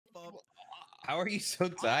How are you so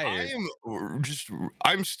tired?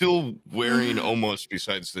 I'm still wearing almost,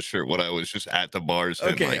 besides the shirt, what I was just at the bars.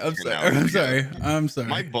 Okay, I'm sorry.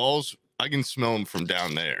 My balls, I can smell them from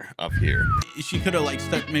down there, up here. She could have like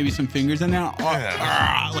stuck maybe some fingers in there.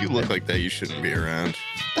 You look like that. You shouldn't be around.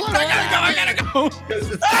 I gotta go.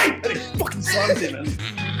 Hey, fucking son's in it.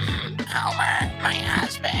 My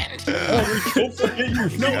husband. Don't forget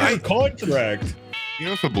your contract. You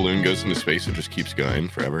know, if a balloon goes into space, it just keeps going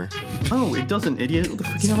forever. Oh, it doesn't, idiot. What the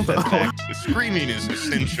fuck are you on about? The screaming is an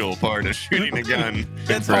essential part of shooting a gun.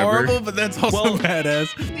 That's forever. horrible, but that's also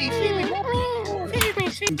badass.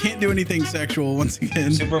 You can't do anything sexual once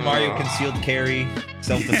again. Super Mario concealed carry,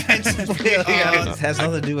 self-defense. It has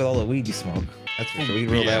nothing to do with all the weed you smoke. That's for sure. We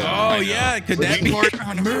can roll that one. Oh yeah, could that be?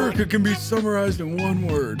 America can be summarized in one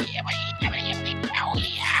word.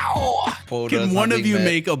 Can one of you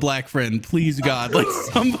make a black friend, please, God? Like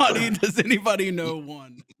somebody, does anybody know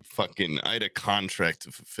one? Fucking, I had a contract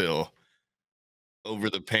to fulfill. Over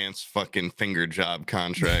the pants fucking finger job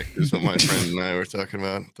contract is what my friend and I were talking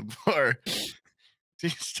about at the bar.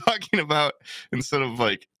 He's talking about, instead of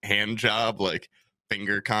like hand job, like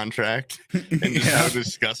finger contract, and just how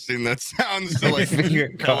disgusting that sounds to like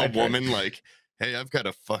tell a woman like, hey, I've got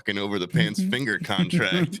a fucking over the pants finger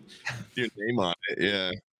contract. Your name on it,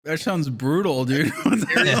 yeah. That sounds brutal, dude.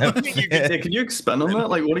 Hey, can you expand on that?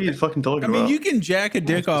 Like, what are you fucking talking about? I mean, you can jack a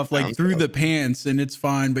dick off like through the pants and it's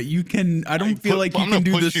fine, but you can. I don't feel like you can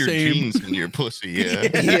do the same. Your jeans in your pussy,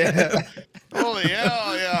 yeah. Oh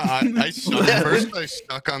yeah. I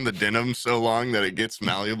stuck on the denim so long that it gets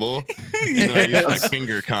malleable. And I use my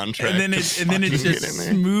finger contract. And then it's just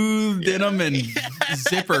smooth denim and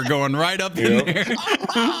zipper going right up in there.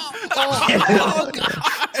 Oh, God.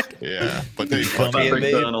 Yeah, but they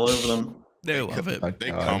all over them. They love it.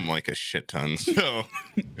 They come like a shit ton, so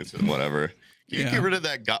it's whatever. You get rid of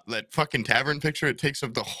that fucking tavern picture. It takes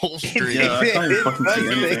up the whole screen. Yeah, I can't even fucking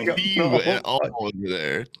see anything. All over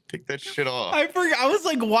there. Take that shit off. I forgot. I was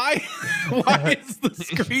like, why is the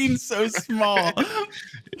screen so small?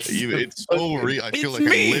 It's so real. I feel like I'm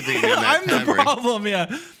living in that I'm tavern. the problem.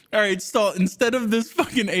 Yeah. All right, so instead of this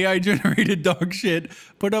fucking AI generated dog shit,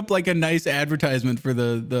 put up like a nice advertisement for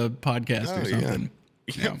the podcast or something.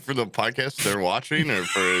 Yeah, for the podcast they're watching, or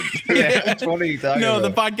for that's what are you talking about?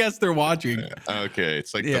 the podcast they're watching. Okay,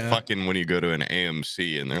 it's like the fucking when you go to an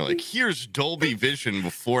AMC and they're like, "Here's Dolby Vision."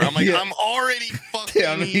 Before I'm like, I'm already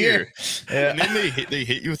fucking here. And then they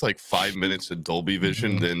hit you with like 5 minutes of Dolby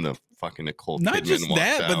Vision. Then the fucking Nicole Kidman Not just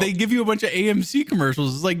that, out. but they give you a bunch of AMC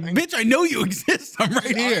commercials. It's like, bitch, I know you exist. I'm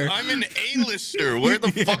right here. I'm an A-lister. Where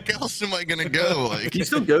the fuck else am I gonna go? Like, Can you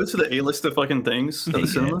still go to the A-lister fucking things at the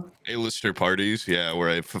cinema? A-lister parties, where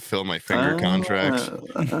I fulfill my finger contracts.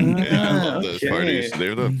 I love those parties.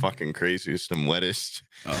 They're the fucking craziest and wettest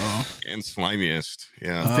and slimiest.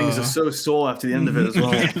 Yeah, things are so sore after the end of it as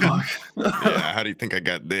well. Fuck. How do you think I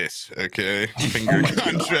got this? Okay, finger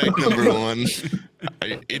contract number one.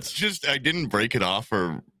 It's just I didn't break it off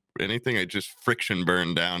or anything. I just friction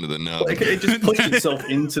burned down to the nub. Like, it just pushed itself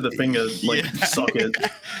into the finger socket.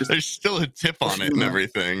 There's still a tip on it and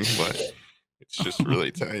everything, but it's just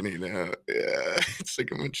really tiny now. Yeah, it's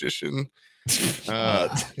like a magician.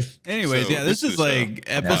 Anyways, this is like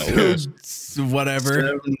episode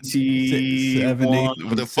whatever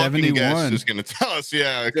 71. The fucking guest is gonna tell us.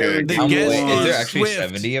 Yeah, okay. The guest is there actually Swift.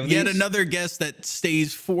 70 of these? Yet another guest that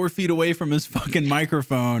stays 4 feet away from his fucking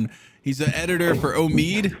microphone. He's an editor for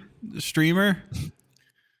Omid, the streamer.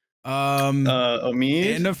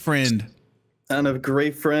 Omid and a friend. And a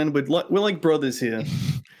great friend. We're like brothers here.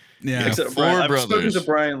 Yeah, except four Bryan. brothers. I've spoken to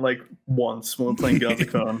Bryan like once when we're playing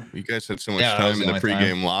Galacticon. You guys had so much time in the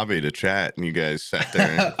pregame lobby to chat, and you guys sat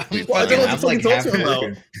there. And I don't know what to fucking talk to him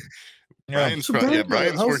about. Bryan's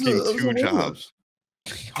working 2 jobs.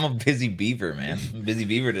 I'm a busy beaver, man. I'm a busy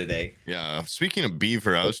beaver today. Yeah. Speaking of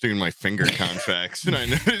beaver, I was doing my finger contracts, and I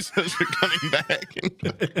noticed those were coming back.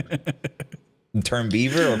 Term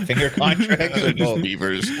beaver or finger contracts or both?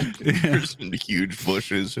 Beavers and huge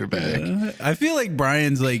bushes are back. I feel like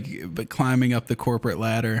Bryan's like climbing up the corporate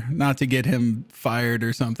ladder, not to get him fired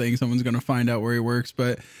or something. Someone's going to find out where he works.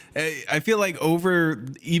 But I feel like over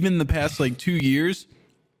even the past like 2 years,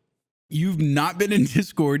 you've not been in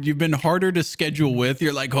Discord. You've been harder to schedule with.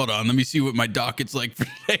 You're like, hold on, let me see what my docket's like for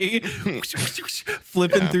today.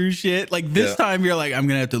 Flipping through shit. Like this time, you're like, I'm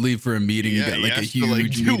gonna have to leave for a meeting. You got like a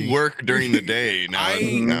huge meeting. Do work during the day. Now,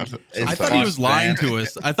 I thought he was lying to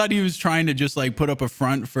us. I thought he was trying to just like put up a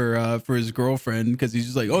front for his girlfriend because he's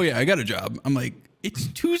just like, oh yeah, I got a job. I'm like, It's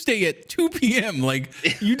Tuesday at 2 p.m. Like,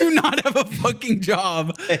 you do not have a fucking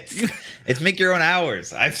job. It's make your own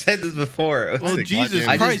hours. I've said this before. Well, like, Jesus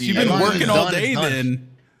goddamn, Christ, you've been as long as working it's all done, day it's done. then.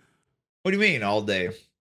 What do you mean all day?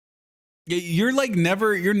 You're like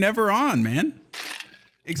you're never on, man.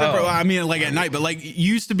 Except for, I mean, like at night, but like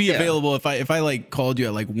you used to be available if I like called you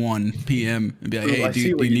at like 1 p.m. and be like, hey, I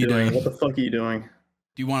see what do you you're need doing. to, What the fuck are you doing?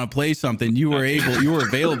 do you want to play something? You were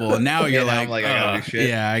available, and now you're I'm like, I gotta do shit.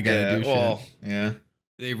 yeah, I gotta do shit. Yeah.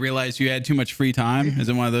 They realized you had too much free time. Is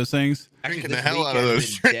it one of those things? Drinking Actually, the hell out of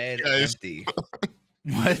those dead drinks, guys. empty.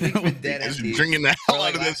 What? Dead Just empty. drinking the Or hell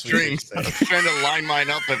like out of last this week, drink. so. I was trying to line mine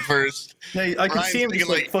up at first. Yeah, I could Brian's see him taking just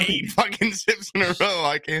like fucking. 8 fucking sips in a row.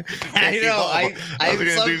 I can't. I know. I I was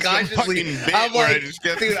gonna do some subconsciously. fucking bit I'm where I like, just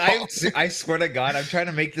get dude. the I swear to God, I'm trying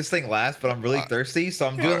to make this thing last, but I'm really thirsty, so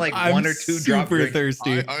I'm doing like I'm one or two drop super drinks.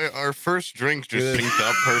 thirsty. Our first drink just Good. synced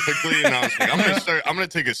up perfectly, and I was like, I'm gonna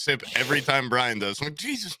take a sip every time Brian does. I'm like,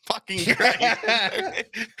 Jesus fucking Christ.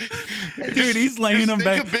 Dude, he's laying Just him take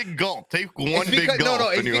back. a big gulp. Take one It's big because, gulp. no,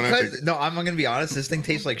 it's and you wanna because take- no. I'm gonna be honest. This thing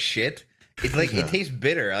tastes like shit. It's like it tastes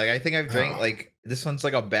bitter. Like I think I've drank like this one's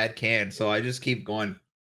like a bad can, so I just keep going.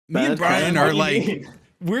 Me and Bad Brian time? are What do you like,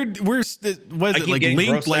 mean? what is I it keep like getting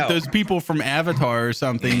linked grossed like out. those people from Avatar or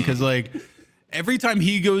something? Because like every time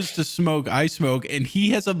he goes to smoke, I smoke, and he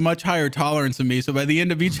has a much higher tolerance than me. So by the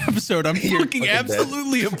end of each episode, I'm fucking fucking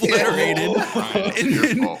absolutely obliterated. Brian, it's and, your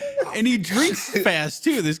and, fault. and he drinks fast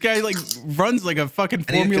too. This guy like runs like a fucking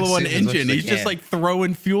I need to Formula One consume as much engine. as I He's just can. like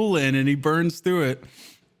throwing fuel in, and he burns through it.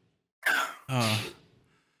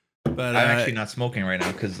 But I'm actually not smoking right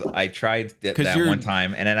now because I tried 'Cause that you're- one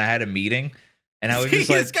time, and then I had a meeting, and I was just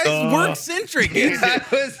this like, guy's work centric. I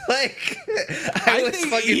was like, I was think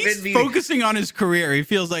fucking he's mid-meeting. focusing on his career. He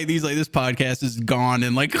feels like this podcast is gone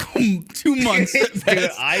in like 2 months. at Dude,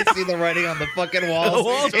 best. I see the writing on the fucking walls.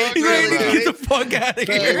 Well, It's he's ready to really get the fuck out of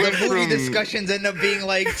The here. went movie from- discussions end up being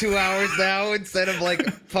like 2 hours now instead of like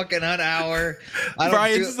fucking an hour. I don't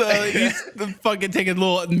Brian's do- he's fucking taking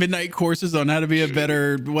little midnight courses on how to be a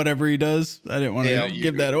better whatever he does. I didn't want to Yeah,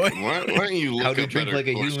 give that away. Why don't you How look to up drink better like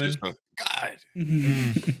a courses? human. God,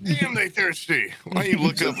 damn, they thirsty. Why don't you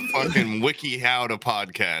look up fucking Wiki How to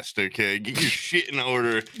podcast? Okay, get your shit in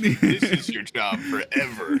order. This is your job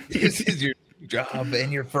forever. This is your job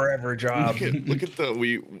and your forever job. Look at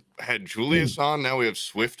we had Julius on. Now we have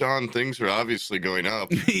Swift on. Things are obviously going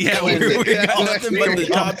up. Yeah, we got nothing but the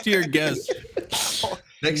top tier guests.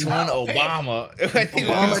 Next one, Obama. I think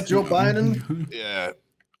Obama, Joe Biden. Yeah,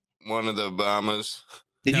 one of the Obamas.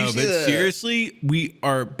 Did No, you see but the seriously, we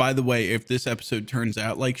are. By the way, if this episode turns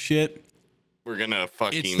out like shit, We're gonna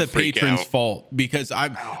fucking it's the freak patron's out. fault because I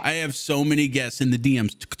have so many guests in the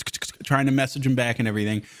DMs trying to message them back and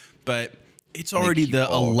everything, but it's already keep the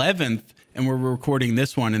all- 11th and we're recording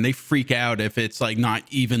this one and they freak out if it's like not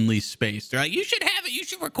evenly spaced. They're like, you should have it. You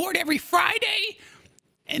should record every Friday.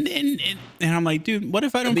 And then and I'm like, dude, what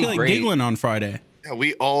if I don't That'd be feel like great. giggling on Friday? Yeah,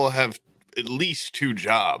 we all have at least 2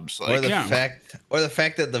 jobs. or Like, the yeah.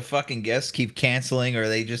 fact that the fucking guests keep canceling or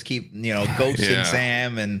they just keep ghosting Yeah.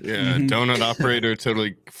 Sam and yeah, donut operator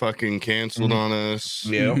totally fucking canceled on us.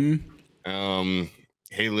 yeah, Mhm.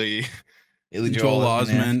 Haley. Joel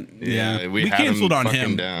Osment. Yeah, we had canceled him on fucking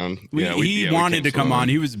him. down. We, Yeah, he we wanted to canceled come on. him.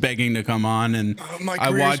 He was begging to come on, and My I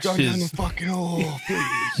career's watched gone down his. the fucking hole,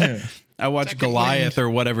 please. I watched Second Goliath wind. or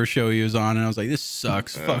whatever show he was on, and I was like, "This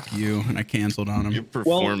sucks. Fuck you," and I canceled on Your him.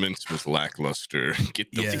 performance was lackluster.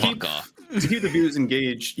 Get the Yeah. fuck off. To keep the viewers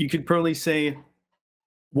engaged, you could probably say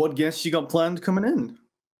what guests you got planned coming in.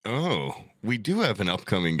 Oh, we do have an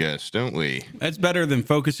upcoming guest, don't we? That's better than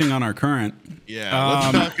focusing on our current. Yeah,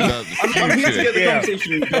 let's talk about the I'm here to get future. the Yeah.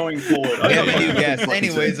 conversation going forward. We I have don't a new know. guest.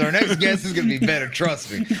 Anyways, our next guest is gonna be better. Trust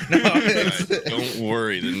me. No, it's, Don't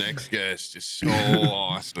worry, the next guest is so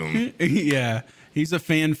awesome. Yeah, he's a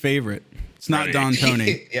fan favorite. It's not Freddie. Don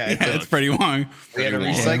Tony. Yeah, it's Freddie Wong. we had to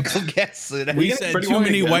recycle guests. So We get said Freddie too Wong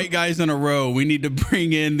many again? white guys in a row. We need to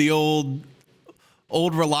bring in the old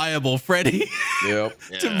reliable Freddie Yep.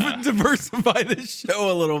 Yeah. to diversify this show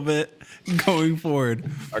a little bit going forward.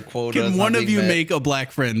 Our quota. Can is one not of being you met. make a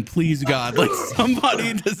black friend, please God? Like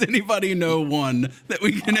somebody, does anybody know one that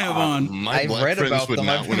we can have on? My I've black read friends about would them.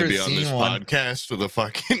 not I've want to never be on this seen one. podcast with a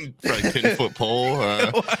fucking 10-foot pole.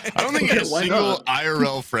 I don't think a Why single not?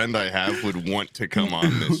 IRL friend I have would want to come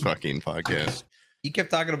on this fucking podcast. He kept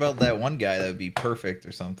talking about that one guy that would be perfect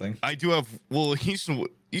or something. I do have. Well, he's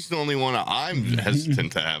the only one I'm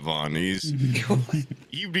hesitant to have on.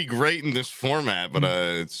 He'd be great in this format, but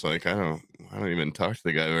it's like I don't even talk to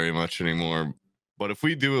the guy very much anymore. But if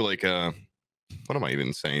we do like a what am I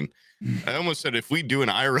even saying? I almost said if we do an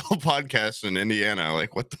IRL podcast in Indiana,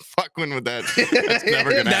 like what the fuck? When would that? That's never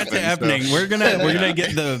gonna That's happen. happening. So. We're gonna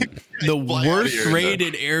get the Fly out worst here,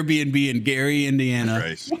 rated Airbnb in Gary, Indiana,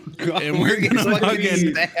 Christ. and we're gonna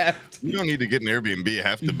fucking You don't need to get an Airbnb.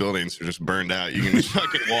 Half the buildings are just burned out. You can just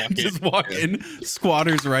fucking walk in. just walk in.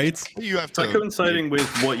 Squatters' rights. You have Is that to. coinciding with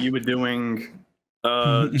what you were doing,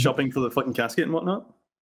 shopping for the fucking casket and whatnot?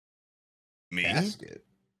 Me? Basket.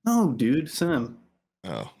 No, dude, Sam.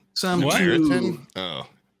 Oh. Sam, What? Samaritan? Oh.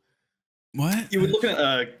 What? you were looking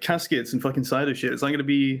at caskets and fucking cider shit. Is that going to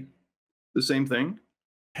be the same thing?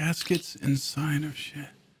 Caskets inside of shit.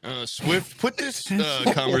 Swift, put this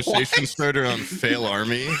conversation starter on Fail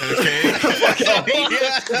Army, okay?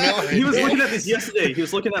 He was looking at this yesterday. He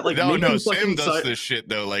was looking at like No, making Sam fucking does this shit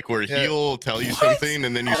though, like where Yeah. he'll tell you something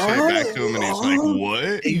and then you say it back to him and he's like,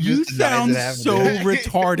 "What?" He You just denies sound it happened. so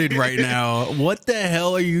retarded right now. What the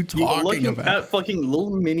hell are you You were talking looking about? at fucking little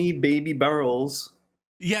mini baby barrels.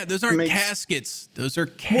 Yeah, those aren't makes- caskets. Those are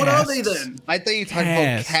casks. What are they then? I thought you were talking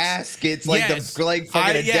about Casks. caskets, like Yes. the like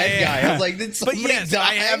fucking a dead guy. I was like, did But somebody yes, die?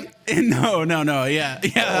 I have. No, yeah.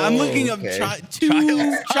 I'm looking up okay.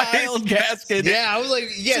 two child caskets. Yeah, I was like,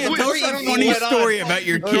 yeah, Sam, the tell more us you a funny went on- story about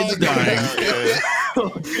your kids dying.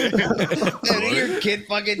 Did your kid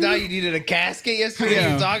fucking die? You needed a casket yesterday?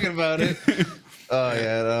 Yeah. You're talking about it. Oh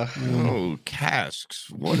yeah. Oh, casks.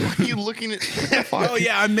 What are you looking at? What the fuck? Oh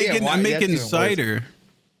yeah, I'm making why- I'm that's making even worse. cider.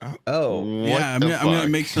 Oh. What Yeah, I'm the gonna fuck?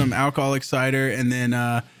 make some alcoholic cider, and then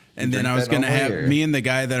I drink was that gonna all have later. me and the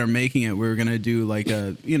guy that are making it. We were gonna do like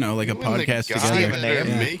a You and podcast the guy together. that are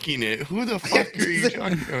Yeah. making it. Who the fuck are you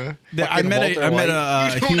talking about? I met a You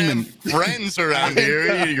don't human. have friends around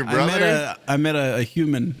here. Your brother. I met a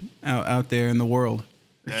human out there in the world.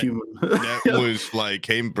 Human. That was like,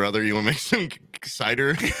 hey brother, you want to make some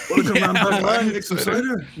cider? Welcome Yeah. around back line, make some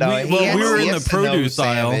cider. No, We- well, we were in the has to know who produce Sam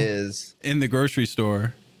aisle. is. In the grocery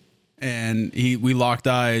store, and we locked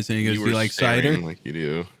eyes, and he goes, You "Do you were like staring cider?" like you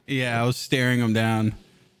do. Yeah, I was staring him down.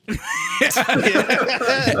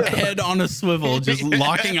 Head on a swivel, just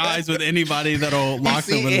locking eyes with anybody that'll lock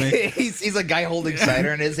them with me. He's a guy holding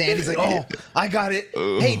cider in his hand. He's like, oh, I got it.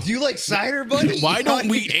 Hey, do you like cider, buddy? Why don't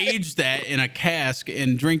we age that in a cask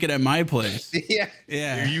and drink it at my place? Yeah.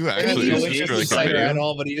 Yeah, You He actually doesn't just want like cider a at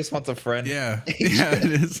all, but he just wants a friend. yeah, yeah. It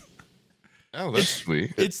is. Oh, that's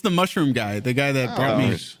sweet. It's the mushroom guy, the guy that brought me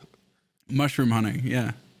Nice. mushroom hunting.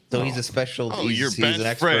 Yeah. So he's a special. Oh, he's, your he's best an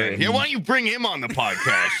expert friend. in- Yeah, why don't you bring him on the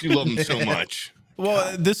podcast? You love him so much.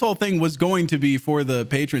 Well, this whole thing was going to be for the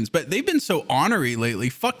patrons, but they've been so ornery lately.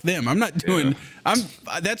 Fuck them. I'm not doing.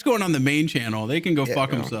 That's going on the main channel. They can go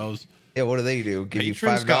fuck themselves. Yeah, what do they do? Give you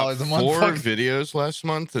Patrons $5 got a month? 4 Fuck. videos last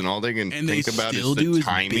month, and all they can And they think about still is do the is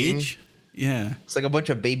timing. bitch. Yeah. It's like a bunch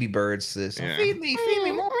of baby birds. This. Yeah. Feed me,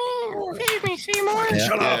 more. Feed me, Seymour. Yeah.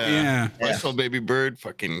 Shut up. Yeah. My little baby bird,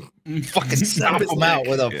 fucking. Fucking stomp them out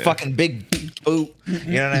with a Yeah. fucking big boot. You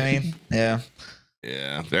know what I mean? Yeah.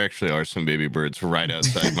 Yeah, there actually are some baby birds right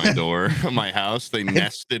outside my door of my house. They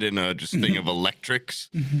nested in a just thing of electrics.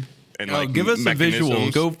 And Oh, give us a visual.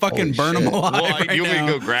 mechanisms. Go fucking Holy burn them shit. alive. Well, right you want me now.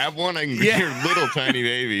 to go grab one? I can Yeah. You're little tiny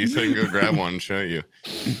baby, so I can go grab one and show you.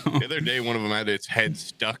 The other day, one of them had its head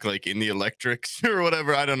stuck like in the electrics or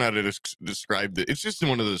whatever. I don't know how to describe it. It's just in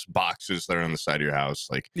one of those boxes that are on the side of your house,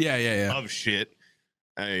 like Yeah. of shit.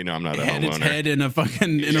 I'm not a Had its homeowner. head in a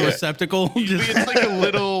fucking in a Yeah. receptacle. It's like a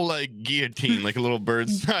little like guillotine, like a little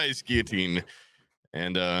bird-sized guillotine.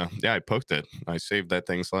 And yeah, I poked it. I saved that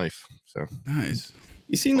thing's life. So Nice.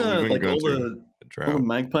 You seen Well, we've been like going all through the a all the drought.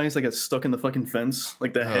 magpies that get stuck in the fucking fence?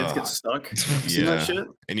 Like their heads get stuck. You seen Yeah. that shit?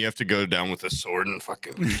 And you have to go down with a sword and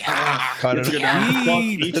fucking. Cut You have it to go up. down, Yeah. fuck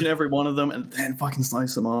each and every one of them, and then fucking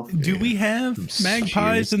slice them off. Do we have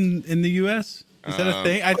magpies in the U.S.? Is that a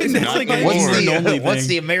thing? I think that's not like a anymore. What's England only the what's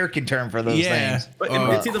the thing. American term for those Yeah. things? But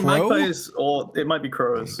it's either crow? magpies or it might be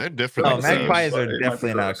crows. They're different. Oh, than crows. magpies but are it might be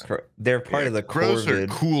definitely not. crows. They're part of the crows are corvid.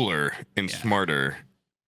 cooler and smarter,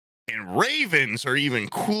 and ravens are even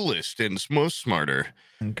coolest and most smarter.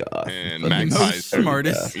 God. And The magpies most are-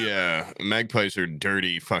 smartest. Yeah, magpies are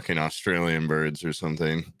dirty fucking Australian birds or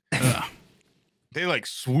something. Ugh. They like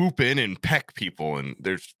swoop in and peck people, and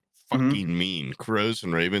they're fucking mean. Crows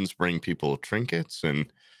and ravens bring people trinkets and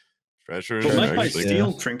treasures. But They're magpies actually-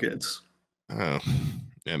 steal trinkets. Oh,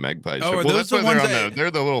 yeah, magpies. Oh, are well, those that's the why they're ones on that-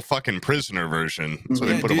 they're the little fucking prisoner version. So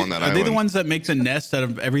Yeah, they put them on that Are island. they the ones that make the nest out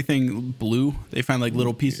of everything blue? They find like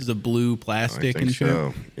little pieces of blue I plastic think and shit.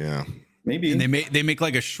 so. Yeah. Maybe. And they make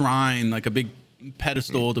like a shrine, like a big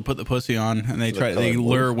pedestal to put the pussy on, and they colored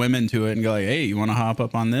lure women to it and go like, "Hey, you want to hop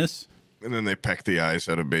up on this?" And then they peck the eyes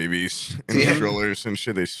out of babies and Yeah. strollers and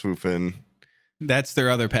shit. They swoop in. That's their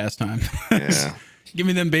other pastime. Yeah. Give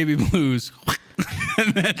me them baby blues.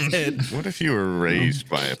 And that's it. What if you were raised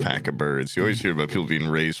by a pack of birds? You always hear about people being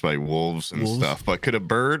raised by wolves and stuff, but could a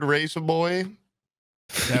bird raise a boy?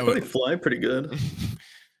 That would fly pretty good.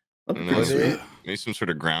 I don't know, maybe some sort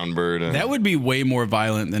of ground bird. That would be way more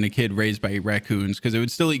violent than a kid raised by raccoons, because it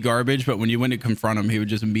would still eat garbage, but when you went to confront him, he would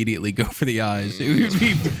just immediately go for the eyes. It would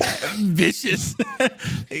be vicious.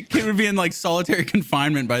 A kid would be in like solitary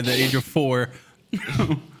confinement by the age of 4.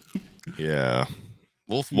 Yeah.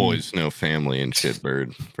 Wolf boys no family and shit.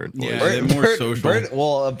 Bird boys. Yeah, they're more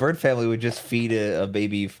social. A bird family would just feed a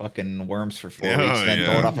baby fucking worms for 4 weeks and then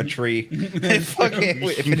throw it off a tree. And fucking,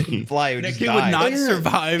 if it didn't fly, it would just kid die. would not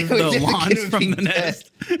survive the launch from the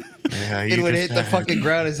nest. Yeah, it would hit the fucking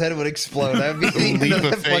ground. His head would explode. That'd be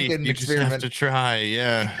the fucking you experiment. just have to try.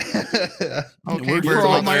 Yeah. Okay, work for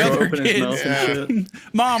all my other kids. Yeah.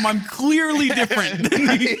 Mom, I'm clearly different.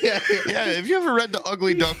 Yeah. Have you ever read The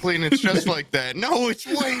Ugly Duckling? It's just like that. No, it's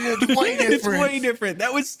way different. It's way different.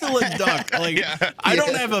 That was still a duck. Like I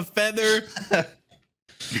don't have a feather.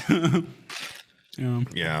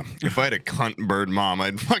 Yeah. If I had a cunt bird mom,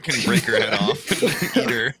 I'd fucking break her head off and eat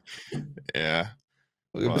her. Yeah.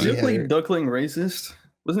 Was the Ugly Duckling racist?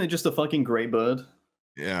 Wasn't it just a fucking gray bird?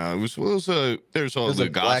 Yeah, there's all the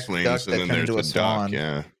goslings and then there's the duck.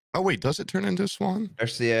 Yeah. Oh wait, does it turn into a swan? Or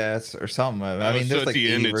something. I mean, there's at like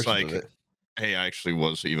the end, it's versions like, of it. Hey, I actually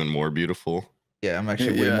was even more beautiful. Yeah, I'm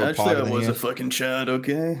actually way more actually, popular I than was you. a fucking Chad.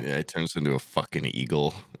 Okay. Yeah, it turns into a fucking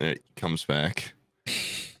eagle. It comes back. Oh,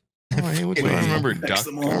 hey, I remember duck.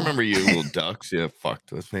 I remember you little ducks. Yeah,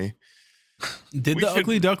 fucked with me. Did the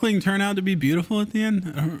Ugly Duckling turn out to be beautiful at the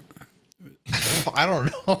end? I don't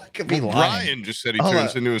know. I could be lying. Bryan just said he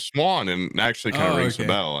turns into a swan and actually kind of rings the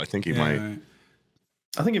bell. I think he might. Right.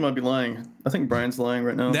 I think he might be lying. I think Brian's lying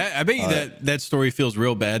right now. I bet you that story feels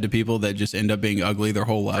real bad to people that just end up being ugly their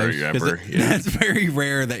whole lives. That's very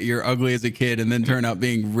rare that you're ugly as a kid and then turn out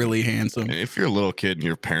being really handsome. And if you're a little kid and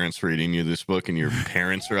your parents reading you this book and your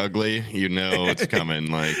parents are ugly, you know it's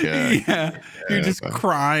coming. Like, you're just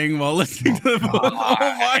crying while listening to the book. Oh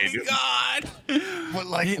my god! But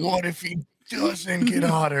like, what if he doesn't get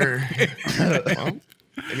hotter? Well,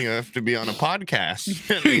 and you have to be on a podcast.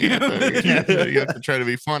 You have to try to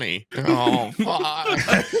be funny. Oh, fuck.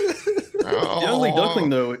 The Ugly Duckling,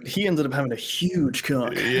 though, he ended up having a huge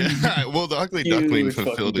cock. Yeah, well, the Ugly Duckling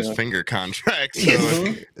fulfilled his finger contract, so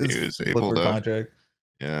he was able to. Contract.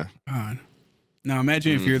 Yeah. God. Now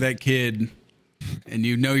imagine if you're that kid and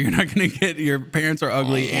you know you're not going to get your parents are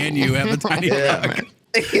ugly and you have a tiny cock.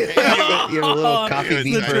 You have a little coffee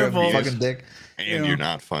bean for a triple. fucking dick. And you're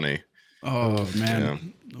not funny. Oh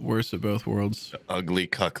man, the worst of both worlds. The Ugly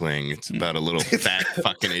Cuckling. It's about a little fat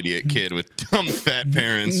fucking idiot kid with dumb fat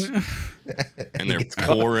parents, and they're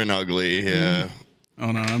poor and ugly. Yeah.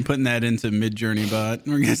 Oh no, I'm putting that into Mid-Journey bot.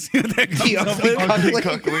 We're gonna see what that comes up Ugly with. Ugly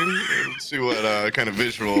Cuckling. Let's see what kind of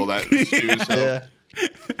visual that stews up.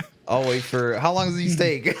 I'll wait for how long does these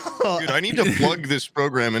take? Dude, I need to plug this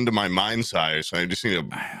program into my mind's eye, so I just need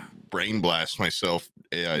to brain blast myself.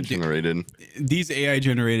 AI generated. These AI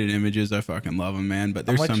generated images, I fucking love them, man. But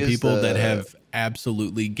there's some people that have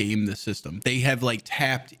absolutely gamed the system. They have like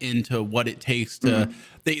tapped into what it takes to.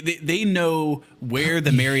 They know where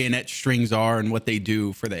the marionette strings are and what they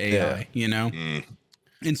do for the AI. You know.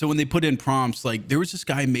 And so when they put in prompts, like there was this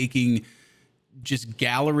guy making just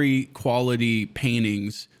gallery quality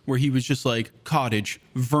paintings where he was just like cottage,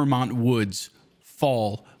 Vermont woods,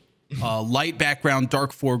 fall. Light background,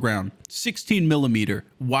 dark foreground, 16 millimeter,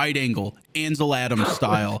 wide angle, Ansel Adams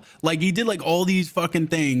style. Like he did like all these fucking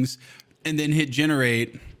things and then hit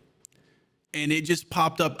generate and it just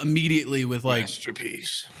popped up immediately with like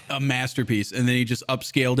a masterpiece. And then he just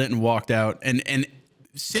upscaled it and walked out. And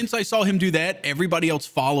since I saw him do that, everybody else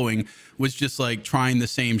following was just like trying the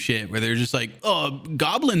same shit where they're just like,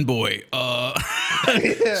 Goblin Boy,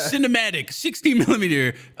 cinematic, 60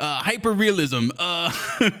 millimeter, hyper realism,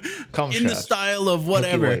 in the style of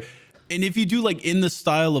whatever. And if you do like in the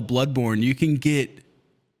style of Bloodborne, you can get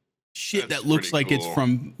shit that looks like it's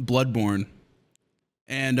from Bloodborne.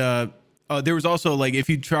 And there was also like, if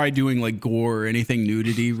you try doing like gore or anything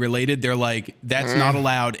nudity related, they're like, that's not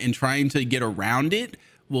allowed. And trying to get around it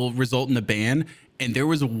will result in a ban. And there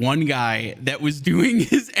was one guy that was doing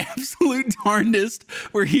his absolute darndest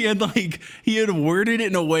where he had worded it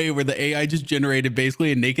in a way where the AI just generated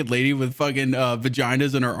basically a naked lady with fucking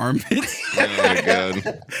vaginas in her armpits. Oh my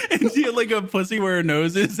god. And she had like a pussy where her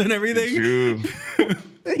nose is and everything. You're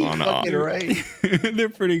fucking right. They're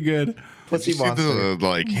pretty good. Pussy monster.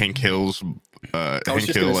 Like Hank Hill's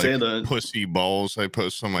pussy balls I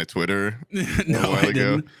posted on my Twitter a while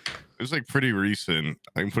ago. was like pretty recent.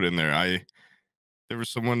 I can put in there. There was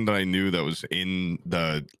someone that I knew that was in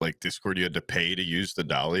the like Discord. You had to pay to use the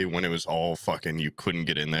dolly when it was all fucking. You couldn't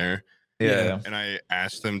get in there. Yeah. And I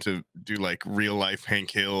asked them to do like real life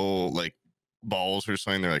Hank Hill like balls or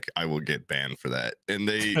something. They're like, I will get banned for that. And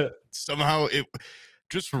they somehow it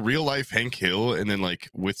just real life Hank Hill, and then like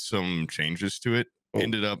with some changes to it,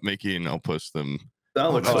 ended up making. I'll post them.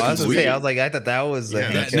 That looks I was gonna sweet. say, I was like, I thought that was the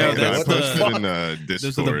Hank no, Hill. that's I What the posted fuck? in the Discord.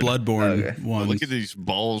 Those are the Bloodborne Okay. ones. Look at these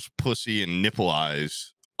balls, pussy, and nipple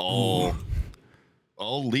eyes. All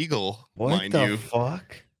legal, What mind the you.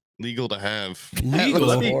 fuck? Legal to have. Legal.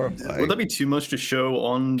 Would that be too much to show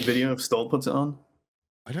on video if Stoll puts it on?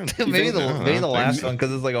 I don't maybe think so. the last one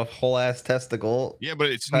because it's like a whole ass testicle. Yeah, but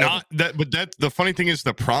it's Type. not that. But that the funny thing is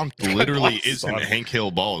the prompt literally What isn't song? Hank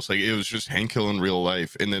Hill balls. Like it was just Hank Hill in real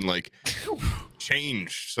life, and then like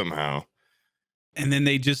changed somehow. And then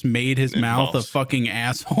they just made his And mouth balls. a fucking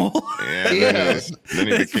asshole. Yeah, Yes. then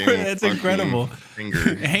he That's became that's fucking incredible.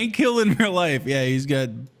 Finger. Hank Hill in real life. Yeah, he's got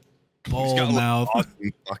ball got mouth.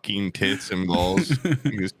 Awesome fucking tits and balls.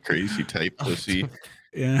 This crazy type pussy.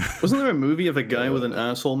 Yeah. Wasn't there a movie of a guy with an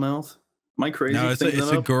asshole mouth? Am I crazy? No, it's thinking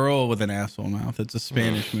that a up? girl with an asshole mouth. It's a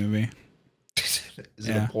Spanish movie. Is it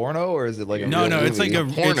Yeah. a porno or is it like a No, real no, it's like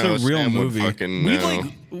movie? it's a Porno, real Sam would movie. fucking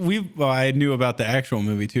We've know. well, I knew about the actual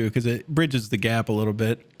movie too because it bridges the gap a little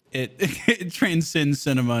bit. It transcends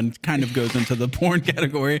cinema and kind of goes into the porn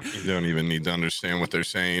category. You don't even need to understand what they're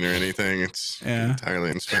saying or anything. It's Yeah. entirely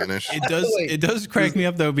in Spanish. It does crack me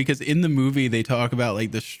up though because in the movie they talk about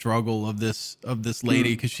like the struggle of this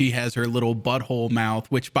lady because she has her little butthole mouth,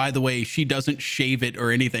 which by the way she doesn't shave it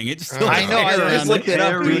or anything. It just still I has know. I hair just on looked it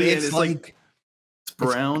up, Hairy dude. and It's it's like It's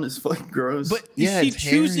brown. It's fucking gross. But Yeah, she it's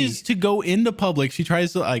chooses hairy. to go into public. She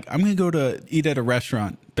tries to like, I'm gonna go to eat at a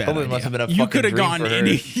restaurant. Bad Probably idea. must have been a you fucking could have dream gone for her.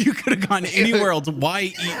 you could have gone anywhere else. Why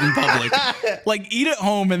eat in public? Like eat at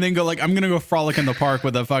home and then go like, I'm gonna go frolic in the park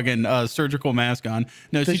with a fucking surgical mask on.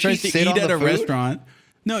 No, Does she tries she to sit eat on at the a food? restaurant.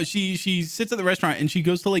 No, she sits at the restaurant and she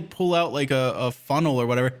goes to like pull out like a funnel or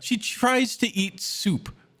whatever. She tries to eat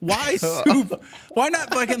soup. Why soup? Why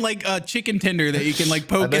not fucking like a chicken tender that you can like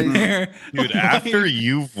poke in there? Dude, after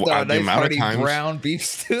you've So the nice amount of hearty times brown beef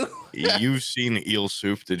stew. you've seen eel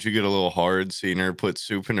soup, did you get a little hard seeing her put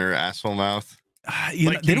soup in her asshole mouth? You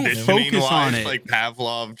know, Like they don't conditioning focus on wise, it. like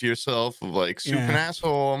Pavloved yourself of like soup Yeah. and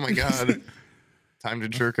asshole. Oh my god, time to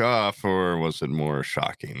jerk off, or was it more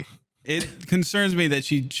shocking? It concerns me that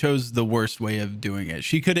she chose the worst way of doing it.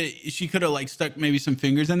 She could have like stuck maybe some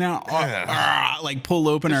fingers in there, Yeah. like pull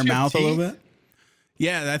open Does her she have mouth a little teeth? bit.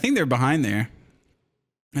 Yeah, I think they're behind there.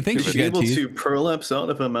 I think Is she's she got able teeth. to prolapse out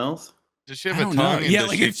of her mouth? Does she I have a don't know. tongue? and Yeah, does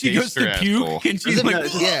like if she goes taste her to puke, asshole? can she Does it-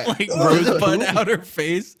 like, yeah. like rosebud out her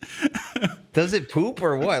face? Does it poop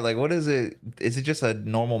or what? Like, what is it? Is it just a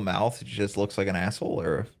normal mouth? It just looks like an asshole,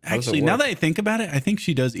 or how does it Actually, now work? that I think about it, I think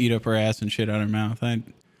she does eat up her ass and shit out her mouth.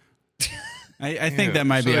 I think Yeah, that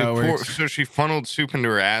might so be they how it works. So she funneled soup into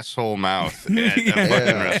her asshole mouth at a Yeah.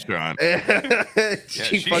 fucking restaurant.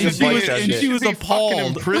 she she fucking should be- likes that and shit. she was She'd be fucking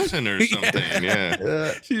appalled. in prison or Yeah. something.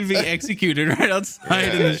 Yeah. She'd be executed right outside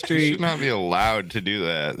in the She street. should not be allowed to do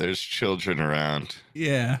that. There's children around.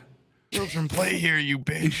 Yeah. Children, play here, you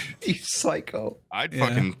bitch. You psycho. I'd Yeah.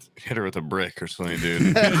 fucking hit her with a brick or something,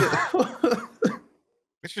 dude.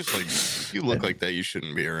 It's just like, if you look like that, you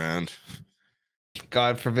shouldn't be around.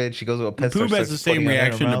 God forbid she goes to a pet store. Poop has starts the same putting it in her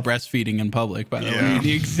reaction to mouth. breastfeeding in public, by the Yeah. way.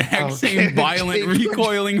 The exact Okay. same violent,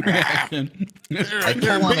 recoiling reaction. I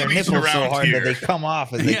There are pull on their babies nipples so around hard here. that they come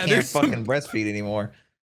off and they Yeah, can't there's some- fucking breastfeed anymore.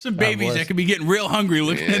 Some babies bless. that could be getting real hungry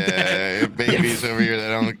looking at that. Yeah, babies over here that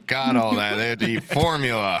don't got all that. They have to eat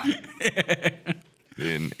formula.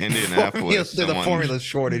 In Indianapolis, The someone formula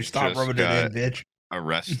shortage. Stop just rubbing got it in, bitch.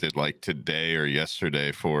 arrested like today or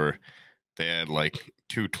yesterday for they had like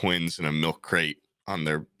two twins in a milk crate on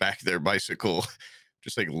their back of their bicycle,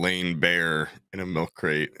 just like laying bare in a milk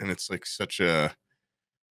crate. And it's like such a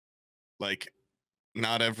like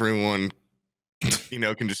not everyone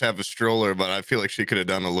can just have a stroller, but I feel like she could have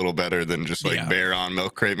done a little better than just like Yeah. bare on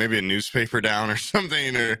milk crate, maybe a newspaper down or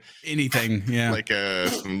something, or Anything, yeah. like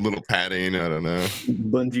some little padding. I don't know.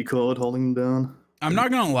 Bungee cord holding them down. I'm not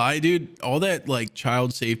gonna lie, dude. All that like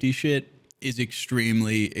child safety shit is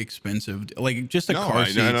extremely expensive. Like just a car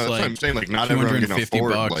seat's that's what I'm like saying. Like not everyone can 250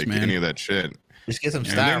 afford bucks, like man. any of that shit. Just get some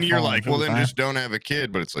And then you're styrofoam, like, well, it'll be then fine. just don't have a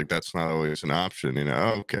kid. But it's like that's not always an option, Oh,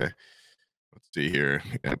 okay. Let's see here.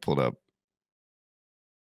 I pulled up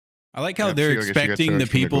I like how Yeah, they're I guess you got expecting the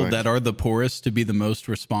charged for people neglect. that are the poorest to be the most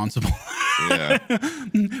responsible. Yeah.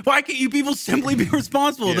 Why can't you people simply be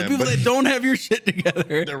responsible? The Yeah, people but- that don't have your shit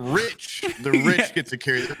together. The rich get to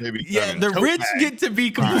carry the baby. Yeah, the rich get to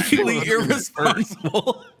be completely Right.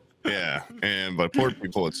 irresponsible. Yeah, but poor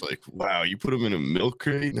people, it's like, wow, you put them in a milk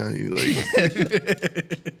crate. Now you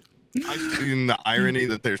like. I've seen the irony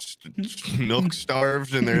that they're milk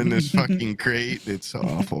starved and they're in this fucking crate. It's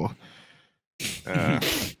awful.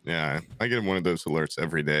 Yeah, I get one of those alerts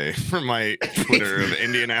every day from my Twitter of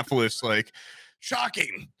Indianapolis, like,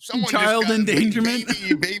 shocking, someone Child just got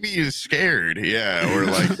endangerment. baby is scared. Yeah, or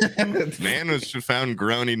like, man was found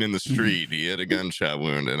groaning in the street. He had a gunshot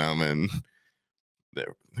wound, and I'm in.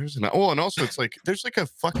 There's an and also it's like there's like a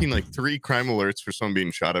fucking like 3 crime alerts for someone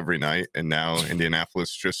being shot every night, and now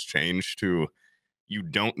Indianapolis just changed to you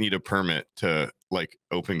don't need a permit to like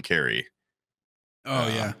open carry. Oh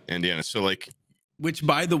yeah. Indiana. So like, which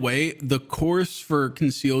by the way, the course for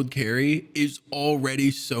concealed carry is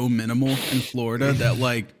already so minimal in Florida that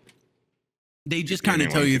like they just kind of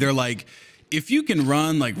tell you, they're like, if you can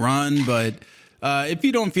run, like run, but if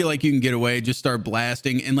you don't feel like you can get away, just start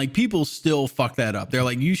blasting. And like people still fuck that up. They're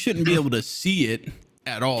like, you shouldn't be able to see it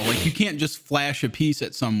at all. Like you can't just flash a piece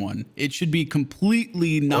at someone. It should be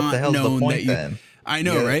completely not known that you. Then? I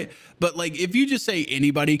know, right? But like if you just say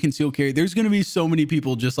anybody conceal carry, there's going to be so many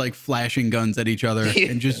people just like flashing guns at each other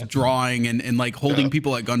and just drawing and like holding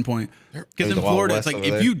people at gunpoint. Because in Florida, it's like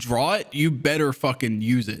if you draw it, you better fucking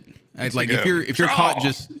use it. Like if you're caught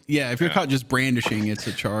caught just brandishing, it's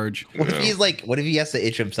a charge. What if he's like, what if he has to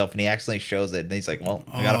itch himself and he accidentally shows it and he's like, well,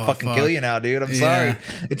 I gotta fucking kill you now, dude. I'm sorry.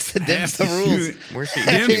 It's the dims the rules.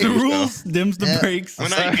 Dims the rules, dims the brakes.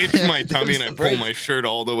 When I itch my tummy and I pull my shirt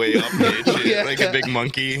all the way up, like a big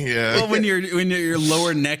monkey. Yeah. Well, when your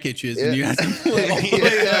lower neck itches and you have to pull it all the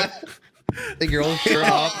way up. Take your old shirt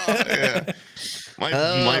off. Yeah.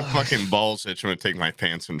 My fucking balls itch. I'm gonna take my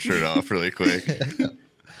pants and shirt off really quick.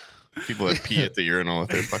 People that pee at the urinal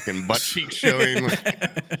with their fucking butt cheeks showing.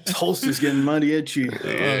 His holster's getting mighty itchy.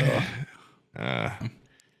 But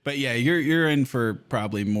yeah, you're in for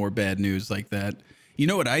probably more bad news like that. You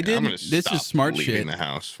know what I did? This is smart shit. Leaving the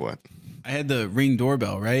house. What? I had the Ring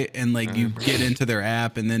doorbell, right? And like you get into their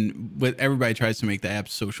app, and then everybody tries to make the app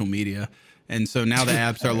social media, and so now the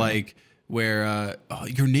apps are like where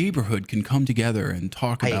your neighborhood can come together and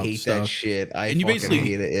talk about stuff. I hate that shit. I you basically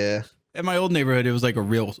hate it. Yeah. At my old neighborhood, it was like a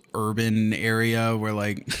real urban area where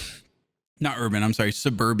like, not urban, I'm sorry,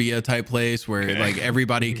 suburbia type place where like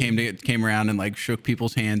everybody came around and like shook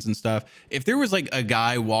people's hands and stuff. If there was like a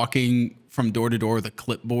guy walking from door to door with a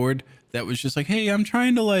clipboard that was just like, hey, I'm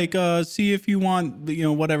trying to like see if you want,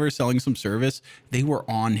 whatever, selling some service, they were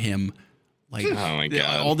on him. Like, oh my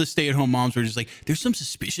God. All the stay-at-home moms were just like, there's some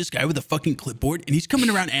suspicious guy with a fucking clipboard, and he's coming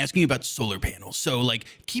around asking about solar panels. So, like,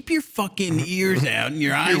 keep your fucking ears out and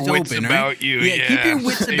your eyes open. About right? you, keep your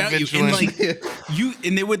wits Stay about vigilant. you.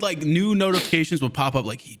 And they would, like, new notifications would pop up,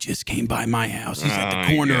 like, he just came by my house. He's at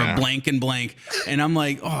the corner of blank and blank. And I'm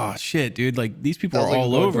like, oh, shit, dude. Like, these people are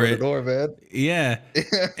all over it. Door, man. Yeah.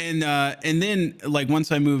 And then, like,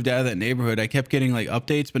 once I moved out of that neighborhood, I kept getting, like,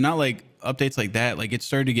 updates, but not, like, updates like that. Like it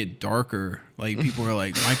started to get darker. Like people were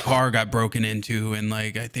like, my car got broken into, and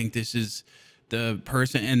like I think this is the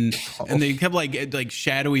person, and they kept like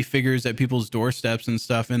shadowy figures at people's doorsteps and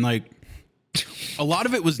stuff, and like a lot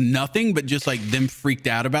of it was nothing but just like them freaked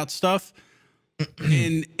out about stuff.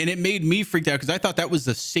 And it made me freaked out because I thought that was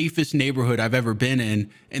the safest neighborhood I've ever been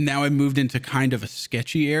in, and now I moved into kind of a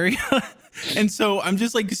sketchy area. And so I'm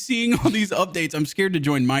just like seeing all these updates. I'm scared to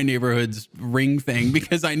join my neighborhood's Ring thing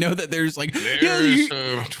because I know that there's like, here's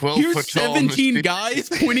 17 guys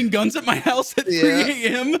pointing guns at my house at 3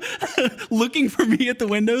 a.m. looking for me at the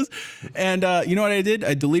windows. And you know what I did?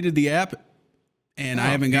 I deleted the app, and I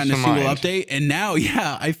haven't gotten a single update. And now,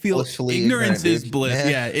 I feel ignorance is bliss.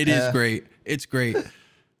 Yeah, it is great. It's great.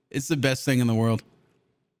 It's the best thing in the world.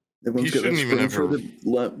 Everyone's got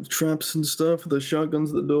the traps and stuff, the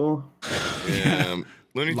shotguns at the door. Yeah,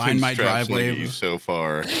 line my driveway so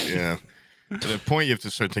far. Yeah, at the point you have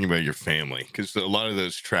to start thinking about your family because a lot of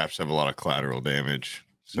those traps have a lot of collateral damage.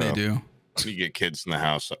 So they do. When you get kids in the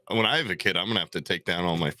house, when I have a kid, I'm gonna have to take down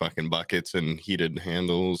all my fucking buckets and heated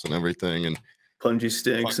handles and everything, and punji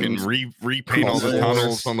sticks, and repaint all the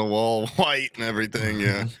tunnels on the wall white and everything.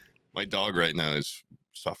 Yeah, my dog right now is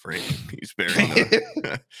suffering. He's bearing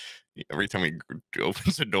every time he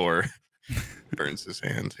opens a door, burns his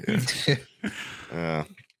hand. Yeah.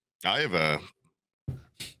 I have a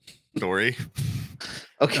story.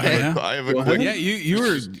 Okay. I have a quick. Yeah,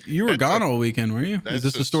 you were gone all weekend, were you? Is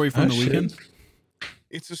this a story from the weekend?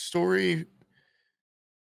 It's a story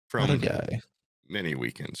from guy. many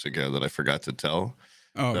weekends ago that I forgot to tell.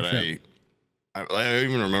 Oh, that shit. I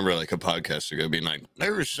even remember like a podcast ago being like,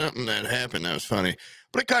 there was something that happened that was funny,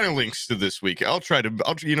 but it kind of links to this week.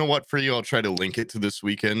 You know what, for you, I'll try to link it to this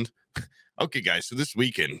weekend. Okay, guys, so this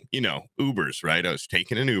weekend, Ubers, right? I was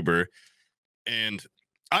taking an Uber, and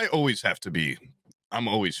I'm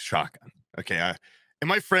always shotgun. Okay, and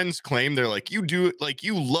my friends claim they're like, you do it, like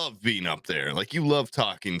you love being up there, like you love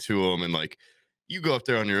talking to them, and like you go up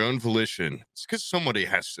there on your own volition. It's because somebody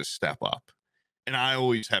has to step up. And I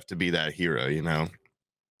always have to be that hero, And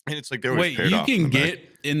it's like they're always Wait, paired you off in can the back.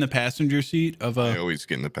 get in the passenger seat of I a. always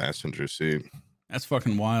get in the passenger seat. That's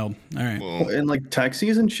fucking wild. All right. Well, In like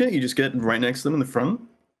taxis and shit, you just get right next to them in the front.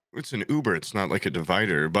 it's an Uber. It's not like a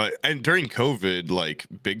divider. And during COVID, like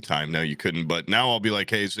big time, now you couldn't. But now I'll be like,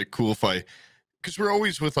 hey, is it cool if because we're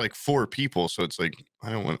always with like 4 people. So it's like,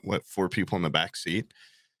 I don't want 4 people in the back seat.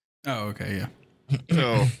 Oh, okay, yeah.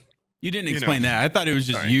 So You didn't explain that. I thought it was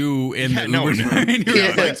just Sorry. you in the no, Uber. no. And you were Yeah,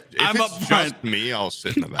 like, if I'm it's up front. just me, I'll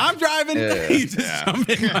sit in the back. I'm driving. Yeah. You just Yeah. jump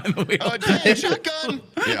in behind the wheel. Oh, dude, shotgun.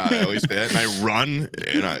 Yeah, I always do that. And I run,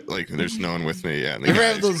 and I like, there's no one with me. Yeah. And the You ever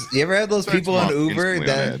guys have those? You ever have those starts people on walking Uber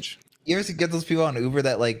instantly on that? edge. You ever get those people on Uber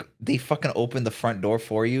that like they fucking open the front door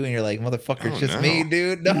for you, and you're like, motherfucker, it's Oh, just no. me,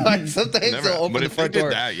 dude. No, sometimes Never, they'll open but the if they front did door.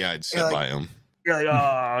 that, yeah, I'd sit You're like- by them. You're like,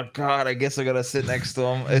 oh god, I guess I gotta sit next to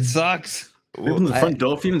him. It sucks. They open the I- front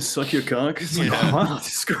door for you and suck your cock. It's like, Yeah. oh, wow,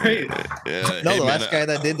 this is great. Yeah, No, hey, the man, last guy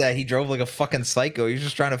that did that, he drove like a fucking psycho. He's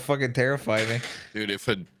just trying to fucking terrify me. dude, if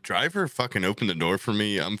a driver fucking opened the door for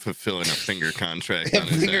me, I'm fulfilling a finger contract Yeah, on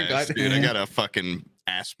his finger ass, contract. dude. I got a fucking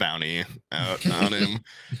ass bounty out on him.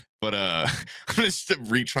 But I'm gonna just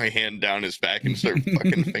reach my hand down his back and start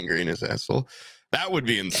fucking fingering his asshole. That would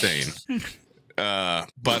be insane.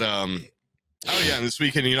 Oh yeah, this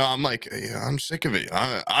weekend, I'm like, yeah, I'm sick of it.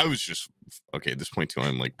 I was just okay at this point too.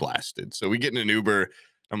 I'm like blasted. So we get in an Uber.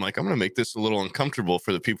 I'm like, I'm gonna make this a little uncomfortable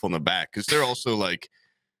for the people in the back because they're also like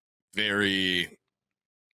very,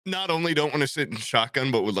 not only don't want to sit in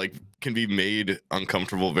shotgun, but would like can be made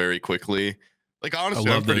uncomfortable very quickly. Like honestly,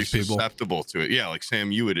 I'm love pretty those people. susceptible to it. Yeah, like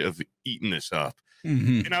Sam, you would have eaten this up.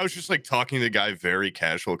 Mhm. And I was just like talking to the guy, very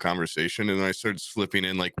casual conversation, and then I started slipping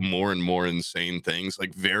in like more and more insane things,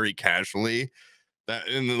 like very casually.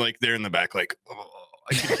 And then like they're in the back, like, oh,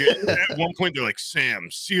 I could hear, at one point they're like, Sam,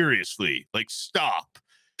 seriously, like stop.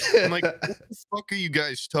 I'm like, what the fuck are you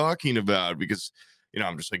guys talking about? Because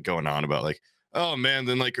I'm just like going on about like, oh man,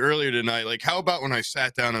 then like earlier tonight, like how about when I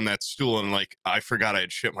sat down on that stool and like I forgot I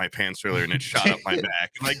had shit my pants earlier and it shot up my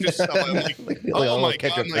back, and like just stuff. I'm like, oh my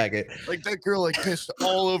god, like that girl like pissed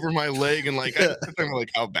all over my leg, and like I was thinking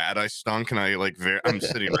like how bad I stunk, and I like I'm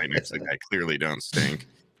sitting right next to the guy, clearly don't stink.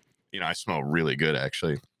 I smell really good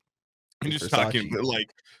actually. I'm just talking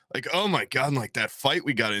like oh my god, and like that fight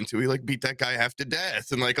we got into, we like beat that guy half to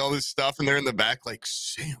death, and like all this stuff, and they're in the back like,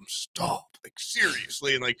 Sam, stop, like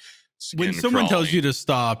seriously, and like When someone tells you to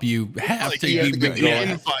stop, you have like, to you keep have to going.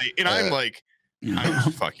 invite, and I'm like, I'm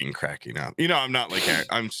just fucking cracking up. I'm not like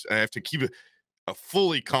I have to keep it a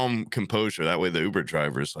fully calm composure. That way, the Uber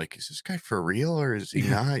driver is like, is this guy for real or is he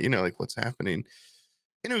not? Like what's happening?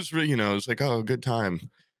 And it was really, it was like, oh, good time.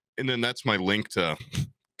 And then that's my link to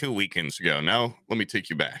 2 weekends ago. Now let me take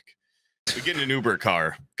you back. We get in an Uber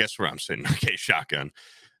car. Guess where I'm sitting? Okay, shotgun.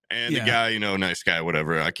 And the guy, nice guy,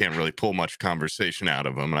 whatever. I can't really pull much conversation out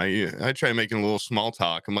of him. And I try making a little small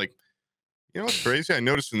talk. I'm like, what's crazy? I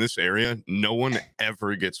noticed in this area, no one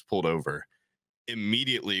ever gets pulled over.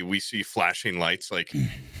 Immediately, we see flashing lights like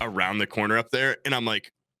around the corner up there. And I'm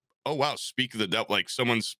like, oh, wow, speak of the devil. Like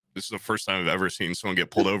this is the first time I've ever seen someone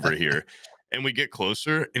get pulled over here. And we get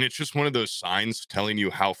closer, and it's just one of those signs telling you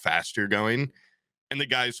how fast you're going. And the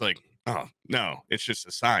guy's like, oh, no, it's just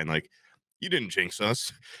a sign. Like, you didn't jinx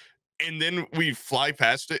us. And then we fly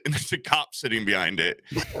past it, and there's a cop sitting behind it.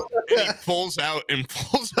 And he pulls out and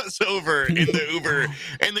pulls us over in the Uber.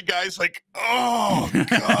 And the guy's like, oh,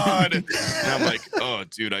 God. And I'm like, oh,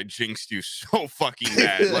 dude, I jinxed you so fucking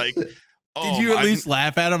bad. Like, did you at least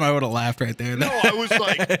laugh at him? I would have laughed right there. No, I was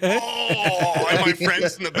like, oh, and my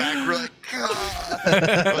friends in the back were like,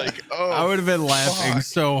 God. Like, oh, I would have been laughing fuck.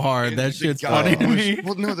 so hard. And That the shit's guy funny to was- me.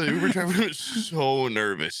 Well, no, the Uber driver was so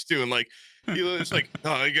nervous too, and like he was like, "Oh,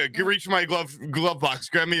 I got reach my glove box,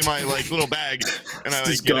 grab me my like little bag," and I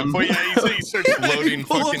like get it for you. Yeah, he starts loading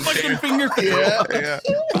Full fucking of fucking shit. finger. Yeah.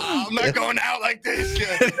 Oh, I'm not going out like this.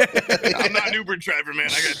 Yeah. I'm not an Uber driver, man.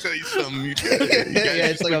 I gotta tell you something. You guys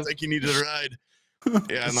it's like like you need a ride.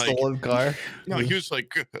 Yeah, and like stolen car. no, he was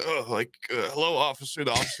like, hello, officer.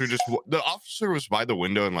 The officer was by the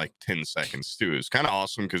window in like 10 seconds too. It was kind of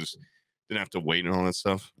awesome because didn't have to wait and all that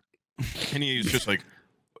stuff. And he's just like,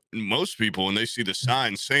 most people, when they see the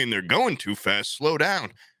sign saying they're going too fast, slow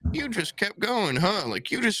down. You just kept going, huh?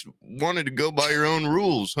 Like you just wanted to go by your own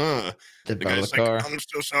rules, huh? The guy's like, I'm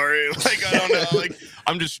so sorry. Like, I don't know. Like,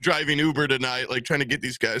 I'm just driving Uber tonight, like trying to get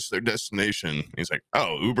these guys to their destination. He's like,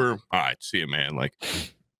 oh, Uber? All right, see you, man. Like,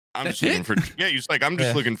 I'm just looking for, he's like, I'm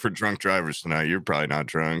just looking for drunk drivers tonight. You're probably not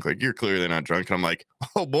drunk. Like, you're clearly not drunk. And I'm like,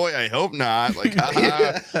 oh boy, I hope not. Like,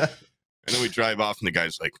 haha. And then we drive off, and the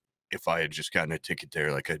guy's like, if I had just gotten a ticket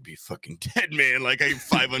there, like I'd be fucking dead, man. Like I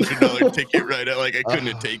 $500 ticket right out. Like I couldn't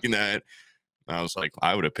have taken that. And I was like,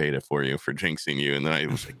 I would have paid it for you for jinxing you. And then I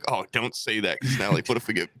was like, oh, don't say that. Cause now, like, what if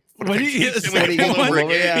we get he gets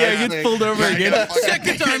pulled over again.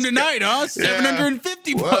 Second time tonight, huh?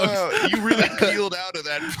 $750. Wow, you really peeled out of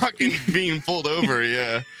that fucking being pulled over.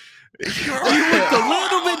 Yeah. You looked a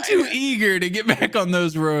little bit too eager to get back on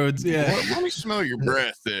those roads. Yeah. Let me smell your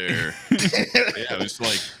breath there. Yeah, it was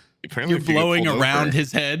like, apparently you're blowing around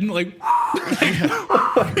his head. Like,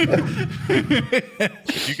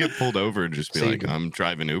 if you get pulled over and just be like, I'm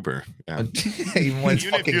driving Uber. Yeah. Even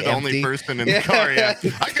if you're the only person in the car, yeah.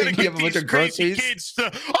 I gotta get these crazy kids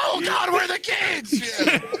to, oh God, where are the kids?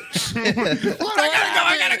 Yeah.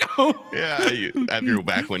 I gotta go. Yeah, you have your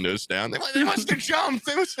back windows down. They must have jumped.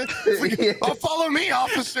 Oh, follow me,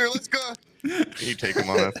 officer. Let's go. You take them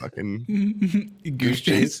on a fucking goose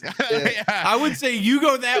chase. Yeah. I would say you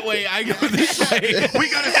go that way, I go this way. We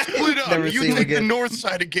gotta split up. You take the north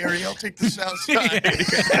side of Gary, I'll take the south side.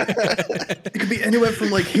 It could be anywhere from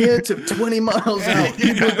like here to 20 miles out.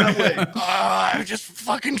 You go that way. I just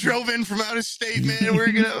fucking drove in from out of state, man.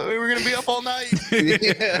 We're gonna be up all night.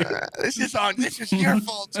 Yeah. This is your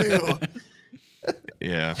fault too.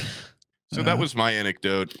 Yeah. So that was my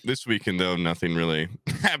anecdote. This weekend, though, nothing really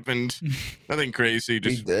happened. Nothing crazy.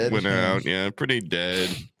 Just went out. Yeah, pretty dead.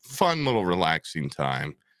 Fun little relaxing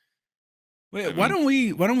time. Wait, why don't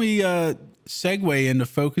we segue into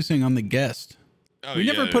focusing on the guest? We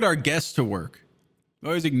never put our guests to work. We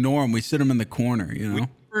always ignore them. We sit them in the corner, you know?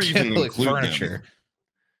 We never even include furniture.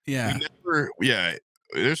 Them. Yeah.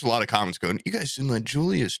 There's a lot of comments going, you guys didn't let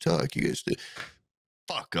Julius talk. You guys did.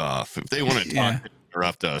 Fuck off. If they want to talk,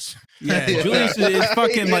 interrupt us. Yeah, Julius is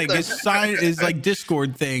fucking like his sign is like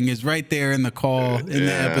Discord thing is right there in the call in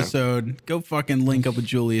the episode. Go fucking link up with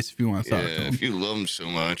Julius if you want to talk to him. If you love him so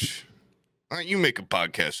much, why don't you make a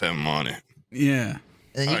podcast, have him on it? Yeah.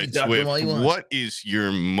 All right, Swift, what is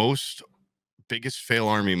your biggest fail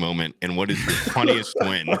army moment, and what is your funniest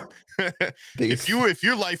win? If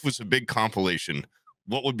your life was a big compilation,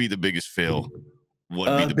 what would be the biggest fail? What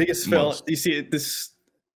would be the biggest fail? You see this.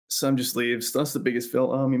 Sam just leaves. That's the biggest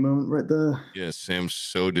fail army moment right there. Yeah, Sam's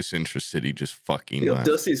so disinterested. He just fucking. Yeah,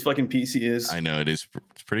 dusty his fucking PC is. I know it is.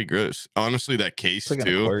 It's pretty gross. Honestly, that case like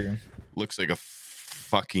too looks like a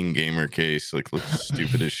fucking gamer case. Like looks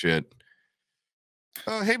stupid as shit.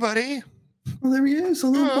 Oh, hey, buddy. Oh, there he is.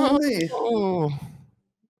 Hello, buddy. Oh,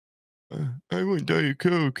 I want Diet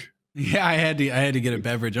Coke. Yeah, I had to get a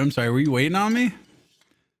beverage. I'm sorry. Were you waiting on me?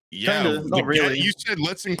 Yeah, kinda, not really. You said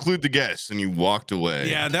let's include the guests, and you walked away.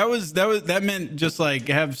 Yeah, that meant just like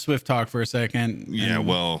have Swift talk for a second. Yeah,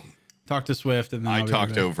 well, talk to Swift, and then I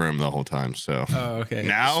talked over him the whole time. So, oh, okay.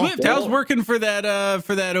 Now, Swift, how's working for that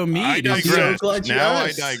Omid? I digress. Now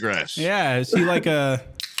I digress. Yeah, is he like a?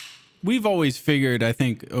 We've always figured. I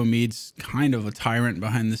think Omid's kind of a tyrant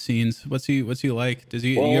behind the scenes. What's he like? Does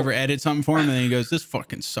he? You ever edit something for him, and then he goes, "This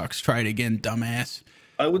fucking sucks. Try it again, dumbass."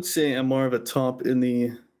 I would say I'm more of a top in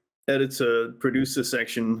the editor producer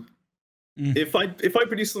section. If I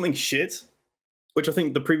produce something shit, which I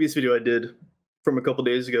think the previous video I did from a couple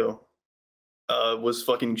days ago was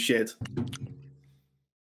fucking shit,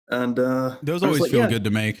 and those always feel good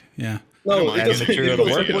to make. Yeah. No, it doesn't material to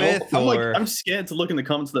work with. I'm scared to look in the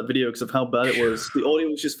comments of that video because of how bad it was. The audio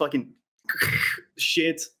was just fucking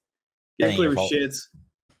shit. Gameplay was shit.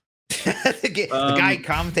 The guy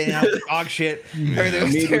commentating on dog shit.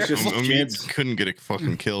 Omid couldn't get a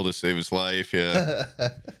fucking kill to save his life. Yeah.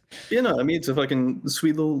 You know, Omid's a fucking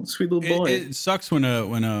sweet little boy. It sucks when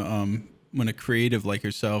a creative like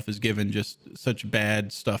yourself is given just such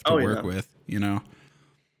bad stuff to work with. You know,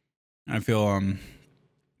 I feel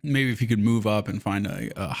maybe if you could move up and find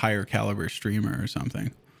a higher caliber streamer or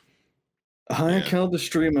something. A higher caliber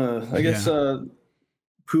streamer, I guess.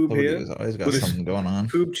 Poob here. Always got something going on.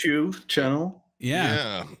 Poob Chew channel.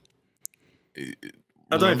 Yeah.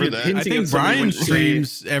 I think Bryan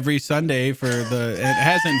streams every Sunday for it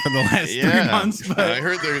hasn't for the last 3 months. But I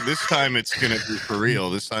heard this time it's gonna be for real.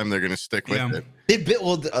 This time they're gonna stick with it.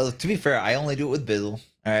 Well, to be fair, I only do it with Bizzle.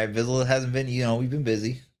 All right, Bizzle hasn't been. We've been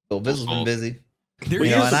busy. So Bizzle's been busy. There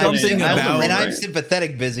is You know, and something about. and I'm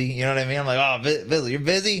sympathetic busy. You know what I mean? I'm like, oh, busy. You're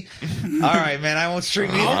busy. All right, man. I won't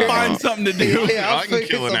stream either. I'll find something to do. Yeah, I can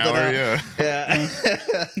kill an hour. Yeah.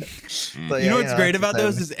 You know what's great about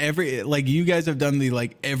those is you guys have done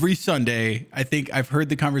the every Sunday. I think I've heard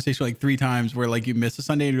the conversation like 3 times where you miss a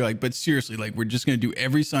Sunday and you're like, but seriously, we're just gonna do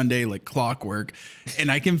every Sunday like clockwork.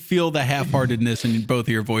 And I can feel the half-heartedness in both of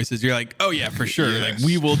your voices. You're like, oh yeah, for sure. Yes.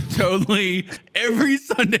 We will totally every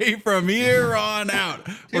Sunday from here on out.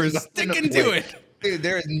 We're sticking to it. Dude,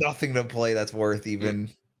 there is nothing to play that's worth even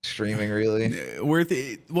streaming, really. Worth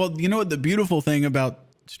it. Well, you know what the beautiful thing about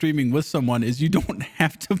streaming with someone is you don't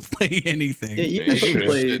have to play anything. Yeah, you We can should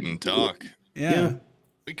play. sit and talk. Yeah.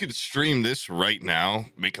 We could stream this right now,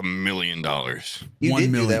 make $1 million. You 1 did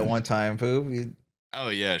do million. that one time, Poop. Oh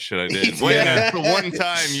yeah, shit, I did. Well, yeah, the one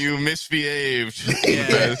time you misbehaved. Yeah.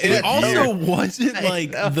 That's It like also year. wasn't I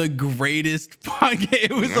know. the greatest podcast.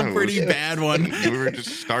 It was No, a it pretty was- bad one. We were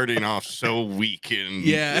just starting off so weak, and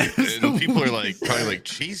Yeah. and people are probably like,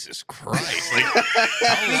 Jesus Christ,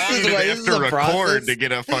 how long is did why they this have is to a record process. to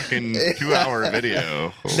get a fucking 2-hour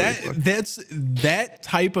video? Holy fuck. That's that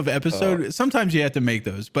type of episode. Sometimes you have to make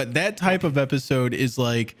those, but that type of episode is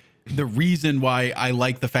the reason why I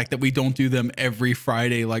like the fact that we don't do them every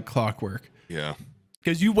Friday like clockwork. Yeah,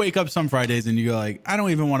 Because you wake up some Fridays and you go I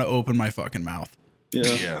don't even want to open my fucking mouth. Yeah.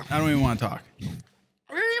 yeah. I don't even want to talk.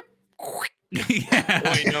 Yeah.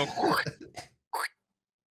 Wait, no.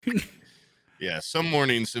 Yeah, some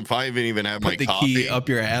mornings if I even have my Put the coffee key up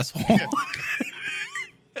your asshole. Yeah.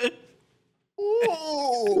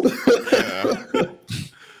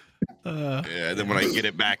 Yeah, then when I get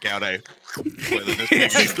it back out, I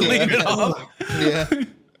Clean it off. Yeah.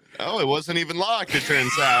 Oh, it wasn't even locked, it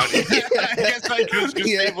turns out. I guess I was just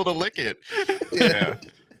Yeah. able to lick it. Yeah.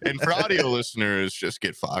 And for audio listeners, just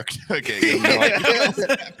get fucked. Okay. You have no idea what's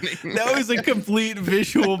happening. That was a complete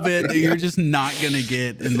visual bit that you're just not gonna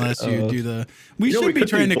get unless you do the. We You know, should we be could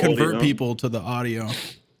trying to do audio. convert people to the audio.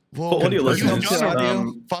 Well, audio you've listeners, done a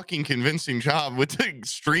um, fucking convincing job with the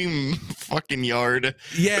stream fucking yard.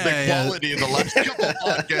 Yeah, The yeah. quality of the last couple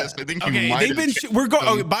podcasts. I think you Okay, might they've have been. changed We're going.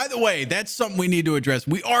 them. Oh, by the way, that's something we need to address.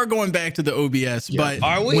 We are going back to the OBS, but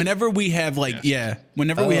Are we? whenever we have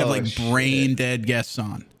whenever we have Oh, brain dead guests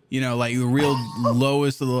on, the real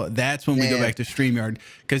lowest of the, that's when we go Man. back to StreamYard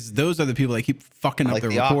because those are the people that keep fucking up Like the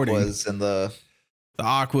the recording. Aquas and the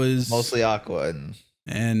Aquas, mostly Aqua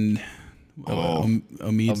and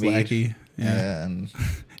Omid's Omid. lackey. Yeah. and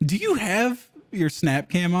Do you have your snap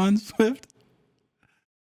cam on, Swift?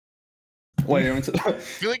 Wait, I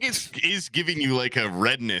feel like it is giving you like a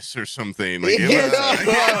redness or something. Yeah. Yeah,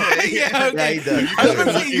 okay. Yeah, he does. I was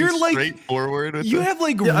gonna say, you're like straightforward. With you it. have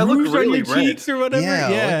Yeah, I look rouge on really your red. cheeks or whatever. Yeah,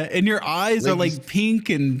 Yeah, and your eyes are like like pink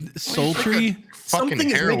and sultry. fucking Something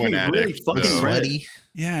is heroin making me really addict. fucking though. red. sweaty.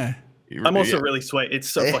 Yeah. I'm also really sweaty. It's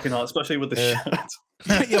so Yeah. fucking hot, especially with the Yeah.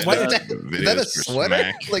 shirt. Yeah, why, Is that a Videos for sweater?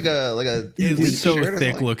 smack. Like a it's fleece so shirt or thick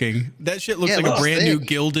something? looking. That shit looks Yeah, it like a looks brand new thick.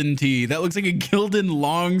 Gildan tee. That looks like a Gildan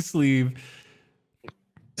long sleeve.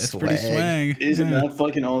 That's pretty swag. Isn't Yeah. that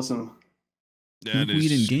fucking awesome? That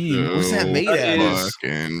Weed is and game. so What's that made That out of? is-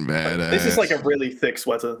 fucking badass. This is like a really thick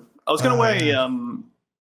sweater. I was gonna wear yeah.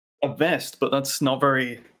 a vest, but that's not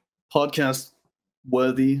very podcast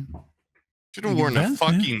worthy. Should have worn a Vest,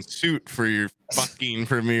 man. fucking suit for your fucking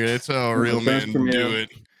premiere. That's how a For real the best man premiere. do it.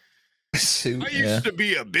 Suit. I used Yeah. to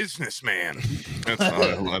be a businessman. That's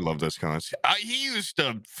I love this concept. He used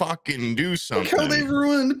to fucking do Look how they something.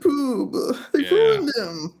 ruined Poob. They Yeah. ruined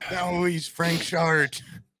him. Now he's Frank Shart.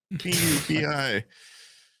 PUPI.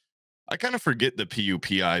 I kind of forget the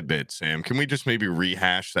PUPI bit, Sam. Can we just maybe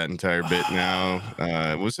rehash that entire bit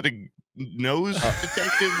now? Was it a nose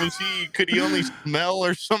detective? Could he only smell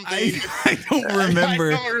or something? I don't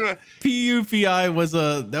remember. I don't remember. PUPI was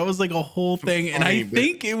like a whole thing, and Funny I bit.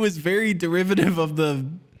 think it was very derivative of the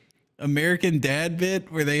American Dad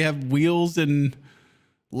bit where they have wheels and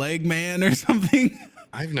leg man or something.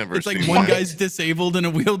 I've never It's like seen one that. guy's disabled in a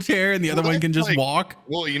wheelchair and the other Well, one can that's just like- walk.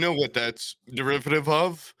 Well, you know what that's derivative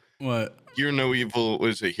of? What? Hear No Evil,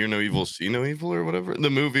 was it Hear No Evil, See No Evil or whatever? The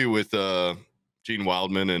movie with Gene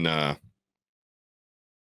Wildman and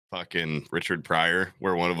fucking Richard Pryor,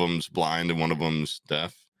 where one of them's blind and one of them's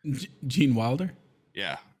deaf. Gene Wilder?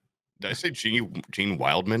 Yeah. Did I say Gene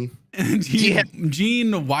Wildman?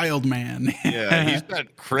 Gene Wildman. Yeah, he's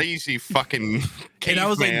that crazy fucking and I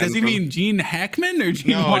was like, caveman does he from- mean Gene Hackman or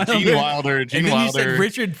Gene No, Wilder? Gene Wilder. Gene And then Wilder. you said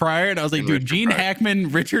Richard Pryor, and I was like, And dude, Richard Gene Pryor. Hackman,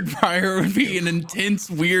 Richard Pryor would be an intense,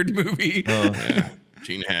 weird movie. Yeah.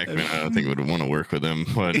 Gene Hackman, I don't think would want to work with him,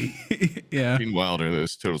 but Yeah. Gene Wilder,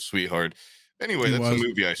 this total sweetheart. Anyway, He that's was. a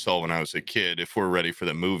movie I saw when I was a kid. If we're ready for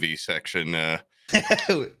the movie section,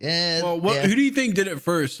 Well, who do you think did it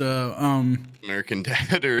first? American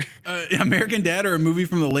Dad or American Dad or a movie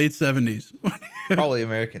from the late 70s? Probably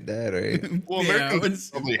American Dad, right? Well, Yeah, American Dad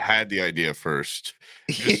probably had the idea first.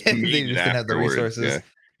 They just didn't have the resources.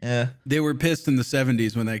 Yeah. They were pissed in the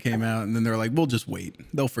 70s when that came out, and then they're like, we'll just wait.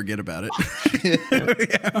 They'll forget about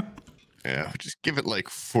it. Yeah, just give it like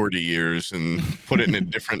 40 years and put it in a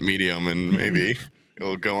different medium, and maybe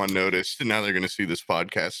it'll go unnoticed. And now they're going to see this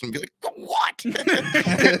podcast and be like, what?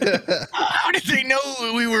 How did they know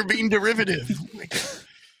we were being derivative?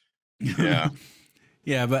 Yeah.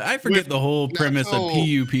 Yeah, but I forget the whole premise of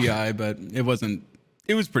PUPI, but it wasn't.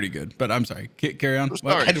 It was pretty good, but I'm sorry. Carry on.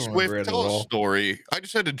 Sorry, I don't remember it Swift, tell at a all. story. I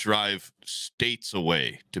just had to drive states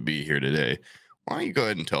away to be here today. Why don't you go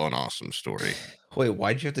ahead and tell an awesome story? Wait,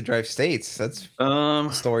 why'd you have to drive states? That's a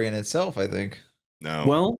story in itself, I think. No.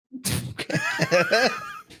 Well,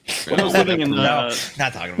 when I was living in not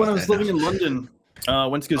talking about when I was that living now. in London, I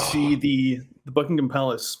went to go see the Buckingham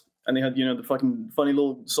Palace, and they had the fucking funny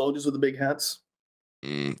little soldiers with the big hats.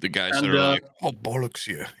 The guys And, that are like, oh, bollocks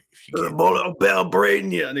you. If you get Bell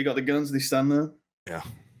Braden, yeah, and they got the guns. They stand there. Yeah.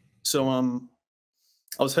 So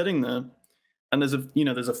I was heading there, and there's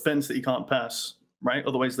a fence that you can't pass, right?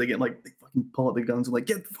 Otherwise they fucking pull out the guns and like,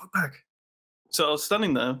 get the fuck back. So I was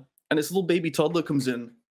standing there, and this little baby toddler comes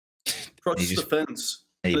in, crosses the fence,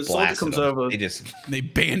 He and the soldier blasted comes him. over. They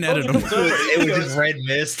bayoneted him. It was just red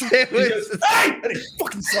mist. It He was goes, "Hey!" And he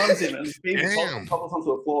fucking slams him, and the baby Damn. toddles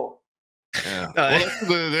onto the floor. Yeah.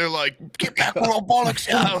 They're like, get back, little bollocks,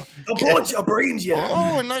 you. I'll punch your brains, yeah.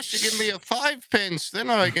 Oh, unless you give me a 5 pence, then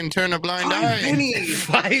I can turn a blind eye.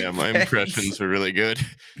 Yeah, my impressions are really good.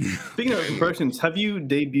 Speaking of impressions, have you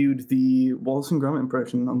debuted the Wallace and Gromit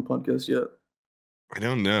impression on the podcast yet? I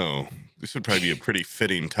don't know. This would probably be a pretty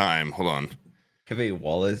fitting time. Hold on. Have a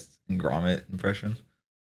Wallace and Gromit impression.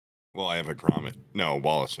 Well, I have a Gromit. No,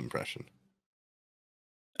 Wallace impression.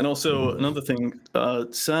 And also another thing,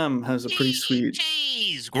 Sam has a pretty sweet.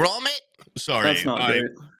 Jeez, Gromit. Sorry, That's not great.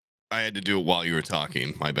 I had to do it while you were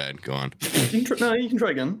talking. My bad. Go on. You can try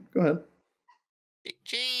again. Go ahead.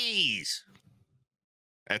 Jeez.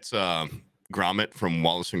 That's Gromit from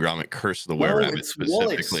Wallace and Gromit: Curse of the Well, Were-Rabbit it's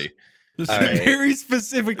Wallace. specifically. right. Very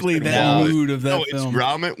specifically that No, mood of that No, it's film.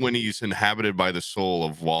 Gromit when he's inhabited by the soul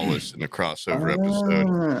of Wallace in a crossover episode.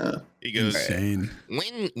 Ah. He goes, Insane.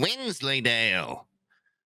 Wensleydale.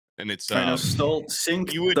 And it's I know,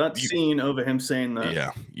 sync scene over him saying that.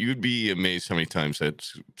 yeah, you'd be amazed how many times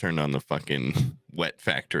that's turned on the fucking wet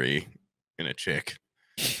factory in a chick.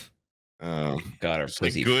 God, our It's like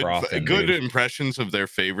pussy good frothing, good dude. impressions of their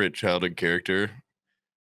favorite childhood character.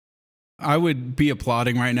 I would be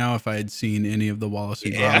applauding right now if I had seen any of the Wallace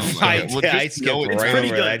and Yeah, Gromit. I- stuff. well, I just skipped know it's right pretty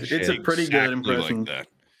over good. that It's shit. a pretty good Exactly impression. like that.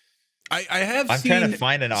 I have I'm seen trying to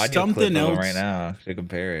find an audio clip something of him else right now to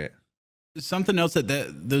compare it. Something else that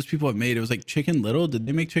those people have made. It was like Chicken Little. Did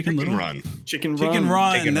they make Chicken Little? Run. Chicken Chicken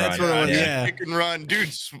Run. Chicken That's Run, what it was. yeah. Yeah. Chicken Run.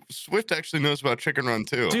 Dude, Swift actually knows about Chicken Run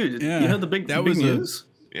too. Dude, Yeah, you heard the big that big was a- news?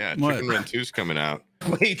 Yeah, What? Chicken Run 2's coming out.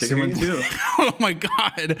 Wait, Chicken Run 2. Oh my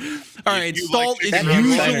god! All right, you like Salt is Chicken Run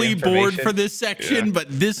usually Insider bored information. for this section, Yeah. but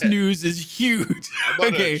this news is huge. I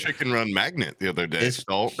bought Okay, a Chicken Run magnet the other day. It's-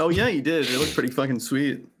 Salt. Oh yeah, you did. It looked pretty fucking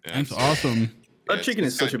sweet. Yeah, that's it's- awesome. That it's- chicken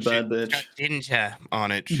it's is such a got bad it's got bitch. ginger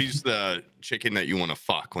on it. She's the chicken that you want to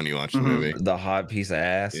fuck when you watch the Mhm. movie. the hot piece of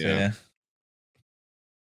ass. Yeah. Yeah.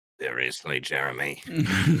 Seriously, Jeremy.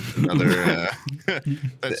 Another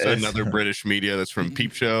that's another British media that's from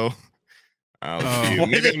Peep Show. Oh. Why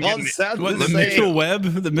Maybe they I'm all getting- sound What, the the same? Mitchell Webb?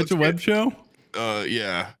 The Mitchell get- Webb show?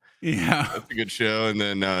 yeah, Yeah. that's a good show. And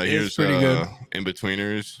then It's here's pretty good. In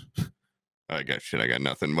Betweeners. I got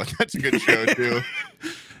nothing, but that's a good show too.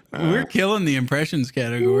 We're killing the impressions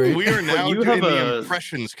category. We are now you in have the a-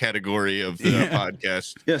 impressions category of the Yeah.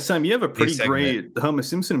 podcast. Yeah, Sam, you have a pretty segment. great Homer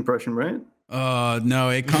Simpson impression, right? No,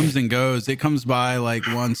 it comes and goes. It comes by like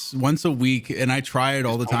once a week, and I try it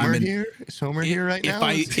all the time. Homer And here? Is Homer here right now?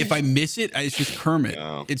 if I miss it, it's just Kermit.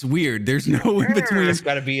 Oh. It's weird. There's no in between. There's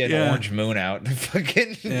got to be an Yeah. orange moon out to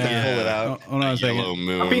fucking Yeah. pull it out. Hold on a second. Yellow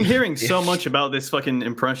moon. I've been hearing so much about this fucking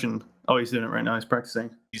impression. Oh, he's doing it right now. He's practicing.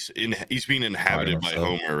 He's being inhabited by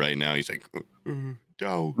myself. Homer right now. He's like,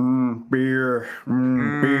 Doe. Beer.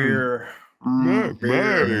 Beer. Marge.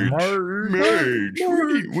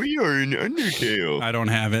 We are in Undertale. I don't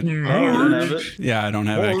have it. You don't have it? Yeah, I don't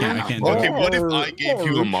have it. I can't do Okay, it. what if I gave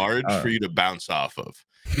you a Marge for you to bounce off of?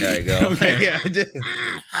 There you go. Okay. Yeah.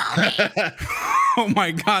 Oh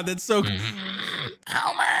my god, that's so.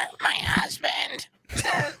 Homer, my husband.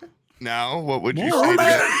 Now, what would you say to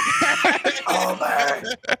that?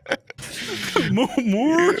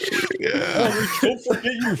 More. Yeah. Don't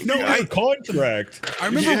forget your contract. I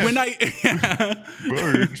remember when I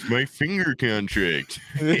It's my finger contract.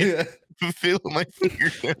 Fulfill my finger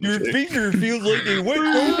contract. Your finger feels like a wet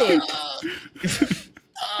donut.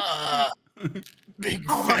 Big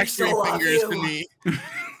I factory still love fingers you. to me.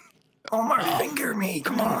 Omar, finger me.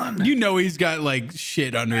 Come on. you know he's got like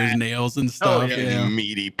shit under his nails and stuff. Yeah,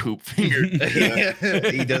 meaty poop finger.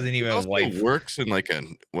 He doesn't He even also wipe. works in like a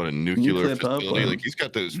nuclear Nuclear power facility. plant. Like he's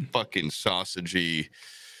got those fucking sausagey,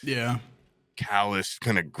 Yeah. calloused,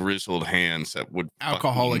 kind of grizzled hands that would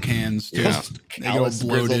Alcoholic fucking- hands. Too. Yeah. They go Callous,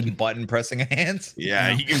 grizzled bloated. button pressing hands.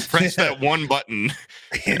 Yeah, he can press that one button.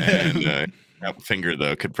 And that finger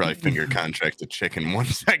though could probably finger contract a chick in 1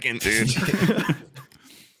 second, dude.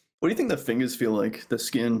 What do you think the fingers feel like? The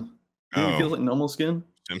skin? Do you think it feels like normal skin?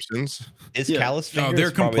 Simpsons. His Yeah. callous No, fingers.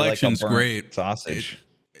 their probably like a complexion's burnt great. Sausage.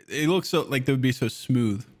 It looks so like they would be so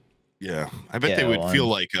smooth. Yeah, I bet Yeah, they would well, feel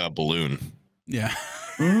like a balloon. Yeah.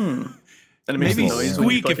 Mm. And it makes Maybe noise when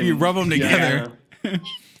squeak if you rub 'em together. Yeah.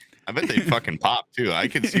 I bet they fucking pop too. I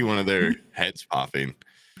could see one of their heads popping.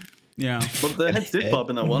 Yeah. Well, their heads did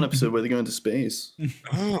pop in that one episode where they go into space.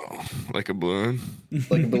 Oh, like a balloon.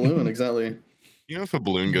 Like a balloon, exactly. You know, if a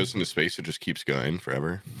balloon goes into space, it just keeps going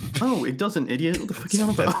forever. Oh, it doesn't, idiot. What the fuck are you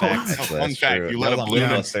on That's about? facts. No, That's fun fact: true. you let That a was on balloon.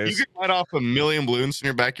 Mythbusters. You can let off 1,000,000 balloons in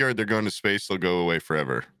your backyard. They're going to space. They'll go away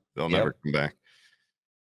forever. They'll Yep. never come back.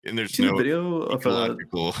 And there's See the no video of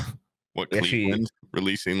ecological. What Actually- Cleveland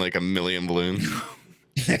releasing like 1,000,000 balloons?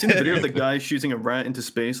 seen the video of the guy shooting a rat into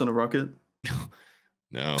space on a rocket?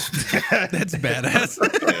 No. That's badass.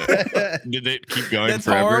 Yeah. Did it keep going That's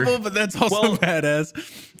forever? horrible, but that's also Well, badass.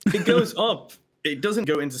 It goes up. It doesn't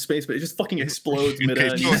go into space, but it just fucking explodes mid-air.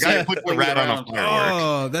 Okay, so a guy put the rat on a firework.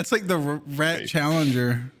 Oh, that's like the rat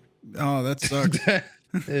challenger. Oh, that sucks.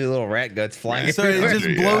 Little rat guts flying. So it everywhere.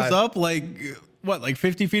 just blows up like what, like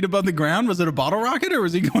 50 feet above the ground? Was it a bottle rocket or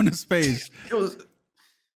was he going to space?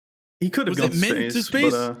 He could have Was gone it meant to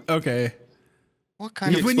space? but, Okay. What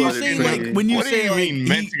kind of When you exploded say crazy. like when you what do say you like mean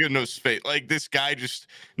meant to go no space? Like this guy just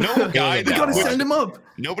no guy you that gotta puts- send him up.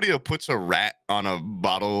 nobody that puts a rat on a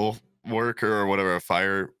bottle worker or whatever, a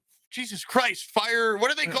fire. Jesus Christ, fire!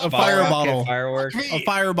 What are they called? A fire rocket, bottle. Firework. Me. a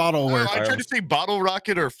fire bottle Oh, work. I tried to say bottle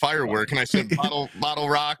rocket or firework, and I said bottle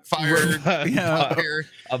rock, fire. Yeah. fire.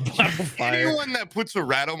 A bottle fire. Anyone that puts a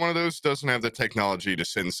rat on one of those doesn't have the technology to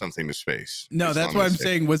send something to space. No, That's that's all why I'm gonna say.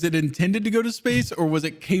 saying, was it intended to go to space or was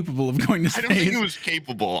it capable of going to I don't think space? it was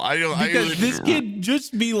capable. I don't. Because this kid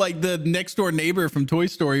just be like the next door neighbor from Toy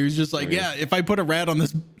Story who's just like, yeah, if I put a rat on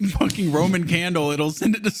this fucking Roman candle, it'll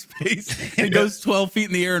send it to space. It goes 12 feet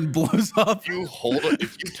in the air and blows up. You hold it.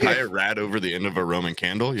 If you tie a rat over the end of a Roman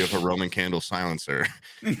candle, you have a Roman candle silencer.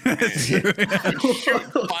 That's true.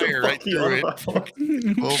 Shoot fire right through it.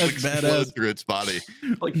 Will That's explode badass. through its body.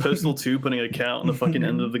 Like Postal 2 putting a cat on the fucking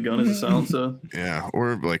end of the gun as a silencer. Yeah,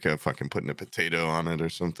 or like a fucking putting a potato on it or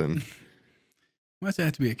something. Why does it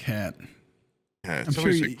have to be a cat? Yeah, I'm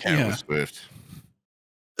somebody sure said cat yeah. was Swift.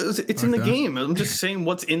 It's in the Okay. game. I'm just saying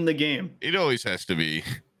what's in the game. It always has to be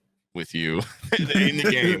with you in the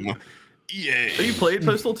game. Yeah. So you played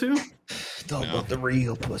Postal 2? Talk No. about the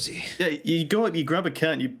real pussy. Yeah, you go up, you grab a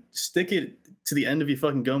cat, and you stick it to the end of your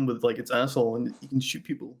fucking gun with like its asshole, and you can shoot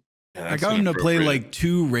people. I got him to play like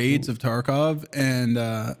 2 raids of Tarkov,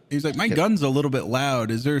 and he's like, my gun's a little bit loud.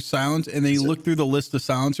 Is there silence? And then he looked through the list of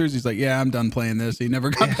silencers. He's like, yeah, I'm done playing this. He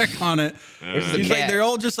never got back on it. Where's the He's like, cat? they're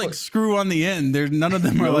all just like screw on the end. There's none of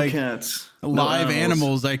them are No like cats. No live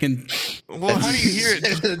animals. I can. Well, how do you hear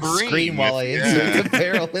it Scream while I insert the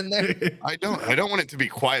barrel in there. I don't want it to be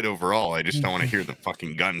quiet overall. I just don't want to hear the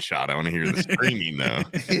fucking gunshot. I want to hear the screaming though.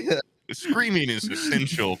 Yeah. The screaming is an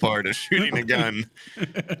essential part of shooting a gun.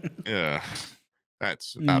 Yeah.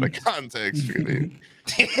 That's out of context, really.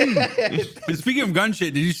 But speaking of gun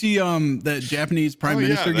shit, did you see that Japanese prime Oh, yeah,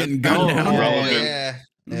 minister that- getting that- gunned oh, down? relevant. Yeah.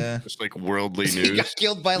 Yeah. Just like worldly He news. got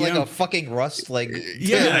killed by like Yeah. a fucking rust, like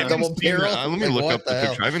Yeah. double barrel. Let me Like, look what up the hell?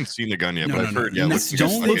 picture. I haven't seen the gun yet, No, but no, I've no. heard. Yeah, No, looks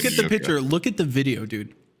don't like look a at the Yoka. picture. Look at the video,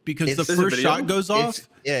 dude. Because It's- the There's a first video? shot goes off.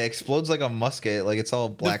 Yeah, it explodes like a musket. Like it's all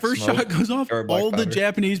The black. first smoke. shot goes off. Or black All the powder.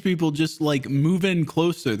 Japanese people just like move in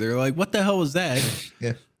closer. They're like, "What the hell was that?"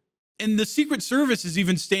 Yeah. And the Secret Service is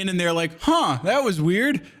even standing there like, "Huh, that was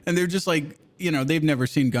weird." And they're just like, they've never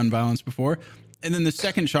seen gun violence before. And then the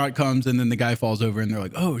second shot comes, and then the guy falls over, and they're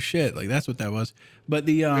like, "Oh shit!" Like that's what that was. But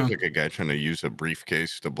the There's like a guy trying to use a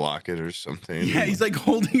briefcase to block it or something. yeah, he's like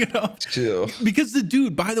holding it up Chill. because the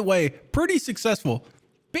dude, by the way, pretty successful.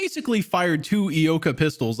 Basically fired 2 Ioka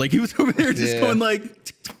pistols. Like he was over there just Yeah. going like,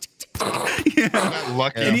 yeah. Not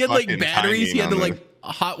lucky And he had like fucking batteries. He had to timing on like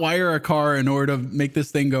hot wire a car in order to make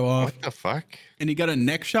this thing go off. What the fuck? And he got a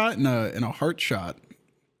neck shot and a heart shot.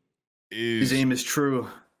 His aim is true.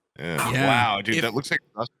 Yeah. Yeah. Wow, dude, If- that looks like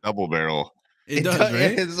a double barrel. It does,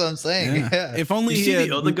 right? That's what I'm saying. Yeah. If only You he see had,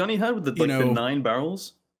 the other gun he had with the, you like, the know- 9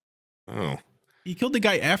 barrels? Oh. he killed the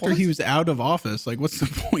guy after he was out of office. Like, what's the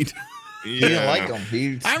point? He didn't like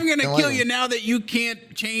him. I'm gonna didn't kill like you him. now that you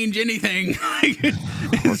can't change anything.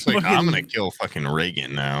 It's like, I'm gonna kill fucking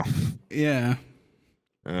Reagan now. Yeah.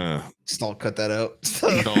 Don't cut that out.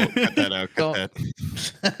 Don't cut that out. Cut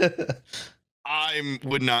Don't. that. I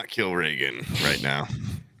would not kill Reagan right now.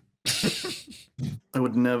 I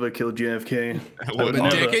would never kill JFK. I would But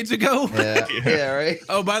never. decades ago. Yeah, right.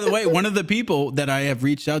 Oh, by the way, one of the people that I have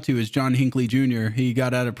reached out to is John Hinckley Jr. He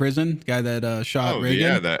got out of prison. Guy that shot Oh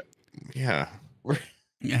Reagan. yeah.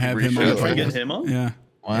 I have him Reached on out the to Try to podcast. get him on? Yeah.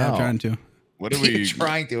 Wow. Yeah, I'm trying to. What are we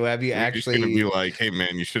trying to? Have you we're just gonna be actually? like, hey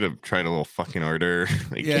man, you should have tried a little fucking harder.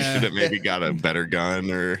 Like you Yeah. should have maybe got a better gun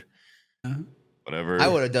or whatever. I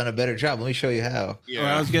would have done a better job. Let me show you how. Or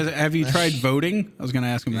I was gonna, have you tried voting? I was going to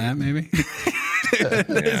ask him that maybe.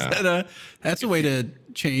 That's a way to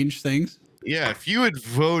change things. Yeah, if you had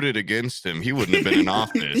voted against him, he wouldn't have been in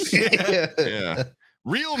office. Yeah.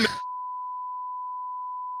 Real man.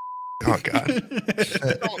 Oh God!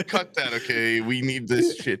 Don't cut that, okay? We need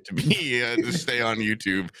this shit to be to stay on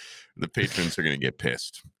YouTube. The patrons are gonna get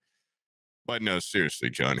pissed. But no, seriously,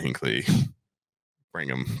 John Hinckley, bring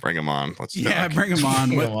him on. Let's Yeah, talk. bring him on.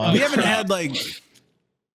 Bring him on.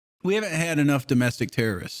 We haven't had enough domestic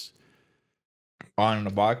terrorists. On the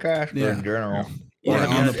podcast or Yeah. in general. Yeah, Have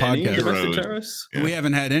you on had the any podcast. domestic Road. terrorists? Yeah. We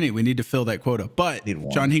haven't had any. We need to fill that quota. But Need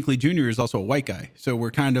one. John Hinckley Jr. is also a white guy. So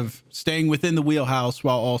we're kind of staying within the wheelhouse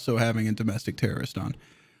while also having a domestic terrorist on.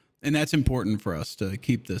 And that's important for us to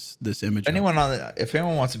keep this image. up. If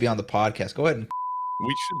anyone wants to be on the podcast, go ahead and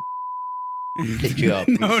We should. hit you up.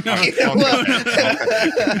 No. Okay.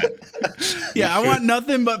 Yeah, I want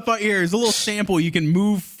nothing but here's a little sample. You can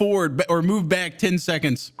move forward or move back 10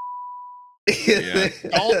 seconds. Yeah.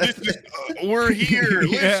 All this is, we're here.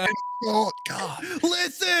 Yeah. Listen. Oh God.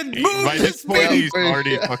 Listen, move By this point, speed. he's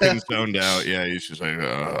already fucking zoned out. Yeah, he's just like,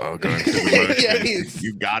 going through the motions. Yeah, he's-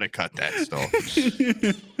 You gotta cut that still.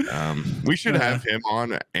 We should have him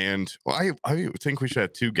on, and well, I think we should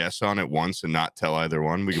have 2 guests on at once and not tell either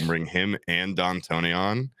one. We can bring him and Don Tony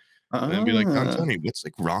on, and then be like, Don Tony, what's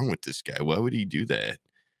like wrong with this guy? Why would he do that?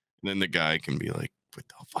 And then the guy can be like, what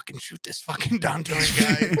the fucking shoot this fucking Don Tony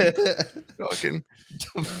guy? Fucking.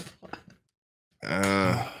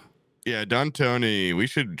 Yeah, Don Tony. We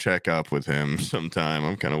should check up with him sometime.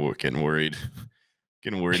 I'm kind of getting worried.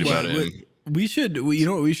 About him. We should, you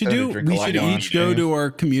know what we should Go to do? drink a We lot should of wine, each go yeah. to our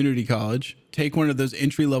community college, take one of those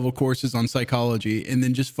entry level courses on psychology, and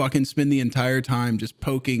then just fucking spend the entire time just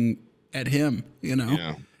poking at him, you know,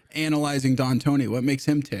 Yeah. analyzing Don Tony. What makes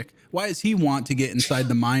him tick? Why does he want to get inside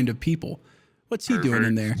the mind of people? What's he doing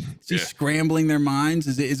in there? Is he Yeah. scrambling their minds?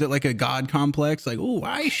 Is it like a God complex? Like, oh,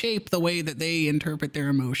 I shape the way that they interpret their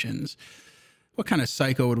emotions. What kind of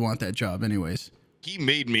psycho would want that job, anyways? He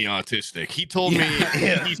made me autistic. He told me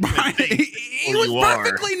he's Brian, he was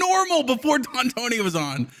perfectly normal before Don Tony was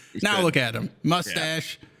on. Now said- look at him.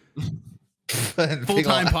 Mustache, Full-time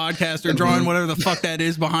full-time podcaster, drawing whatever the fuck that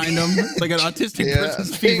is behind him. It's like an autistic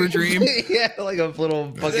person's fever dream. Yeah, like a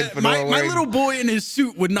little fucking fedora My wearing- little boy in his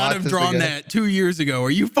suit would not have Autistic drawn guy. that 2 years ago.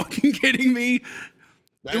 Are you fucking kidding me?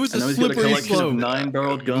 It was I know a he's got a slippery collection of slope.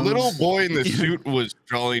 9-barreled guns. Little boy in the suit was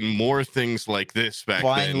drawing more things like this back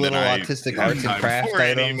Buying then. little than autistic I- arts and craft before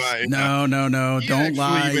any of items. my- No, He don't actually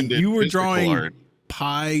lie. even did You were physical drawing art.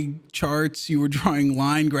 pie charts. You were drawing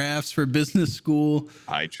line graphs for business school.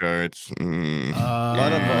 Pie charts. a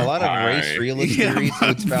lot of race Pie. realist Yeah, theories that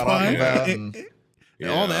it's about pie. about and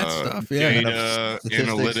all that stuff, yeah. Data, statistics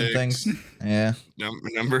analytics, and things. Yeah.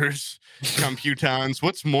 numbers, computons.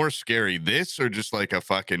 What's more scary, this or just like a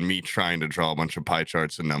fucking me trying to draw a bunch of pie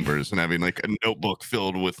charts and numbers and having like a notebook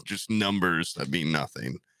filled with just numbers that mean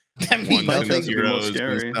nothing? I mean, Ones and think it'd be more zeros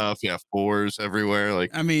scary. and stuff. Yeah, 4s everywhere. Like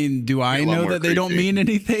I mean, do I a lot know more that they don't creepy. mean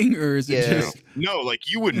anything, or is it Yeah. just no,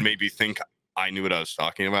 like you wouldn't maybe think I knew what I was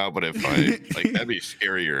talking about, but if I like that'd be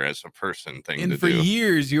scarier as a person thing and to for do.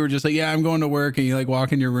 years you were just like, yeah, I'm going to work, and you like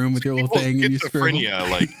walk in your room with your little People thing and you scribble. schizophrenia,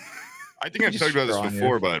 like I think I've Just talked about this drawing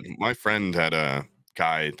before, but my friend had a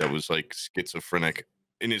guy that was like schizophrenic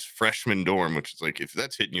in his freshman dorm, which is like if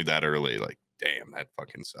that's hitting you that early, like damn, that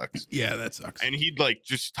fucking sucks. Yeah, that sucks. And he'd like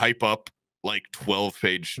just type up like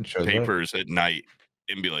 12-page And shows up. papers at night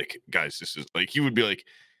and be like, guys, this is like he would be like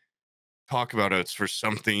talk about it's for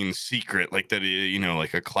something secret, like that, you know,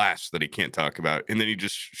 like a class that he can't talk about, and then he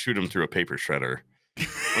just shoot him through a paper shredder.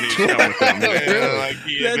 When he's done with them. Yeah, like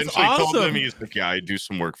he That's eventually told them, awesome. he's like, yeah, I do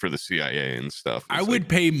some work for the CIA and stuff. I It's would like,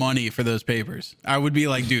 pay money for those papers. I would be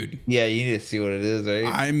like, dude, Yeah, you need to see what it is, right?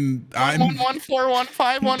 I'm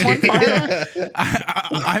 114151115.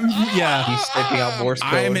 I'm yeah. He's typing out Morse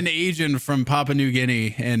code. I'm an agent from Papua New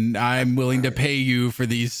Guinea, and I'm willing to pay you for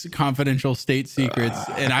these confidential state secrets.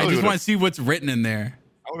 And I just want to see what's written in there.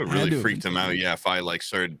 I would have really freaked him out, yeah, if I like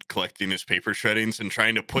started collecting his paper shreddings and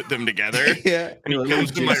trying to put them together. Yeah. And he comes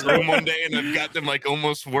to my room one day and I've got them like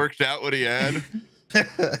almost worked out what he had.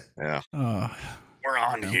 Yeah. We're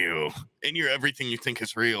on you. And you're everything you think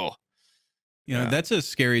is real. You know, that's a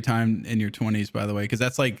scary time in your 20s, by the way, because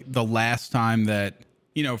that's like the last time that,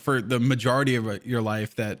 you know, for the majority of your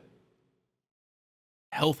life that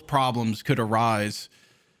health problems could arise,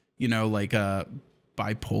 you know, like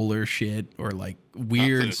bipolar shit or like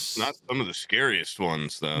weird. Not some of the scariest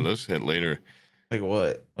ones, though. Those hit later. Like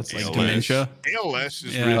what? What's like ALS? dementia? ALS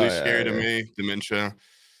is really scary to me. Dementia.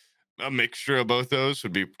 A mixture of both those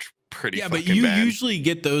would be pretty but fucking you bad. usually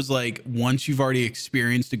get those like once you've already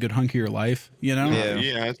experienced a good hunk of your life, you know?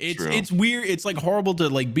 Yeah, that's it's true. it's weird. It's like horrible to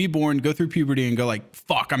like be born, go through puberty and go like,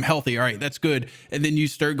 fuck, I'm healthy. All right, that's good. And then you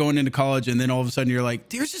start going into college and then all of a sudden you're like,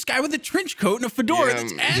 there's this guy with a trench coat and a fedora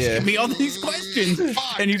that's asking me all these questions.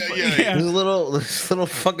 And you There's little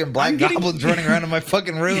fucking black goblins running around in my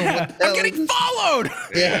fucking room. Yeah, What the hell I'm getting is this? followed.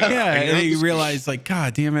 Yeah. And then you realize like,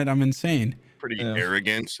 God damn it, I'm insane. Pretty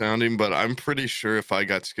arrogant sounding, but I'm pretty sure if I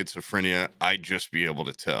got schizophrenia, I'd just be able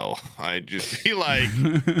to tell. I'd just be like,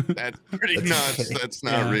 that's pretty nuts. That's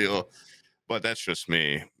not real. But that's just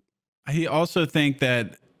me. I also think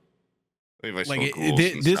that If I like smoked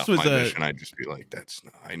this was mission, I'd just be like, that's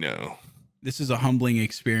not, I know. This is a humbling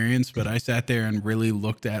experience, but I sat there and really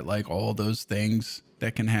looked at like all those things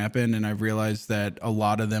that can happen, and I realized that a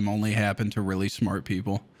lot of them only happen to really smart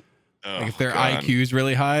people. Like if their IQ is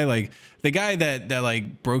really high, like the guy that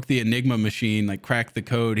like broke the Enigma machine, like cracked the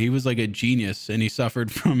code, he was like a genius, and he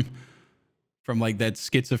suffered from like that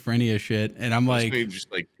schizophrenia shit. And I'm like,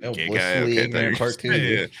 just like gay guy,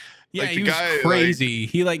 cartoon. Yeah, like he the was guy, crazy.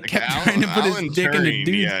 He like kept trying to put Alan his dick in the Turing,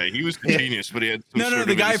 dude. Yeah, he was the genius, but he had some No, sort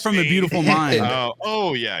the of guy from A insane- Beautiful Mind. Yeah.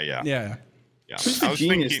 Who's the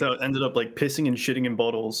genius that ended up like pissing and shitting in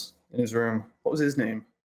bottles in his room? What was his name?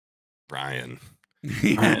 Bryan.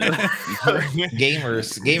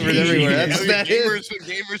 Gamers everywhere. That's that is.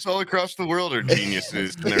 Gamers all across the world are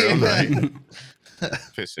geniuses in their own right.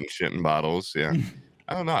 Piss and shit in bottles. Yeah,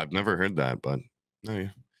 I don't know. I've never heard that, but no, yeah.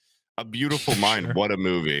 A Beautiful Mind. What a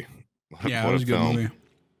movie. Yeah, what it was a good movie.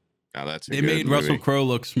 Now that's They made Russell Crowe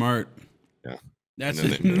look smart. Yeah, that's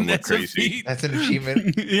and then they made him look that's a crazy. feat. That's an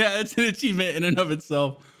achievement. Yeah, it's an achievement in and of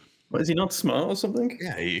itself. Is he not smart or something?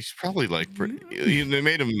 Yeah, he's probably like they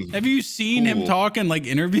made him. Have you seen him talk in like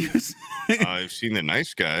interviews? I've seen The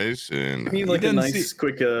Nice Guys, and Give me like a nice,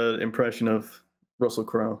 quick impression of Russell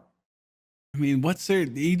Crowe. I mean, what's there?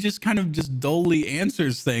 He just kind of just dully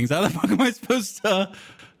answers things. How the fuck am I supposed to?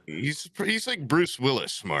 He's like Bruce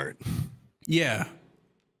Willis smart. Yeah.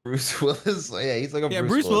 Bruce Willis. Yeah, he's like a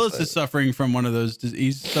Bruce Willis is suffering from one of those.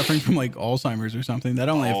 He's suffering from like Alzheimer's or something. That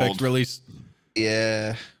only affects really.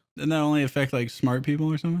 Yeah. Doesn't that only affect like smart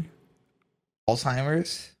people or something?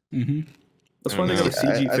 Alzheimer's. Mm-hmm. That's why they got a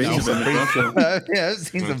CG face of him. Yeah, I've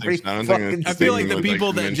seen some pretty fucking. I feel like the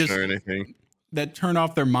people that just that turn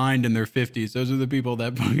off their mind in their 50s, those are the people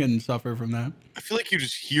that fucking suffer from that. I feel like you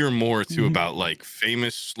just hear more too about like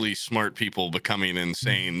famously smart people becoming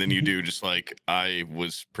insane than you do just like I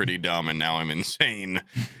was pretty dumb and now I'm insane.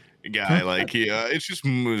 Guy like it's just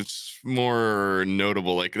it's more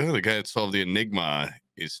notable. Like the guy that solved the Enigma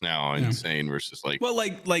is now insane versus like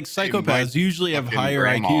like psychopaths usually have higher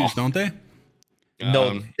IQs, don't they?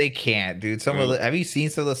 No, they can't, dude. Some of the have you seen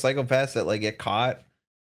some of the psychopaths that like get caught?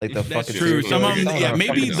 Like the That's fucking true. Some of them, yeah,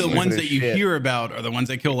 maybe the ones that you shit. hear about are the ones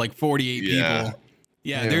that kill like 48 people.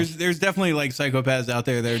 Yeah, there's definitely like psychopaths out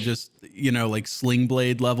there that are just, you know, like sling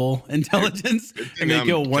blade level intelligence, and they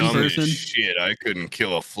kill one person. Shit, I couldn't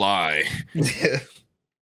kill a fly.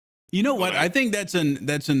 You know what? I think that's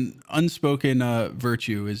an unspoken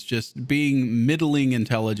virtue, is just being middling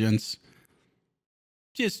intelligence.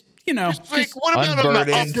 Just, you know, just like what about on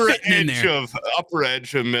the upper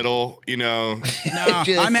edge of middle, you know? No,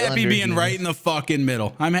 I'm happy being right in the fucking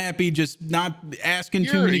middle. I'm happy just not asking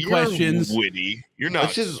too many questions. Witty. You're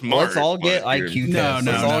not smart. Let's all get IQ tests.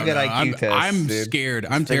 Let's all get IQ tests. I'm scared.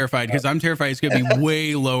 I'm terrified because I'm terrified it's going to be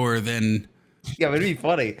way lower than Yeah, but it'd be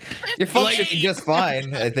funny. You're functioning just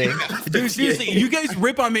fine, I think. Dude, seriously, you guys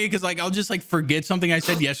rip on me because like I'll just like forget something I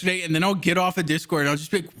said yesterday, and then I'll get off of Discord and I'll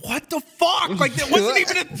just be like, "What the fuck? Like that wasn't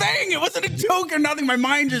even a thing. It wasn't a joke or nothing. My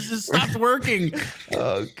mind just stopped working."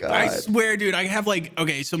 Oh god! I swear, dude. I have like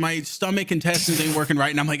so my stomach intestines ain't working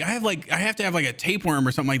right, and I'm like, I have to have like a tapeworm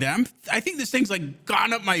or something like that. I think this thing's like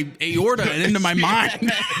gone up my aorta and into my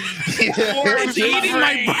mind. It's eating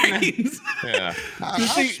my brains. Yeah. How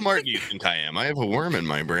smart do you think I am? I have a worm in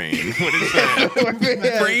my brain. What is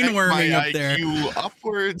that? Brain worming up there. IQ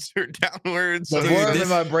upwards or downwards? The worm in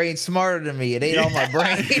my brain smarter than me. It ate all my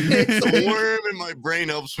brain. The worm in my brain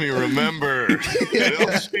helps me remember. It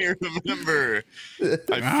helps me remember.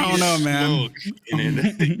 I don't know, man.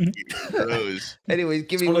 Anyways,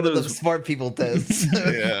 give me one of those smart people tests.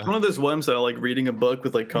 Yeah. One of those worms that are like reading a book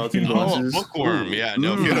with like cartoon Oh, voices. bookworm. Yeah,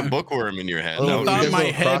 no, if you had a bookworm in your head. He Oh, thought there's my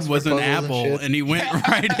little head was an crossword puzzles and apple, shit. and he went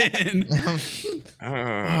right in.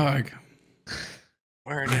 Fuck.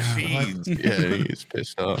 Where are the seeds? Yeah, he's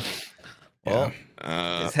pissed off. Well,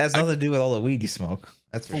 this has nothing to do with all the weed you smoke.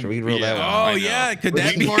 That's for sure. We can rule that one. Oh yeah, could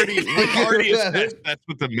that be? We've already established that's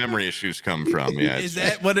what the memory issues come from. Yeah, Is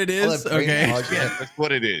that what it is? All that brain Okay. fog, Yeah, that's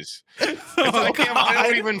what it is. It's Oh, like, I don't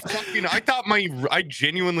God. even fucking. I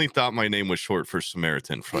genuinely thought my name was short for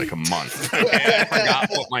Samaritan for like a month. I forgot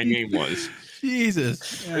what my name was.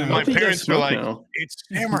 Jesus. And Yeah. my I think I parents were smoke like, now. "It's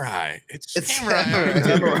samurai. It's It's samurai."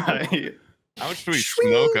 Samurai. How much do we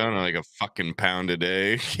smoke? I don't know, like a fucking pound a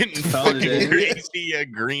day. Getting Pound a fucking day. crazy. Yeah,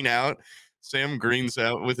 green out. Sam Green's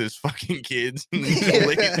out with his fucking kids. And he's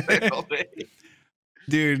laid there all day.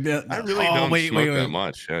 Dude, I really don't smoke that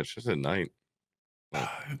much. Yeah, it's just at night.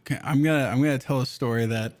 Okay, I'm gonna tell a story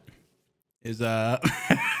that is not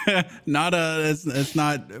it's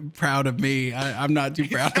not proud of me. I'm not too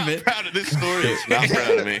proud of it. Proud of this story. It's not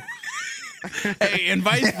proud of me. Hey, and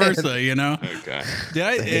vice versa, you know. Okay. Did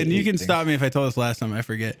I? And you can stop me if I told this last time. I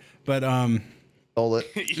forget, but Hold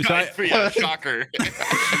it. Yeah, shocker.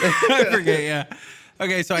 I forget. Yeah.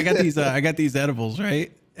 Okay, so I got these edibles,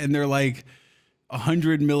 right, and they're like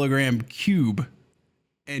 100 milligram cube,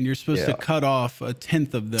 and you're supposed to cut off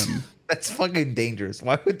 1/10 of them. That's fucking dangerous.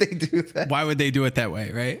 Why would they do that? Why would they do it that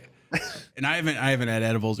way, right? And I haven't had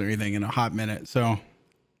edibles or anything in a hot minute, so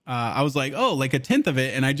I was like, oh, like 1/10 of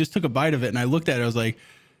it, and I just took a bite of it, and I looked at it, I was like,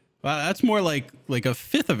 wow, that's more like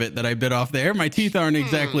 1/5 of it that I bit off there. My teeth aren't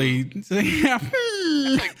exactly. Yeah.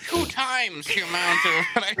 That's like 2 times the amount of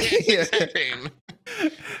what I expecting.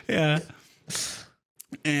 Yeah.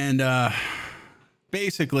 And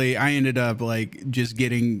basically I ended up like just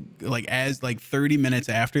getting like as like 30 minutes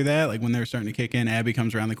after that, like when they were starting to kick in, Abby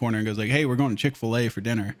comes around the corner and goes like, hey, we're going to Chick-fil-A for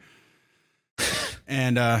dinner.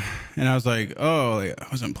 And I was like, oh, like, I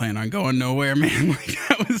wasn't planning on going nowhere, man. Like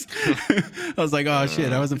I was like, oh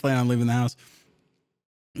shit, I wasn't planning on leaving the house.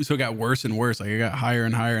 So it got worse and worse. Like it got higher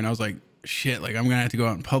and higher, and I was like, shit, like I'm gonna have to go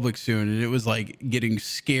out in public soon. And it was like getting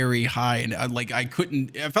scary high, and I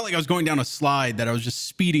felt like I was going down a slide that I was just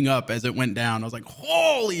speeding up as it went down. I was like,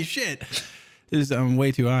 holy shit, I'm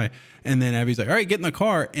way too high. And then Abby's like, all right, get in the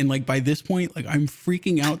car. And like by this point, like I'm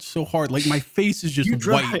freaking out so hard, like my face is just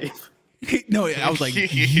white. No, I was like,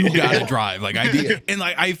 you gotta drive. Like I did, and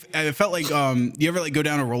like I felt like you ever like go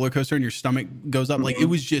down a roller coaster and your stomach goes up, like it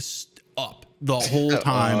was just up the whole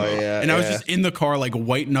time. And I was just in the car like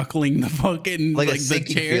white knuckling the fucking like a the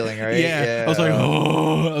sinking chair. feeling, right? Yeah. I was like,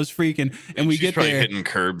 oh, I was freaking. And we She's get probably there. hitting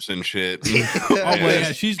curbs and shit. Oh well,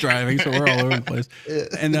 yeah, she's driving, so we're all over the place.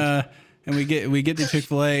 And we get to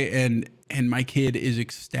Chick-fil-A, and my kid is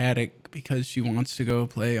ecstatic because she wants to go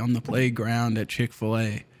play on the playground at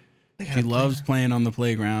Chick-fil-A. She loves playing on the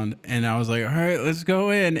playground. And I was like, all right, let's go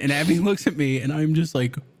in. And Abby looks at me, and I'm just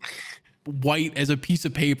like white as a piece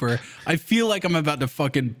of paper. I feel like I'm about to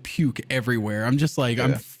fucking puke everywhere. I'm just like,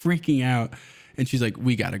 I'm freaking out. And she's like,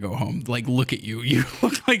 we got to go home. Like, look at you. You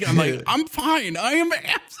look like, I'm like, I'm fine. I am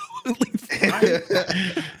absolutely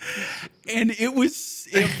fine. And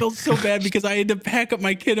it felt so bad because I had to pack up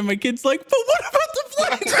my kid, and my kid's like, but what about the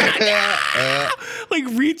playground? Like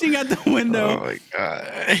reaching out the window. Oh my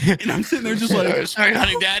god! And I'm sitting there just like, sorry,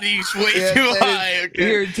 honey, daddy's way too high. Okay.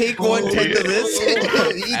 Here, take 1/10 of this. Eat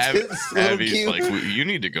this little Abby's cube. like, you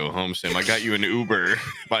need to go home, Sam. I got you an Uber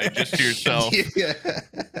by just yourself. Yeah.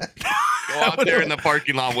 Go out there in the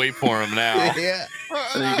parking lot, wait for him now. Yeah.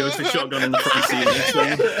 And he goes to shotgun in the front seat next to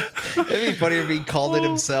him. It'd be funny if he called it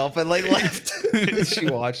himself and like left. She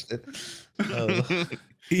watched it.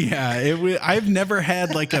 yeah, I've never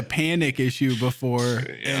had like a panic issue before,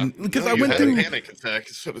 and because I You went had through a panic attack.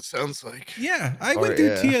 Is what it sounds like. Yeah, I went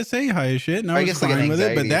through TSA high as shit, and I was guess like fine an with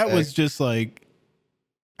it. But anxiety that was attack. just like,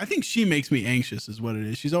 I think she makes me anxious is what it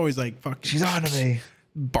is. She's always like, fuck. She's on to me.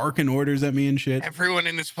 Barking orders at me and shit. Everyone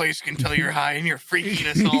in this place can tell you're high and you're freaking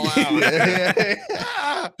us all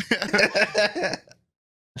out.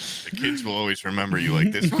 The kids will always remember you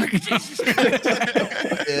like this.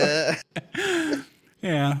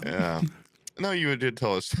 Yeah. Yeah. No, you did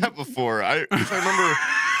tell us that before. I remember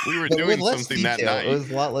we were doing something that night. It was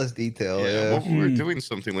a lot less detail. Yeah. Well, we were doing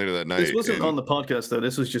something later that night. This wasn't on the podcast though.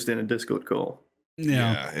 This was just in a Discord call.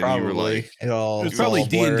 Yeah. And probably. you were like, It was probably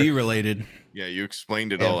D&D related. yeah, you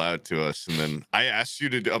explained it all out to us, and then I asked you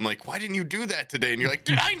to do. I'm like, why didn't you do that today? And you're like,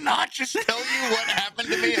 did I not just tell you what happened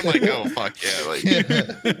to me? I'm like, oh fuck yeah, like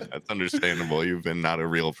that's understandable. You've been not a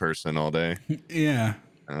real person all day. Yeah.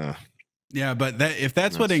 Yeah, but if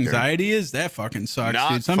that's what scary. anxiety is, that fucking sucks,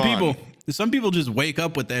 Not dude. fun. Some people just wake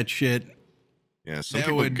up with that shit. Yeah, some That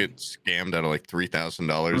people would- get scammed out of like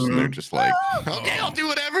 $3,000, and they're just like, okay, I'll do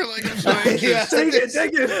whatever. Like, I'm so anxious. Yeah. Take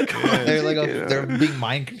it. Yeah. They're like they're being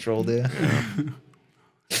mind controlled. Yeah.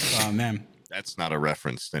 Oh man, That's not a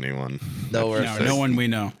reference to anyone. No, no one we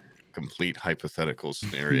know. Complete hypothetical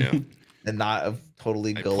scenario. and not a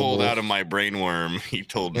totally I gullible. pulled out of my brain worm. He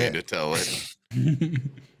told me to tell it.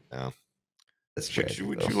 Yeah. That's true.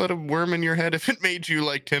 Would you let a worm in your head if it made you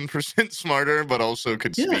like 10% smarter, but also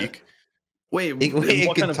could Yeah. speak? Wait, It what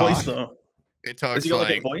can kind of voice talk. though? It Has talks he got like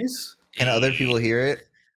like a voice? Can other people hear it?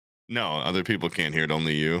 no, other people can't hear it,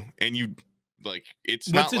 only you. And you like it's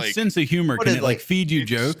What's not its like sense of humor? What Can is, it like like, feed you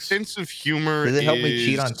its jokes? sense of humor. Does it help me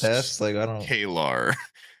cheat on is tests? Like I don't. Kalar.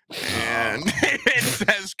 And it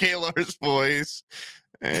says Kalar's voice.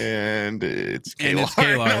 And it's Kalar. And it's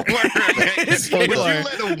Kalar. It's Would you Kalar.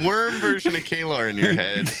 let a worm version of Kalar in your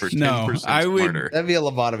head for 10% No, I would- smarter? That'd be a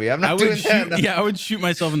lobotomy. I'm I not would doing shoot. that. Yeah, I would shoot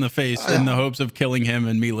myself in the face in the hopes of killing him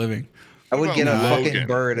and me living. I would What get a about fucking Logan?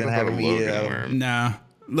 bird and What have about him a eat it. Logan out. worm? Nah,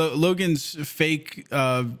 Logan's fake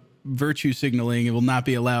virtue signaling will not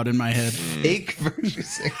be allowed in my head. Fake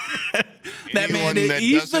versus. That man, Anyone that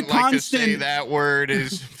he's the doesn't like to say constant. that word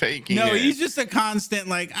is faking No, it. he's just a constant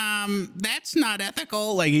like, that's not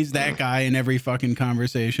ethical. Like he's that guy in every fucking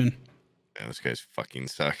conversation. Yeah, those guys fucking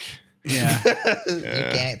suck. Yeah. You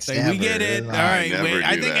can't Like, stab we get her. it. All It's not- right. never Wait,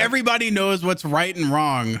 I do think that. everybody knows what's right and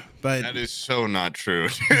wrong, but That is so not true.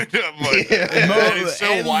 Dude. I'm like, Yeah. that is so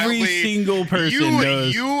every wildly. single person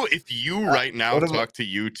knows. If you right now What about- talked to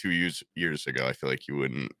you 2 years ago, I feel like you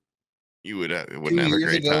wouldn't. You would have, 2 have a years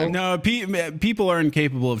great ago? time. No, people are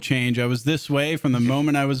incapable of change. I was this way from the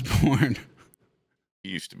moment I was born.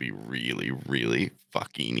 You used to be really, really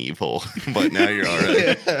fucking evil, but now you're all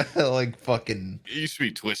right. Yeah, like fucking You used to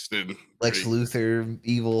be twisted. Lex pretty- Luthor,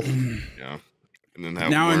 evil. Yeah. And then that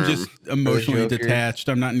Now I'm worm. just emotionally Joker. detached.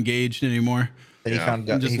 I'm not engaged anymore. Then Yeah. he found.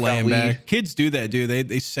 I'm just he found laying weed. back. Kids do that, dude.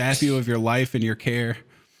 They sap you of your life and your care.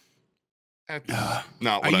 That's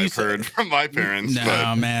not I what I've used to- heard from my parents. No,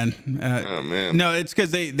 but, man. oh man. No, it's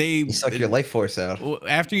because they You suck your life force out.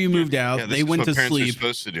 after you moved out, Yeah, this they is went what to parents are sleep.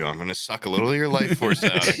 supposed to do. I'm going to suck a little of your life force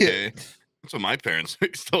out. Okay, that's what my parents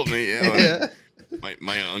always told me. Yeah, Yeah.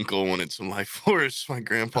 my uncle wanted some life force. My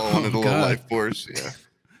grandpa Oh, wanted a little God. life force. Yeah,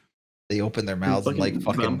 They open their mouths and like Fucking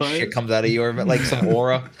fucking vampires? shit comes out of your like some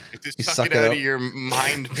aura. like, just You suck suck it it out up. of your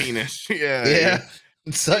mind penis. Yeah. Yeah.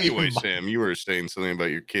 So Anyway, Sam, you were saying something about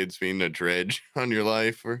your kids being a dredge on your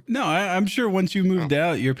life, or No, I'm sure once you moved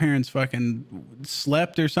out, your parents fucking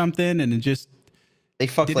slept or something, and it just they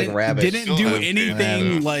fuck like didn't, rabbits. didn't Still do have kids,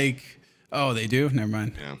 anything yeah. like. Oh, they do. Never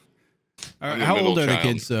mind. yeah, All right, I'm the how old middle are the child.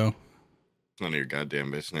 kids though? none of your goddamn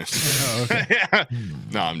business. Oh, okay.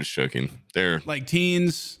 No, I'm just joking. They're Like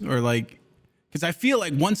teens or like, because I feel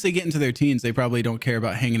like once they get into their teens, they probably don't care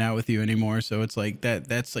about hanging out with you anymore. So it's like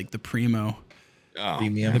that's like the primo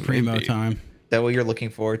Premium. the primo maybe. time. Is that what you're looking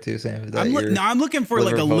forward to, Sam? Is that I'm your- I'm looking for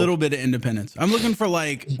like a revolt? little bit of independence. I'm looking for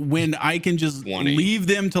like when I can just 20. leave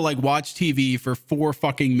them to like watch TV for 4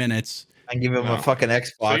 fucking minutes. I give him Wow. a fucking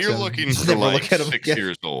Xbox. So you're and looking just for never like look at him 6 again.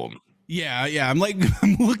 years old. Yeah, I'm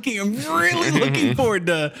really looking forward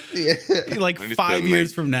to Yeah. like I just 5 don't years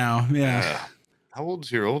make- from now. Yeah. How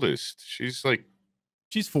old's your oldest? She's like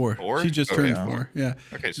She's 4. 4? She just Okay. turned 4. Yeah.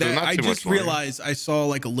 okay. So That- not I too just much longer. realized I saw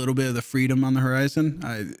like a little bit of the freedom on the horizon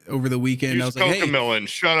over the weekend. Use I was like, hey, Cocomelon,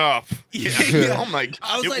 shut up. Yeah. Oh my god.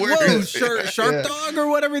 I was it like, works. whoa, Shark Yeah. Dog or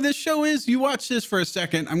whatever this show is. You watch this for a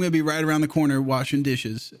second. I'm going to be right around the corner washing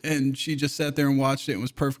dishes. And she just sat there and watched it and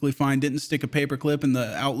was perfectly fine. Didn't stick a paper clip in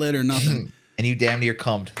the outlet or nothing. and you damn near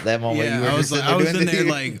cummed. That moment you were I was, just I was in there doing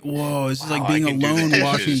like, whoa, this is Wow, like I being can do the alone dishes.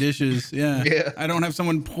 washing dishes. Yeah. Yeah. I don't have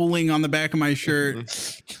someone pulling on the back of my shirt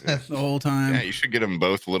the whole time. Yeah, you should get them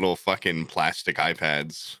both little fucking plastic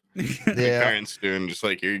iPads. The parents doing just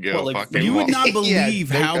like, here you go. Well, like, fucking You would not Yeah, believe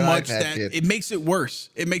they're how gonna much iPad that kid. it makes it worse.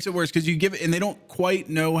 It makes it worse because you give it and they don't quite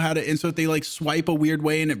know how to. And so if they like swipe a weird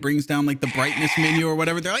way and it brings down like the brightness menu or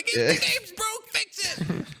whatever, they're like, the game's broke, fix it.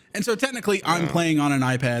 And so technically, I'm playing on an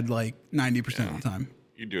iPad like 90% of the time.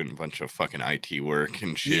 You're doing a bunch of fucking IT work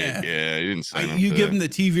and shit. Yeah. Yeah, you didn't sign up You for give that. them the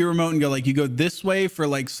TV remote and go like, you go this way for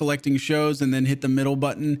like selecting shows and then hit the middle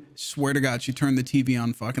button. Swear to God, she turned the TV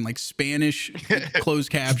on fucking like Spanish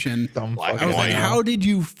closed caption. Dumb Black I was like, Wow. how did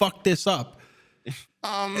you fuck this up?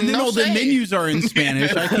 And then no all the say. menus are in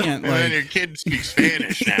Spanish. I can't And then like. your kid speaks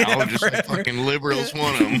Spanish now, just like forever. fucking liberals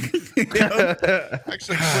want them.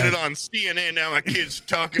 Actually, put it on CNN. Now my kid's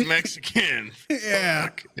talking Mexican. Yeah.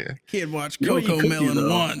 Fuck. Yeah. Can't watch You know what you Coco could do, Melon though?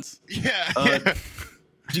 once. Yeah.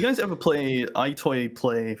 Did you guys ever play iToy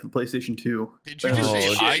Play for the PlayStation 2? Did you just say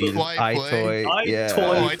Oh, I Jesus. play? iToy, yeah. iToy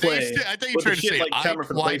Oh, I thought Play. you thought you with tried the to say shit-like camera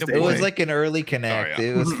for the I PlayStation. play. It was like an early Connect. Oh,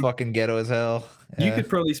 yeah. It was fucking ghetto as hell. You Yeah. could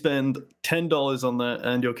probably spend $10 on that,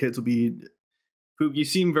 and your kids will be. Poop, you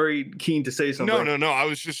seem very keen to say something. No. I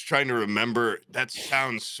was just trying to remember. That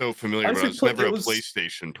sounds so familiar, I but I should was put- never it a was-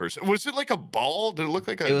 PlayStation person. Was it like a ball? Did it look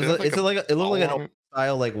like a? It was. did It looked like an ball on old it?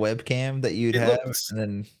 style like webcam that you'd It have, looks and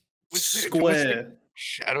then Was it Square.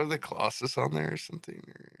 Shadow of the Colossus on there or something?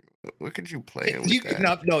 Or what could you play? With you that? could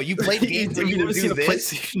not. No, you played games where Have you you never would seen do a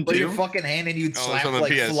this. PlayStation Put your 2? fucking hand and you'd Oh, it's slap on the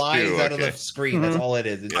like PS2, flies out of the okay. screen. That's Mhm. all it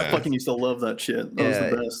is. It's Yeah. I fucking used to love that shit. That was Yeah.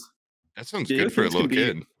 the best. That sounds Yeah, your good for a kids little can be-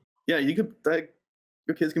 kid. Yeah, you could.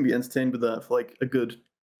 Your kids can be entertained with that for like a good.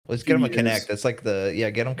 Let's get them a Years. Connect. That's like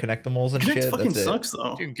get them Connectimals and Connect shit. fucking That's it. sucks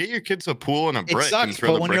though. Dude, get your kids a pool and a brick sucks, and throw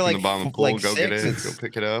but the when brick you're, in the like, bottom of the pool. like Go get 6, it. it's- Go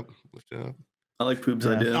pick it up. Lift it up. I like Poop's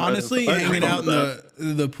Yeah. idea. Honestly, I hanging out in that.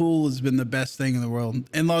 the pool has been the best thing in the world.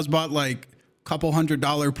 In-laws bought like a couple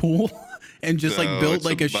 $100 pool and just like So built it's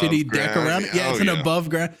like a above shitty deck ground. around it. Yeah, Oh, it's an yeah. above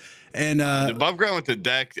ground. And Above ground with the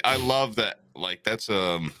deck. I love that. Like that's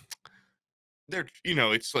they're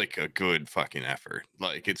it's like a good fucking effort.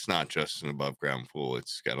 Like it's not just an above ground pool.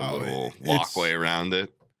 It's got a Oh, little it's- walkway around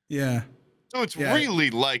it. yeah. So it's Yeah.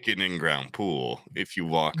 really like an in-ground pool if you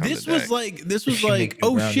walk on This the deck. was Should like, make it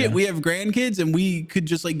oh around, shit, yeah. we have grandkids and we could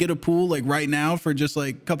just like get a pool like right now for just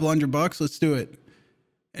like a couple $100. Let's do it.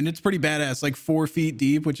 And it's pretty badass, like 4 feet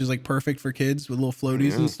deep, which is like perfect for kids with little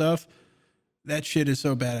floaties Yeah. and stuff. That shit is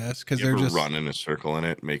so badass because You they're ever just run in a circle in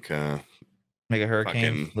it, make a Make a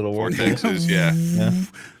hurricane, fucking little vortex. vortexes. Yeah. Yeah.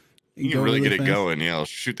 You can go really get it fast. going. Yeah, I'll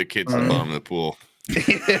shoot the kids at the bottom of the pool.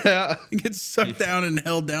 Yeah. It gets sucked down and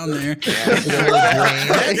held down there. That's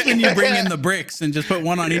That's when you bring in the bricks and just put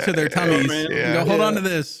one on each of their tummies. man. And Yeah. go, hold on to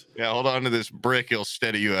this. Yeah, hold on to this brick. It'll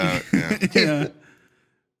steady you out. Yeah. Yeah.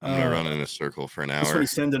 I'm going to run in a circle for an That's hour. when you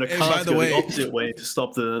send in a Hey, car by to the go way- the opposite way to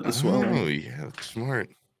stop the swelling. Oh, yeah, that's smart.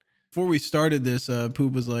 Before we started this,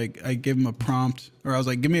 Poop was like, I gave him a prompt, or I was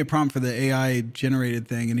like, give me a prompt for the AI generated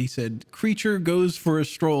thing. And he said, creature goes for a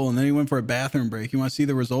stroll. And then he went for a bathroom break. You want to see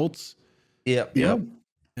the results? Yep. Yeah.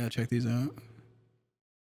 Yeah, check these out.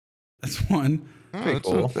 That's one. Oh, Pretty that's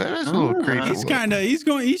cool. that is a little Ah.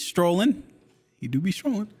 creepy. He's strolling. He do be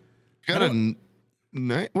strolling. Got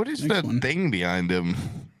what is Next that one. thing behind him?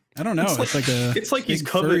 I don't know. It's like a. It's like he's big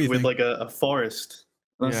covered furry with thing. like a forest.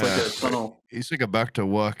 That's like Yeah. a tunnel. He's like about to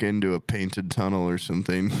walk into a painted tunnel or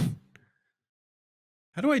something.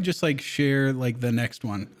 How do I just like share like the next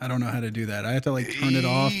one? I don't know how to do that. I have to like turn it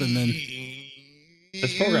off and then.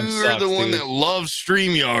 This program You're sucks, the one dude. that loves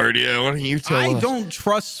StreamYard. Yeah, why don't you tell I us? don't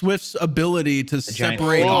trust Swift's ability to giant-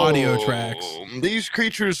 separate audio Oh, tracks. These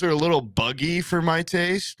creatures are a little buggy for my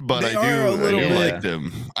taste, but They I are a do little bit. like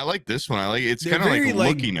them. I like this one. I like it's They're kind of like very,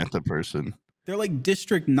 like- looking at the person. They're like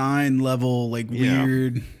District 9 level, like Yeah.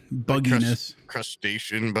 weird bugginess.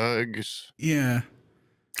 Crustacean bugs. Yeah.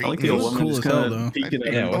 I like It the was old one cool just as hell, kind though. of peeking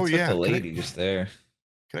at Yeah. him. What's with yeah, the can I- lady just there?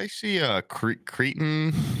 Could I see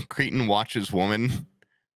Cretan watches woman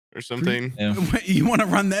or something? Yeah. Wait, you want to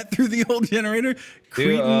run that through the old generator?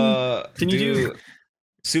 Can you do-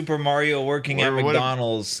 Super Mario working at Or what if-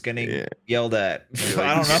 McDonald's getting Yeah. yelled at? Yeah,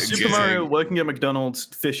 I don't know. like- Super Mario working at McDonald's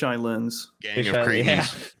fisheye lens. Gang Fish of eye-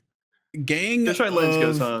 Cretans. Gang Fisheye lens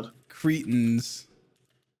goes of hard. Cretans.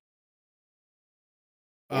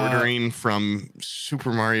 Ordering from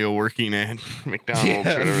Super Mario working at McDonald's, Yeah.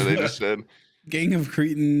 whatever they just said. Gang of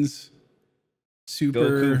Cretans. Super.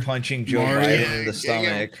 Goku punching Joe Mario. Biden in the Gang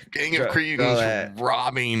stomach. Gang of Draw Cretans that.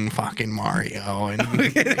 robbing fucking Mario and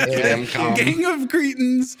Okay, that's them it. come. Gang of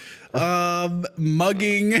Cretans,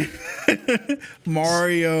 mugging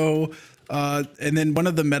Mario, And then one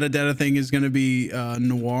of the metadata thing is going to be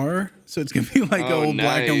noir. So it's going to be like old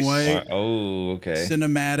black and white. Oh, okay.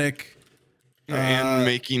 Cinematic. And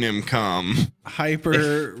making him come.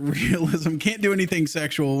 Hyper realism. Can't do anything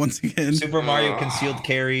sexual once again. Super Mario concealed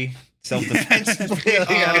carry. Self-defense.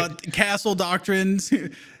 Castle doctrines.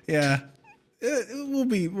 Yeah.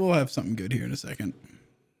 We'll have something good here in a second.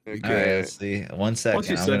 Okay. All right, let's see. 1 second. Once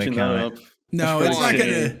you're I'm gonna searching count that it. up. No, it's not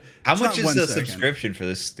gonna. How it's much not is 1 the second. subscription for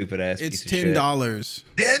this stupid ass It's piece of shit?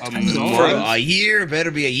 $10. For a year,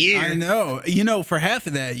 better be a year. I know. You know, for half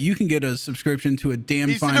of that, you can get a subscription to a damn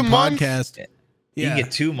Is it fine a month? podcast. You can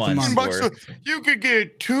get 2 months month. worth. You could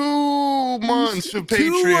get 2 months of Two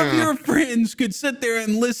Patreon. of your friends could sit there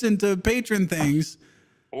and listen to patron things.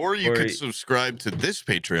 Or you Or- could subscribe to this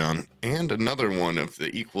Patreon and another one of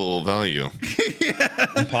the equal value.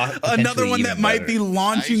 Another one that might be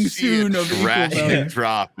launching soon of equal value. drastic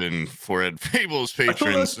drop in Forehead Fables I thought that was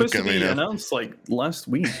patrons supposed to coming be up. announced like last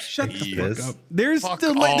week. Shut the Yes. fuck up. There's Fuck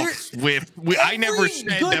still off, there, Swift. I never every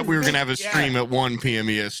said good that we were going to have a thing- stream at 1 p.m.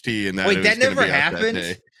 EST and that Wait, it was that gonna never be out that happened?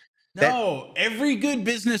 day. No, every good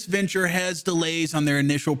business venture has delays on their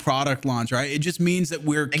initial product launch, right? It just means that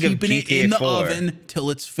we're Think of keeping it in the GTA 4. oven till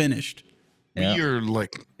it's finished. Yeah. We are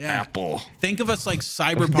like Yeah. Apple. Think of us like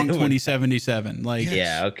Cyberpunk 2077. Like,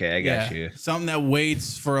 Yeah, okay, I got you. Something that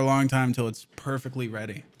waits for a long time till it's perfectly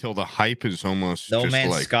ready. Till the hype is almost No just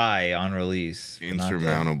Man's like Sky on release. but not the-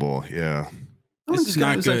 insurmountable. Yeah. No This Man's is Sky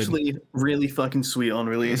not was good. actually really fucking sweet on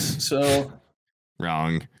release. So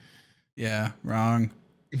Wrong. Yeah, wrong.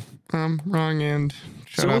 Wrong end.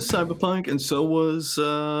 Shut so up. was Cyberpunk, and so was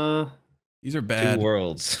These are 2 bad.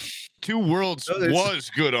 worlds. Two Worlds Oh, there's- was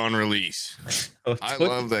good on release. I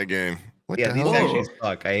love that game. What Yeah, the these hell? actually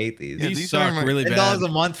suck. I hate these. Yeah, These these are suck my- really bad. $10 a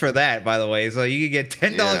month for that, by the way. So you could get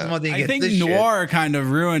 $10 Yeah. a month. And you I get think this shit. Noir kind of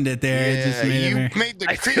ruined it there. It just Yeah, made you it. made the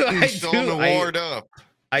I do- cretins I all do- Noired up.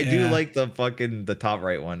 I do Yeah. like the top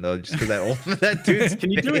right one though, just because that old that dude's. can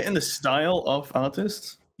you do it in the style of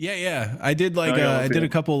artists? Yeah. I did like Oh, yeah, I did okay. a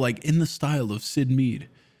couple like in the style of Sid Mead.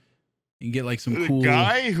 You can get like some The cool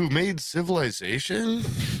guy who made Civilization?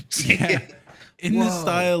 Yeah. In the Whoa.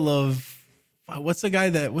 style of what is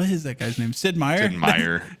that guy's name? Sid Meier? Sid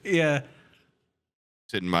Meier. Yeah.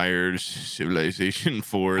 Sid Meier's Civilization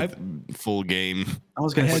 4 full game. I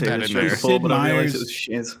was gonna I had say that that in there. before, Sid but I realized Meier's- it was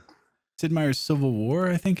shit. Sid Meier's Civil War,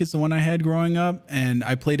 I think, is the one I had growing up, and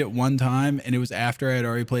I played it one time, and it was after I had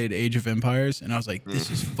already played Age of Empires, and I was like,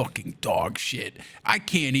 "This is fucking dog shit. I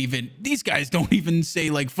can't even. These guys don't even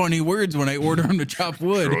say like funny words when I order them to chop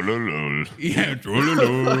wood." Trollolol. Yeah,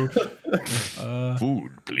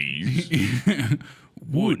 Food, please.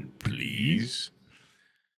 wood, Please.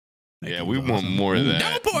 That Yeah, game's we want awesome. more of that.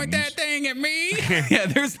 Don't point that thing at me. Yeah,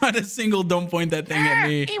 there's not a single "don't point that thing at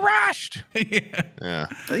me." He rushed. Yeah, Yeah.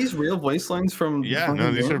 Are these real voice lines from? the Yeah, fucking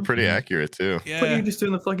no, these are game? pretty accurate too. I thought you were yeah. just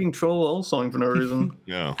doing the fucking troll all song for no reason.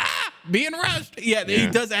 No. Being rushed. Yeah, he Yeah.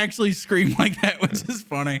 does actually scream like that, which is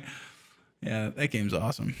funny. Yeah, that game's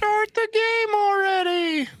awesome. Start the game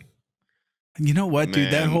already. You know what,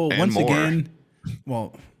 dude? That Man, whole and once more. again.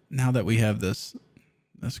 Well, now that we have this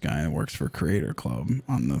guy that works for Creator Club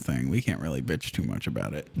on the thing, we can't really bitch too much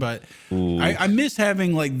about it. But Ooh. I miss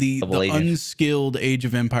having like the Double agent. unskilled Age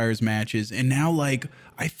of Empires matches, and now like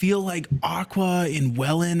I feel like Aqua and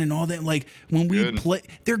Wellen and all that. Like when we Good. play,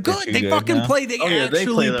 they're good. too They good fucking now? play. They Oh yeah, they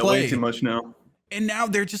actually play that way too much now. And now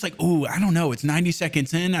they're just like, oh, I don't know. It's 90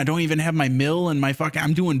 seconds in. I don't even have my mill and my fucking.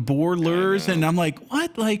 I'm doing boar lures, and I'm like,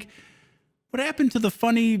 what? Like, what happened to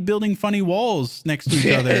the building funny walls next to each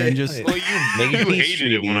other and just? Well, you Making peace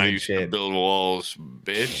hated it when I treaties used to and shit. build walls,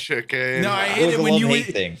 bitch. Okay. No, I It hate was it a when you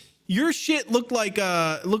love-hate thing. your shit looked like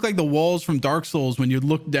the walls from Dark Souls when you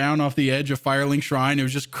look down off the edge of Firelink Shrine. It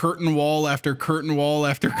was just curtain wall after curtain wall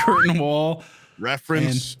after curtain wall.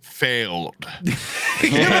 Reference failed.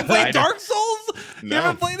 You ever I played know. Dark Souls? You No.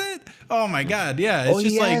 ever played it? Oh my god, yeah. It's Oh,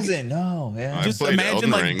 just he like hasn't. No, yeah. I just played imagine Elden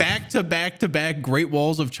like Ring. back to back to back Great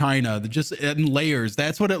Walls of China, just in layers.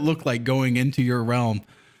 That's what it looked like going into your realm,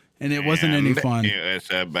 and it wasn't any And fun. It's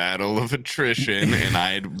a battle of attrition, and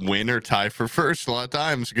I'd win or tie for first a lot of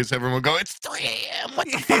times because everyone would go, "It's 3 a.m.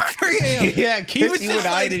 What the fuck?" 3 a.m. yeah, He kids, was he just would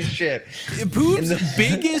hide like- his shit. Poop's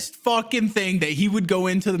biggest fucking thing that he would go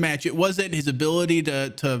into the match. It wasn't his ability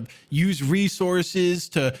to use resources,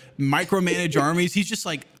 to micromanage armies. He's just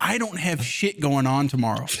like, I don't have shit going on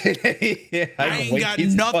tomorrow. Yeah, I ain't got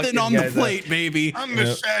nothing on the plate, baby. I'm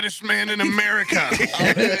the saddest man in America.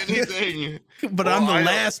 I'll do anything. But Well, I'm the I-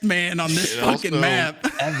 last man on this It fucking also- map.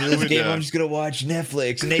 After this would, game, uh, I'm just gonna watch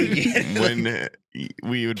Netflix naked. When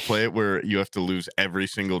we would play it where you have to lose every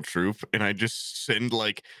single troop, and I just send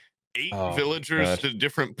like 8 Oh, villagers God. to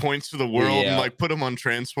different points of the world Yeah. and like put them on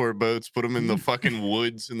transport boats, put them in the fucking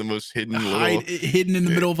woods in the most hidden little hidden in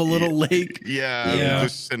the middle of a little lake. Yeah, Yeah.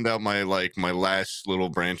 just send out my last little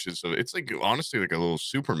branches of it's like honestly like a little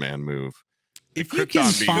Superman move. If you can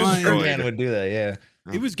Krypton being find, destroyed. Superman would do that.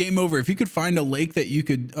 Yeah. it was game over. If you could find a lake that you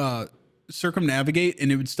could circumnavigate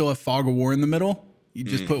and it would still have fog of war in the middle, you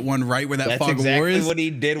just put one right where that That's fog of war exactly is. what he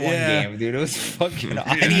did one Yeah. game, dude. It was fucking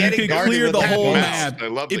awesome. And you could clear the whole mouse. map. I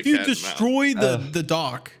love the If you cat and mouse. destroy the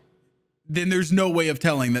dock, then there's no way of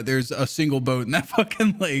telling that there's a single boat in that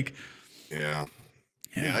fucking lake. Yeah,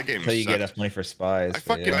 that game. Until you get sucked. enough money for spies.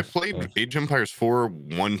 I played Age of Empires 4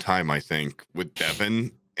 one time, I think, with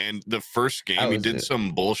Devin. And the first That game, he was did it.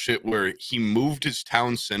 some bullshit where he moved his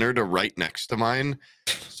town center to right next to mine.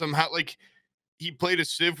 Somehow, like, he played a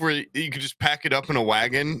Civ where you could just pack it up in a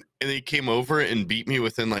wagon, and he came over and beat me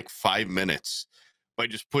within like 5 minutes by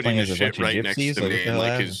just putting Playing his as a shit bunch of right next gypsies? to Like, me. what the And hell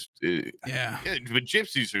like happened? Yeah. yeah, but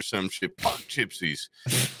gypsies or some shit. Fuck gypsies.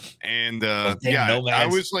 And Damn yeah, I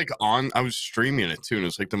nomads. was like I was streaming it too, and it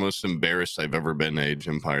was like the most embarrassed I've ever been to Age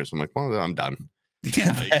of Empires. I'm like, well, I'm done. Yeah.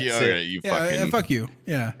 Like, That's yeah, all it. right, you Yeah, fucking fuck you.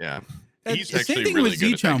 Yeah. yeah. And He's same actually thing really with good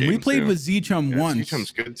at that Z-Chum. We game, played too. with Z-Chum Yeah, once.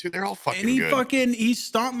 Z-Chum's good too. They're all fucking And he good. he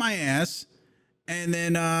stomped my ass, and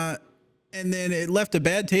then it left a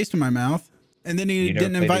bad taste in my mouth. And then he You never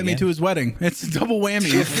didn't played invite me again? to his wedding. It's a double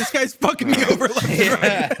whammy. This guy's fucking me over left and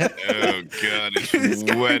right. Oh god, it's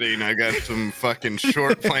wedding. I got some fucking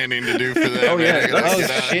short planning to do for that. Oh, man. yeah. I gotta Oh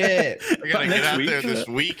get out. shit! I gotta get Next out week? there this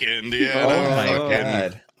weekend. Yeah. Oh no, my fucking-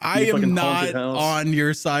 god! I You am fucking not haunted house. on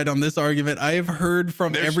your side on this argument. I have heard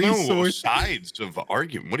from There's every no source. sides of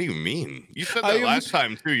argument. What do you mean? You said I that am- last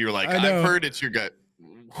time too. You were like, I know. I've heard it's your gut.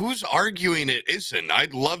 Who's arguing it isn't?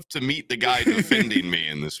 I'd love to meet the guy defending me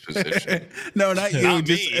in this position. No, not you. Not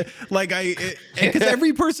just me. like because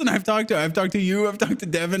every person I've talked to you, I've talked to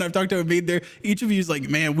Devin, I've talked to Abid. There, each of you is like,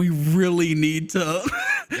 man, we really need to,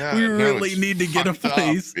 Yeah, we no, really it's need to get a fucked up.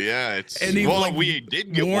 place. Yeah, it's And he, well, like, we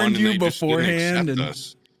did get warned one, and you they just didn't beforehand, accept and-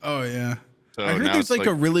 us. Oh yeah. So I heard now there's it's like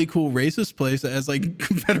a really cool racist place that has like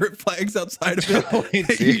Confederate flags outside of it.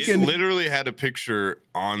 that you It can- literally had a picture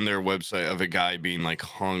on their website of a guy being like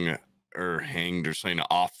hung or hanged or something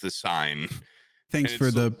off the sign. Thanks and for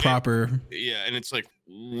it's- the proper. Yeah, and it's like,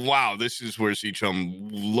 wow, this is where C-Chum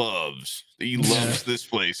loves. He loves this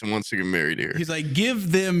place and wants to get married here. He's like,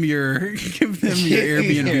 give them your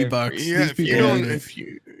Airbnb bucks. Yeah, These if you people don't, are-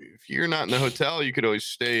 if you're not in the hotel, you could always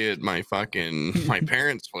stay at my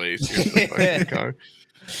parents' place. Here's the fucking car.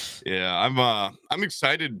 Yeah, I'm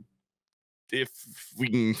excited if we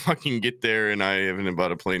can fucking get there, and I haven't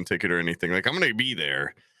bought a plane ticket or anything. Like, I'm gonna be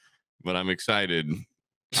there, but I'm excited.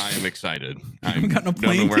 I am excited. I haven't gotten a don't know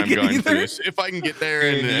plane where I'm ticket going for either? this. If I can get there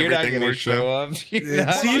and Dude, you're not everything gonna works show out. up. You're Yeah,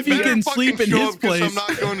 not- see I if you better can fucking sleep in show his up 'cause place. I'm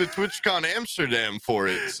not going to TwitchCon Amsterdam for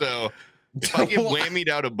it. So if I get whammied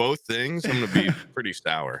out of both things, I'm gonna be pretty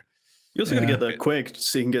sour. You also gotta Yeah. get that quick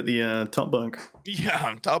so you can get the top bunk. Yeah,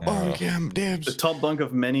 I'm top bunk. Yeah, I'm The dibs. top bunk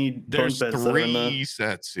of many bunk There's beds that are in the. 3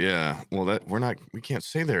 sets. Yeah. Well, we can't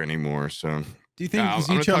stay there anymore. So Do you think I'm gonna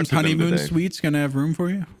talk Z-Chum's to them honeymoon today. suite's gonna have room for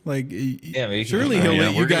you? Like, Yeah, maybe you can surely just- he'll yeah,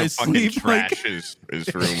 let you we're gonna guys fucking sleep. Like, trash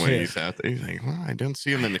his room when he's out there. He's like, well, I don't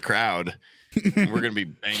see him in the crowd. And we're gonna be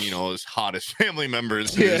banging all his hottest family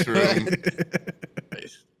members in his room.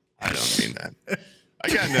 I don't mean that. I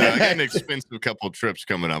got an expensive couple trips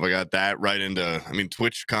coming up. I got that right into.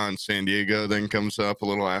 TwitchCon San Diego then comes up a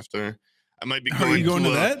little after. I might be are going, you going to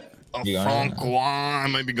that? a You are? Francois. I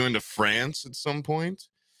might be going to France at some point.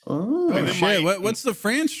 Oh, And Oh then shit! my- What's the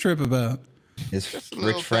France trip about? His Just a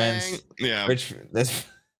little rich friends. thing. Yeah. Rich. That's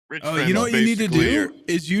Rich Oh, friends you know what you need to basically do are-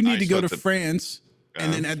 is you need I to go to slept at- France,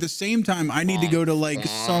 and then Yeah. at the same time, I need to go to like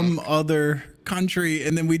some other country,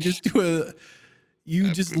 and then we just do a.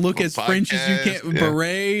 You just look a as French as you podcast, can, yeah.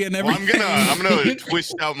 beret and Well, everything. I'm gonna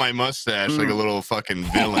twist out my mustache like a little fucking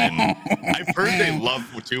villain. I've heard they love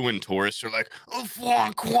doing tourists are like, oh,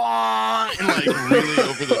 Francois, and like really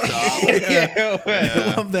over the top.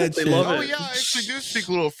 I love that They shit. love Oh it. yeah, I actually do speak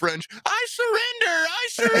a little French. I surrender.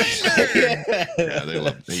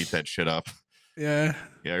 Yeah, they eat that shit up. Yeah.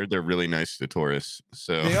 Yeah, they're really nice to tourists.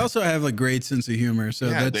 So They also have a great sense of humor, so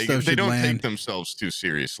yeah, that they stuff should don't land. take themselves too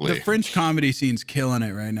seriously. The French comedy scene's killing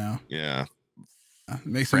it right now. Yeah,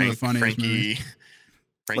 Makes some of the funniest movies.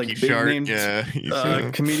 Frankie Like big Sharp. named,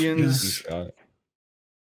 Yeah, comedians.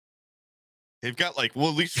 they've got like, well,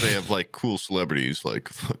 at least they have like cool celebrities like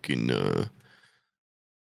fucking the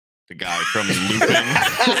guy from Lupin,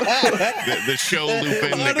 the show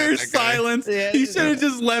Lupin. Utter that guy. silence. Yeah. He should have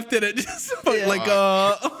just left it at just Yeah. like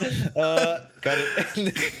got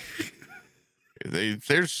it.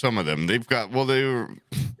 There's some of them. They've got. Well, they were.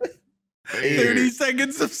 30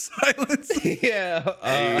 seconds of silence. Yeah.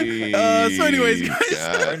 So anyways, guys.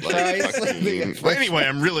 God, well, anyway,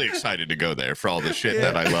 I'm really excited to go there for all the shit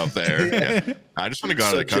that I love there. Yeah. I just want to go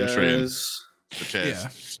out of the country and such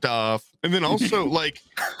as stuff. And then also, like,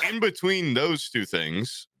 in between those two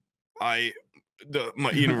things,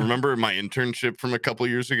 remember my internship from a couple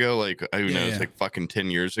years ago? Like, who knows, like fucking 10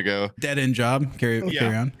 years ago. Dead end job. Carry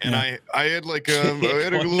on. And I had like I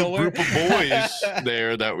had a little group of boys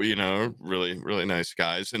there that were, really, really nice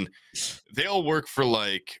guys. And they all work for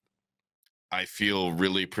like, I feel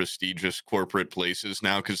really prestigious corporate places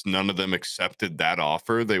now because none of them accepted that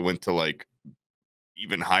offer. They went to like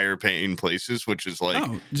even higher paying places, which is like,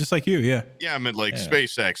 just like you. Yeah. Yeah. I'm at like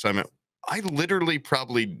SpaceX. I literally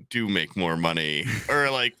probably do make more money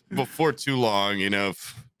or like before too long,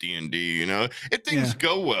 if D&D, if things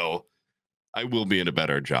go well, I will be in a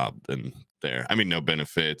better job than there. I mean, no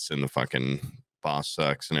benefits and the fucking boss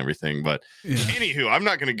sucks and everything. But anywho, I'm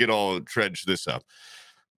not going to dredge this up.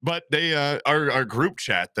 But they, our group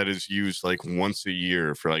chat that is used like once a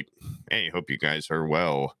year for like, hey, hope you guys are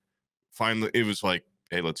well. Finally, it was like,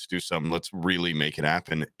 hey, let's do something. Let's really make it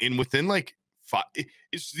happen. And within like,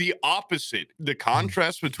 it's the opposite. The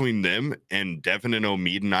contrast between them and Devin and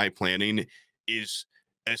Omid and I planning is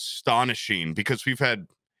astonishing because we've had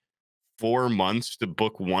 4 months to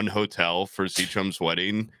book one hotel for Zichum's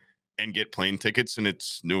wedding and get plane tickets, and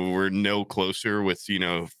we're no closer with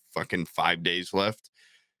fucking 5 days left.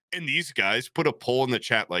 And these guys put a poll in the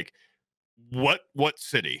chat like, what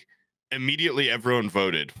city? Immediately everyone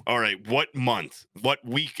voted. All right, what month? What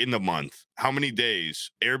week in the month? How many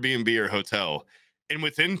days? Airbnb or hotel? And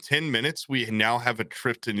within 10 minutes, we now have a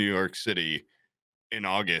trip to New York City in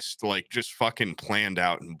August, like just fucking planned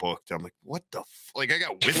out and booked. I'm like, what the like I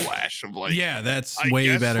got whiplash of like, that's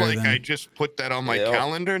way better. Like I just put that on my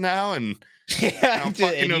calendar now, and fucking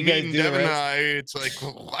Omid and Devin and I, it's like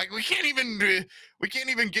we can't even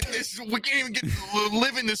get this. We can't even get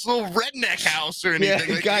live in this little redneck house or anything.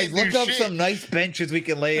 Yeah, like, guys, look up some nice benches we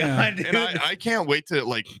can lay on. Dude. And I can't wait to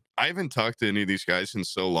like. I haven't talked to any of these guys in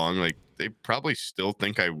so long. Like they probably still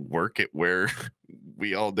think I work at where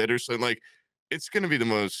we all did or something. Like it's gonna be the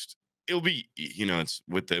most. It'll be it's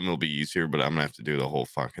with them. It'll be easier, but I'm gonna have to do the whole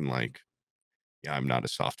fucking like. Yeah, I'm not a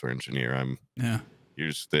software engineer.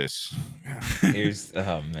 Here's this. Here's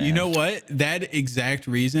man. You know what? That exact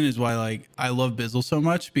reason is why like I love Bizzle so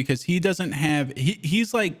much because he doesn't have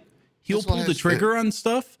he's like he'll pull the trigger on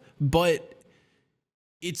stuff, but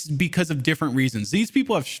it's because of different reasons. These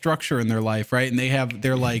people have structure in their life, right? And they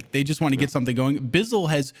just want to get something going. Bizzle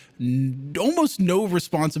has almost no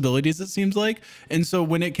responsibilities, it seems like. And so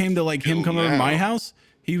when it came to like him coming over to my house,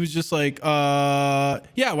 he was just like, why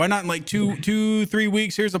not in like 2-3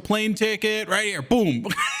 weeks? Here's a plane ticket right here. Boom.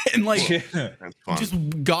 And like,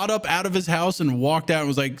 just got up out of his house and walked out and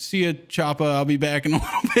was like, see ya, Choppa. I'll be back in a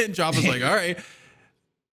little bit. And Choppa's like, all right.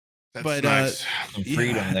 That's nice. Some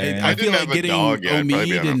freedom there. I feel like getting Omid I'd probably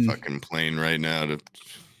be on a fucking plane right now to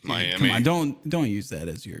Miami. Come on, don't use that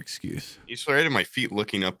as your excuse. He's right at my feet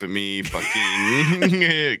looking up at me,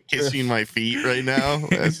 fucking kissing my feet right now.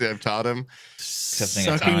 As I've taught him.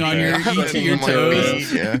 Sucking on your toes.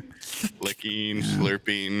 Feet, yeah. Licking,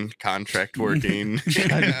 slurping, contract working.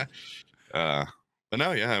 But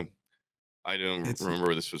no, yeah. I don't remember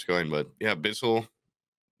where this was going, but yeah, Bizzle,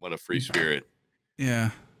 what a free spirit.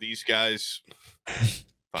 Yeah. These guys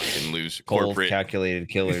fucking lose Cold, corporate calculated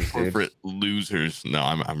killers, corporate losers. No,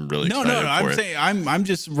 I'm really no. I'm saying I'm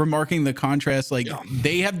just remarking the contrast. Like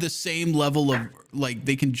they have the same level of like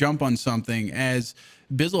they can jump on something as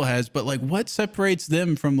Bizzle has, but like what separates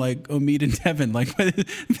them from like Omid and Devin? Like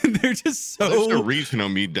they're just so. Well, there's a reason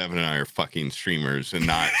Omid, Devin, and I are fucking streamers and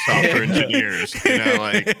not software engineers.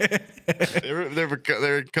 Like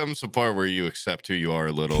there comes a part where you accept who you are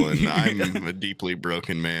a little, and I'm a deeply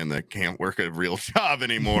broken man that can't work a real job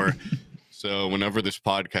anymore. So whenever this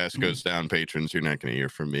podcast goes down, patrons, you're not going to hear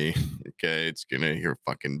from me. Okay, it's going to hear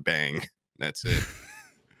fucking bang. That's it.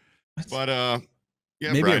 But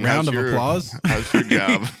yeah, maybe Bryan, a round of applause. How's your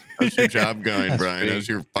job? How's your job going, Bryan? How's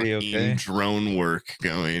your fucking drone work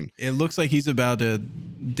going? It looks like he's about to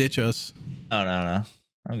ditch us. Oh no.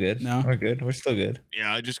 I'm good. No, we're good. We're still good.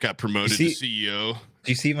 Yeah, I just got promoted to CEO.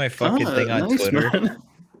 Do you see my fucking thing on Twitter?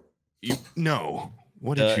 No.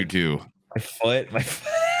 What did you do? My foot. My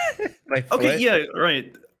foot. Okay, yeah,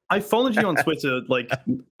 right. I followed you on Twitter like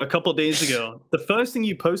a couple days ago. The first thing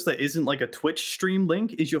you post that isn't like a Twitch stream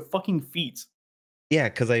link is your fucking feet. Yeah,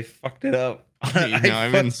 because I fucked it up. I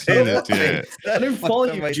haven't seen it yet. I didn't follow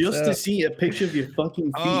you just to see a picture of your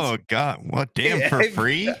fucking feet. Oh God! What? Damn, for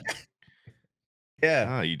free?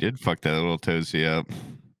 Yeah. Oh, you did fuck that little toesy up.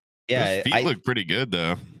 Yeah, Those feet look pretty good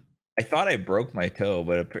though. I thought I broke my toe,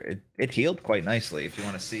 but it healed quite nicely. If you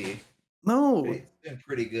want to see, No. it's been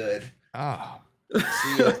pretty good. Oh,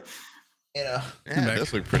 Yeah, yeah, it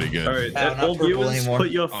does look pretty good. All right, No, not all purple viewers, anymore.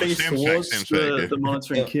 put your Oh, face Sam's back, towards Sam's back, yeah. the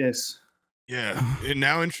monitor and kiss. Yeah, and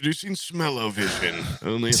now introducing Smell-O-Vision,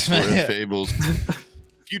 only at Florida Fables.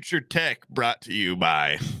 Future tech brought to you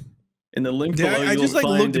by. In the link Yeah, below, I you'll just like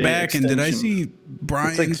find looked a back and did I extension. see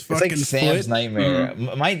Brian's it's like fucking Sam's foot? nightmare.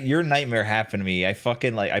 Your nightmare happened to me. I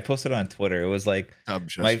fucking I posted on Twitter. It was like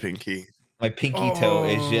Just pinky. my pinky toe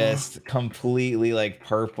is Oh. just completely like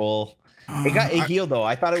purple. It healed though.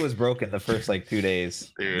 I thought it was broken the first like 2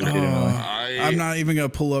 days. Dude, I'm not even gonna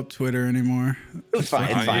pull up Twitter anymore. It's fine.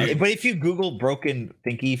 It's I- fine. But if you Google broken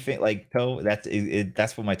pinky toe,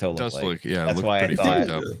 that's what my toe It looks does like. look, yeah, That's look why I pretty thought- fucked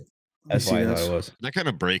up. That's see why I this. thought it was. That kind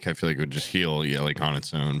of break, I feel like would just heal, yeah, like on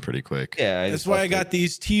its own pretty quick. Yeah, That's why I got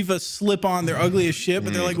these Tiva slip on. They're ugly as shit,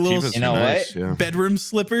 but they're like little Tiva's You know nice, what? Yeah. bedroom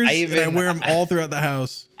slippers. and I wear them all throughout the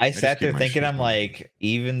house. I just sat there keep my thinking, shit I'm on. like,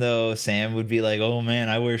 even though Sam would be like, "Oh man,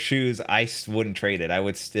 I wear shoes," wouldn't trade it.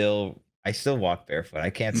 I still walk barefoot. I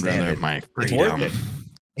can't stand Rather it. my It's worth freedom. it.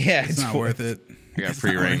 Yeah, It's not worth it. I got It's not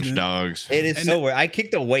free worth range it. dogs. It is And so weird. I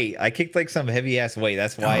kicked a weight. I kicked like some heavy ass weight.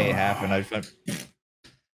 That's why it happened. I just went,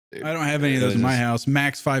 I don't have any of those in my house.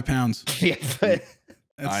 Max 5 pounds. yeah, but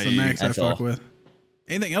That's the max I That's fuck all. with.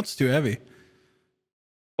 Anything else is too heavy.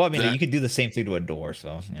 well, I mean, That- you could do the same thing to a door.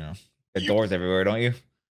 So the doors everywhere, don't you?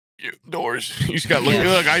 Doors. He's got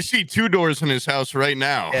look. I see 2 doors in his house right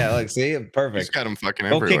now. Yeah, like see, He's perfect. got them fucking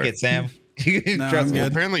Go everywhere. kick it, Sam. You can No, trust I'm me. Well,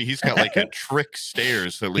 good. apparently he's got like a trick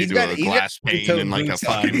stairs that lead He's to got- a he's got glass pane toe and like a boots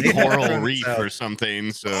on. fucking Yeah. coral reef or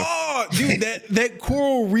something. So Oh, dude, that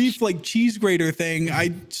coral reef like cheese grater thing.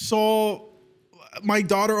 I saw my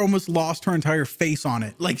daughter almost lost her entire face on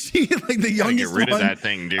it. Like she, like the gotta youngest get rid one. of that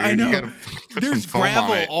thing, dude. I know. You gotta put There's some foam on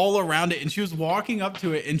gravel it. all around it, and she was walking up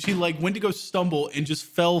to it, and she like went to go stumble and just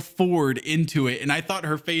fell forward into it, and I thought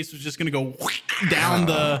her face was just gonna go down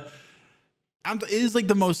the. It is like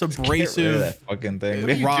the most Get rid of abrasive that fucking thing. What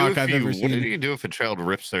do you do rock if I've ever What do seen. you do if a child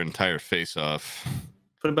rips their entire face off?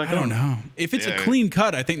 Put it back I on. don't know. If it's Yeah. a clean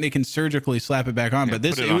cut, I think they can surgically slap it back on. Yeah, But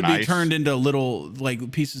this, put it it would on be ice. turned into little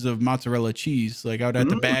like pieces of mozzarella cheese. Like I would have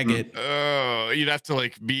to bag it. Oh, you'd have to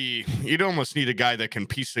like be. You'd almost need a guy that can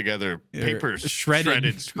piece together Yeah, papers,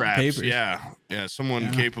 shredded scraps. papers. Yeah, someone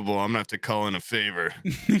Yeah. capable. I'm gonna have to call in a favor.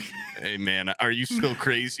 Hey man, are you still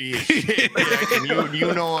crazy? as shit? Yeah, do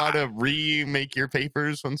you know how to remake your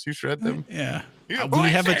papers once you shred them? Yeah. Yeah, We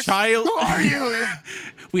have a child. Who are you?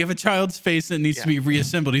 We have a child's face that needs to be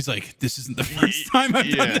reassembled. He's like, this isn't the first time I've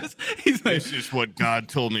done Yeah. this. He's like, This is what God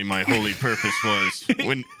told me my holy purpose was.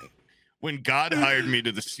 When God hired me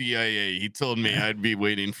to the CIA, he told me I'd be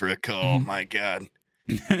waiting for a call. My God.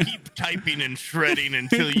 Keep typing and shredding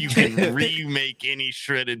until you can remake any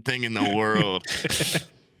shredded thing in the world.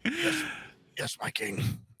 Yes, my king.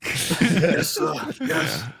 Yes,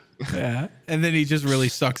 yes. yeah. And then he just really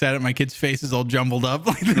sucks at it. My kid's face is all jumbled up.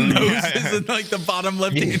 Like the nose is in like the bottom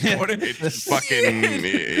left hand corner. It's fucking.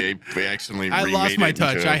 I accidentally. I lost remade my it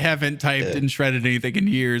touch. into- I haven't typed and shredded anything in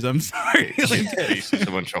years. I'm sorry. Like, It's a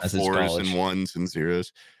bunch of That's his 4s college. and 1s and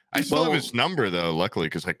 0s. I still have Well- his number though, luckily,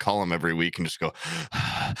 because I call him every week and just go.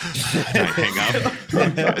 And I hang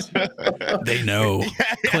up. they know.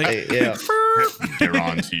 Click. Yeah. They're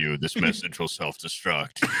on to you. This message will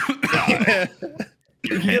self-destruct. Die.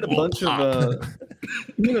 Your You head get a will bunch pop. of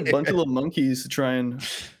you get a bunch of little monkeys to try and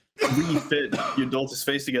refit your daughter's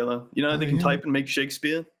face together. You know how they can type and make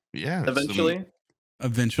Shakespeare Yeah. eventually.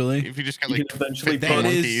 Eventually. If you just got You like can eventually 50 That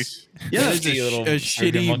is- monkeys. Yeah, That is See a, little a American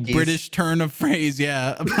shitty monkeys. British turn of phrase.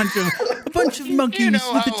 Yeah, a bunch of monkeys You know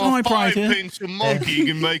with a how a typewriter. 5-pence monkey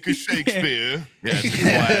can make a Shakespeare. Yeah, it's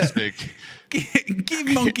classic. Give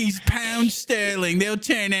monkeys pounds sterling. They'll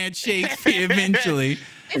turn out Shakespeare eventually.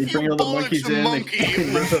 you bring all the monkeys in,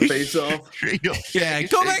 they rip her face off. Yeah,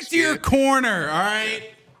 go back to your corner. All right.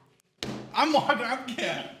 I'm walking.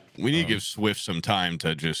 Yeah. We need to give Swift some time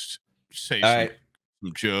to just say All some, right.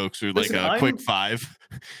 some jokes or like Listen, a quick 5.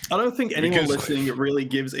 I don't think anyone Because- listening really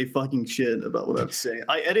gives a fucking shit about what I have to say.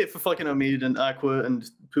 I edit for fucking Omid and Aqua and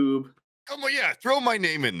Poob. Come on, yeah, throw my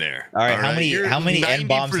name in there. All right, how many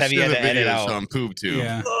N-bombs have you had 90% to of edit videos out? on PoobTube.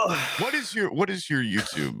 Yeah. Ugh. What is your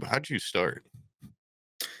YouTube? How'd you start?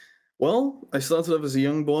 Well, I started off as a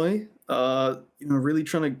young boy, really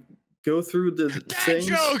trying to go through the Dad things.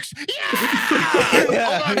 jokes. Yeah.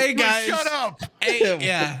 Hold on, Hey, Swift, guys. shut up. Hey,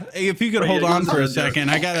 yeah. Hey, if you could Oh, hold yeah, on you for a said that. second,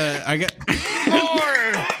 I got.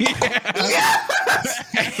 More.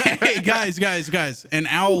 Hey, guys. An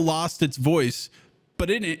owl lost its voice, but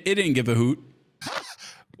it didn't give a hoot.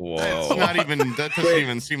 That's Whoa. not even. That doesn't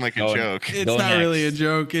even seem like a Go- joke. It's Go not really a next.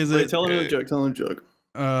 joke, is Wait, it? tell him a joke. Tell him a joke.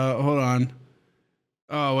 Hold on.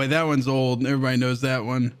 Oh wait, that one's old. Everybody knows that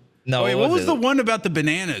one. No, Wait, what was the one about the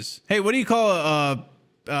bananas? Hey, what do you call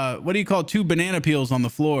two banana peels on the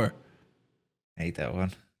floor? I hate that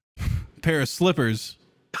one. Pair of slippers.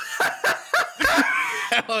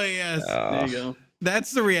 Oh yes. There you go.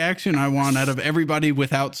 That's the reaction I want out of everybody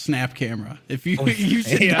without snap camera. If you you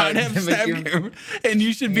should Yeah, not have make snap your- camera, and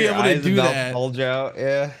you should be Your able to eyes do about that. bulge out.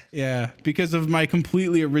 Yeah. Yeah, because of my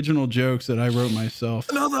completely original jokes that I wrote myself.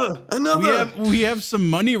 Another. We have some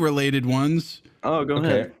money related ones. Oh, go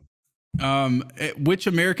Okay. ahead. Which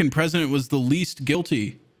American president was the least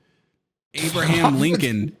guilty? Abraham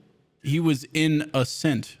Lincoln. He was in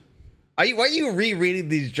assent. Why are you rereading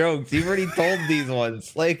these jokes? You've already told these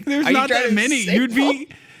ones. Like, There's are you not trying that to many. say You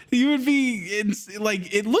would be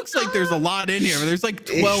like, it looks like there's a lot in here. There's like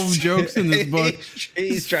 12 jokes in this book. He's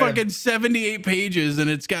It's trying fucking 78 pages,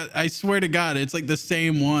 and it's got, I swear to God, it's like the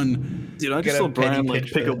same one. Dude, I Get just a saw penny Brian like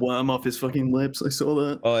pinch pick for a that. worm off his fucking lips. I saw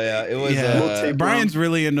that. Oh yeah, it was Yeah, tape Brian's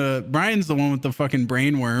really into, Brian's the one with the fucking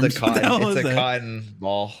brain the worms. What the cotton. hell It's is a that? cotton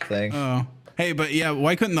ball thing. Oh, hey, but yeah,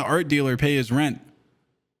 why couldn't the art dealer pay his rent?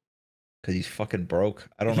 Because he's fucking broke.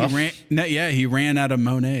 I don't know. He ran out of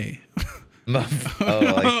Monet. Oh, like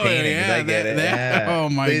paintings. yeah, I get it. that- Yeah. oh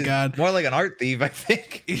my He's God. more like an art thief, I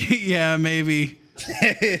think. Yeah, maybe.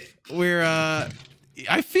 We're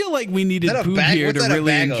I feel like we needed Is that a Pooh bag? here What's to that a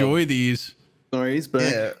really bag of? enjoy these. Sorry, he's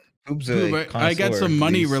back. Yeah. Oops, Pooh, but I got some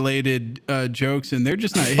money related jokes, and they're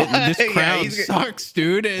just not hitting. This Yeah, crowd he's- sucks,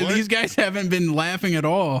 dude. What? These guys haven't been laughing at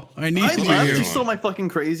all. I need I you laughed. here. You saw my fucking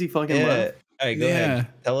crazy fucking Yeah. laugh. All right, go Yeah. ahead.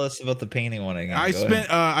 Tell us about the painting one again. I Go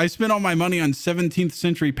ahead. spent all my money on 17th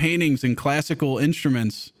century paintings and classical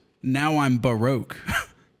instruments. Now I'm Baroque.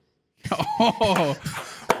 Oh,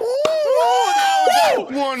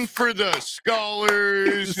 One for the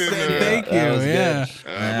scholars. And, thank you. that was good. Yeah.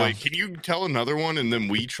 Yeah. Wait, can you tell another one and then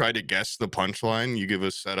we try to guess the punchline? You give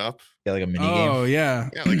us setup. Yeah, like a mini Oh game. yeah.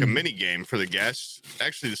 Yeah, like a mini game for the guests.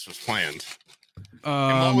 Actually, this was planned.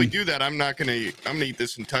 And while we do that, I'm gonna eat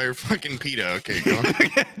this entire fucking pita. Okay, go on.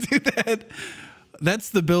 do that. That's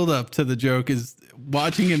the build up to the joke, is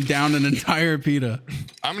watching him down an entire pita.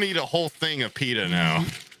 I'm gonna eat a whole thing of pita now.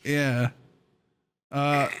 Yeah.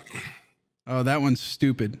 Oh, that one's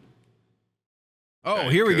stupid. Oh,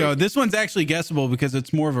 Okay, here we go. good. This one's actually guessable because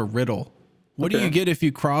it's more of a riddle. What do Okay. you get if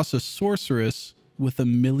you cross a sorceress with a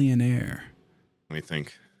millionaire? Let me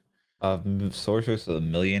think. Sorceress of the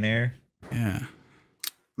Millionaire. Yeah.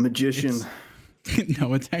 Magician.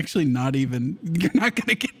 No, it's actually not even. You're not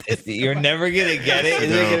gonna get this. You're never gonna get it.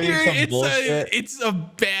 Is it gonna be some It's bullshit? it's a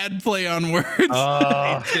bad play on words.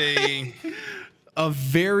 It's A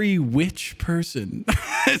very wich person.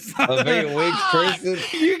 It's not A very witch person.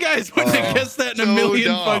 You guys wouldn't have guessed that in a so million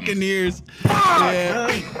dumb. fucking years. Yeah.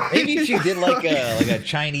 Maybe if she did like a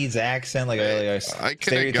Chinese accent, like a I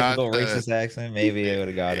coulda got stereotypical the- racist accent, maybe I would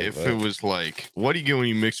have got it. if but- it was like, what do you get when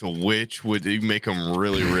you mix a witch? Would you make them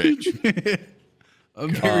really rich? A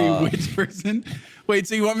very witch person. Wait,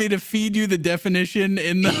 so you want me to feed you the definition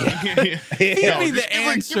in the feed No, me just the give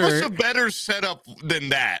us answer? a better setup than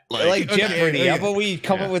that. like okay, Jeopardy. okay. How about we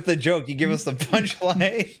come up with the joke? You give us the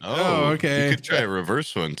punchline. Oh, okay. You could try a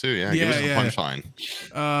reverse one too. Yeah, give Yeah, us a yeah.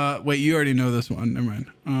 punchline. Wait, you already know this one. Never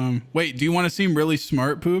mind. Wait, do you want to seem really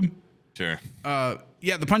smart, Poob? Sure.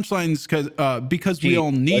 Yeah, the punchline's because we Gee,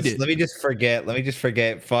 all need let's- it. Let me just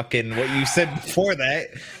forget fucking what you said before that.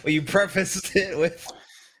 What you prefaced it with.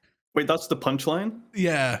 Wait, that's the punchline?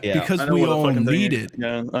 Yeah, Yeah. because I know we what the all fucking thing need is. it.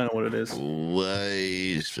 Yeah, I know what it is.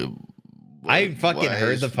 I fucking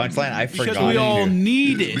heard the punchline. I Because forgot we it. all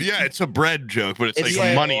need it. Yeah, it's a bread joke, but it's, It's like a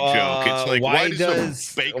like, money joke. It's like, why does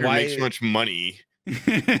a baker make so why- much money?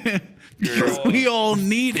 Because we all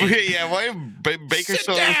need it. Yeah, why baker Sit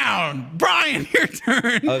so? down, Brian. Your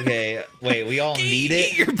turn. Okay, wait. We all need Eat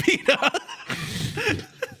it. your pita.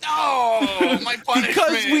 Oh, my punishment!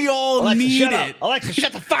 Because we all Alexa, need shut up. it. Alexa,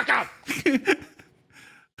 shut the fuck up.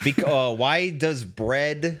 Because why does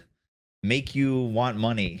bread make you want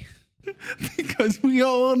money? Because we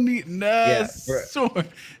all need. Yeah, Sort.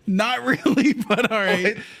 Not really, but all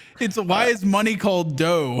right. What? It's why is money called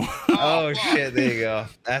dough? Oh shit! There you go.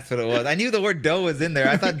 That's what it was. I knew the word dough was in there.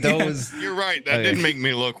 I thought dough was. You're right. That Okay. did make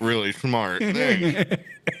me look really smart. Thanks.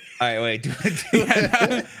 All right,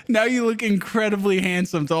 wait. Now you look incredibly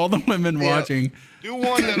handsome to all the women Yeah. watching. Do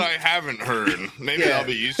one that I haven't heard. Maybe Yeah. that'll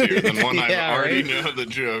be easier than one Yeah, I already right? know the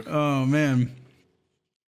joke. Oh man.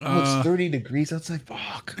 Oh, it's 30 degrees outside.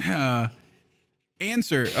 Fuck.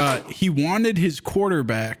 Answer. He wanted his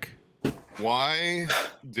quarterback. Why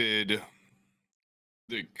did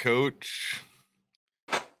The coach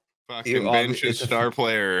fucking bench a star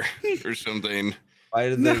player or something. Why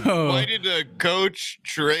did Why did the coach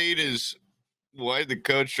trade his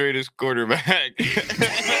quarterback?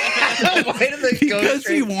 Why did the because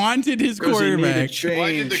he wanted his quarterback.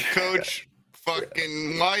 Why did the coach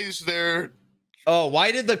fucking? Why is there? Oh,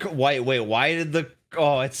 why did the Why did the?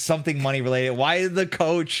 Oh, it's something money related. Why did the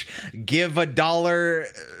coach give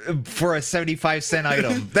 $1 for a 75-cent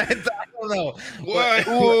item? I don't know. What?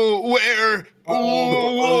 Where?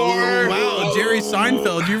 Wow, Jerry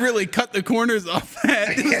Seinfeld, you really cut the corners off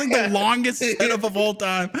that. This is like the longest setup of all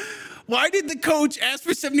time. Why did the coach ask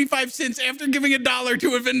for 75 cents after giving $1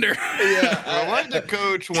 to a vendor? Yeah. Why did the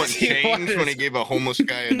coach want change when he gave a homeless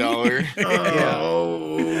guy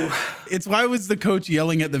 $1? It's why was the coach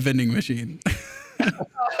yelling at the vending machine?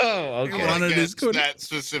 Oh, okay. Wanted his that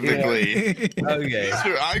specifically. Yeah. Okay.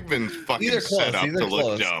 So I've been fucking set up to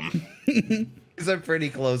look dumb. These are pretty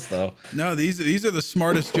close, though. No, these are the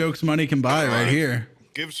smartest jokes money can buy right here.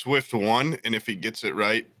 Give Swift 1, and if he gets it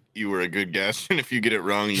right, you were a good guess. And if you get it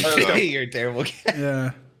wrong, you suck. You're a terrible guess.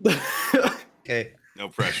 Yeah. Okay. No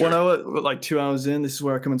pressure. When I was like 2 hours in, this is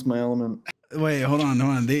where I come into my element. Wait, hold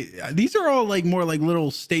on. These are all like more like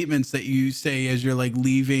little statements that you say as you're like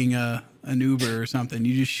leaving an Uber or something.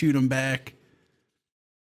 You just shoot them back.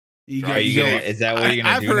 Is that what you're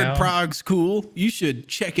gonna I've do heard now? Prague's cool. You should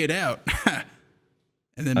check it out.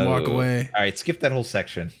 And then walk away. All right, skip that whole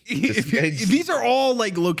section. These are all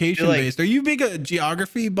like location based. Are you big a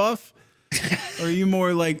geography buff? Or are you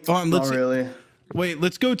more like Not really. Wait,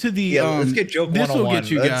 let's go to the let's get joke this will 101.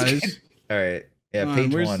 get you guys. All right. Yeah,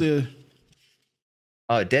 page where's 1.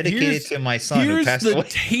 Dedicated to my son who Here's passed the away.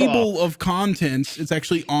 table of contents. It's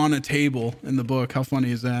actually on a table in the book. How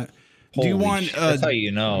funny is that? Do you Holy want shit, that's how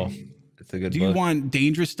you know it's a good do book. you want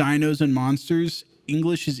dangerous dinos and monsters?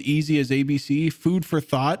 English is easy as ABC, food for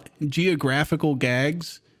thought, geographical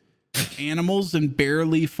gags, animals and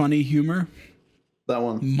barely funny humor. That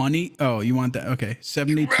one. Money. Oh, you want that? Okay.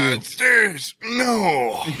 72. Monsters!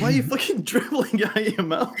 No! Why are you fucking dribbling out of your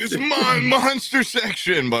mouth? It's my monster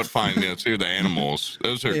section! But fine, let's hear the animals.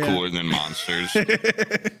 Those are Yeah. cooler than monsters.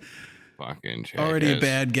 Fucking Already a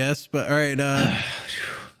bad guess, but all right.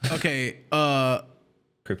 Okay.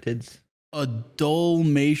 Cryptids? A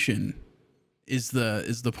Dalmatian is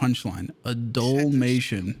the punchline. A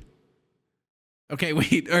Dalmatian. Okay,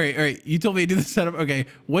 wait. All right. You told me to do the setup. Okay,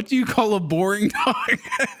 what do you call a boring dog?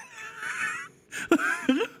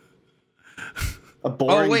 A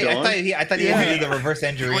boring Oh wait, dog? I thought you wanted to do the reverse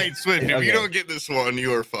engineering. Wait, Swift, if you don't get this one,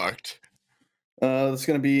 you are fucked. It's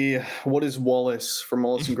gonna be what is Wallace from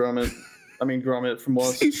Wallace and Gromit? I mean Gromit from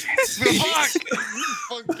Wallace. Fuck! You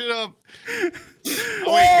fucked it up.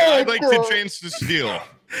 Oh, wait, I'd like to chance to steal.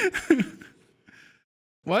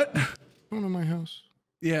 What? Go to my house.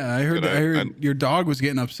 Yeah, I heard your dog was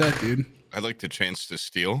getting upset, dude. I'd like to chance to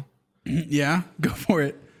steal. Yeah, go for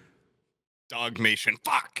it. Dogmation.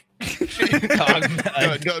 Fuck. A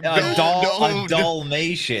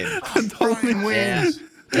Dalmatian. Brian wins.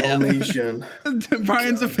 Dalmatian.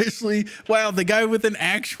 Brian's officially the guy with an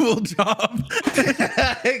actual job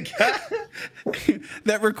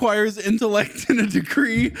that requires intellect and a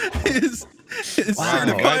degree is Wow,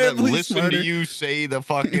 the guy that certifiably listened smarter. to you say the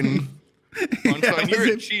fucking punchline.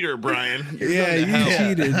 You're a cheater, Brian. You're Yeah, going to you hell.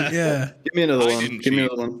 cheated. Yeah. Give me another I one. didn't Give me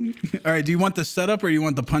cheat. another one. All right. Do you want the setup or you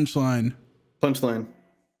want the punchline? Punchline.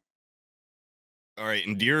 All right,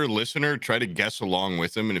 and dear listener, try to guess along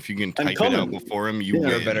with him, and if you can I'm type it out coming. before him, you Yeah. win.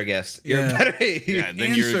 You're a better guest. You're Yeah. a better. Yeah,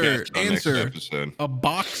 then you're a guest on next Answer. episode. A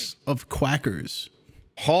box of quackers.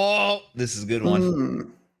 Oh, this is a good one.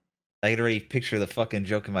 Mm. I can already picture the fucking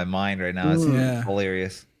joke in my mind right now. It's Yeah.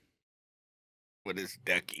 hilarious. What does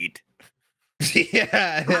duck eat?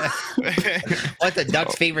 Yeah. What's a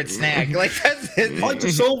duck's favorite snack? Like that's I'd like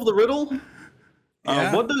to solve the riddle.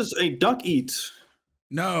 Yeah. What does a duck eat?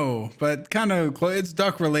 No, but kind of it's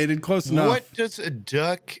duck related. Close enough. What does a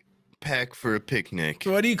duck pack for a picnic?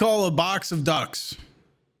 So what do you call a box of ducks?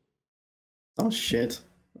 Oh shit.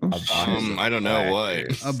 I don't know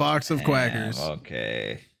what. A box of quackers.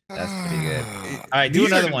 Okay. That's pretty good. All right, do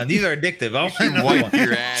another one. These are addictive. I want another Wipe one.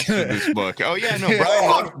 your ass with this book. Oh yeah, no,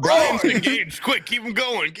 Brian's engaged. Quick, keep him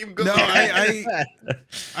going. Keep him going. No,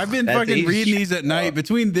 I've been That's fucking easy. reading these at night.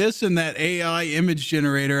 Between this and that AI image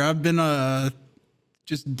generator, I've been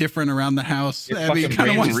just different around the house. You're Abby fucking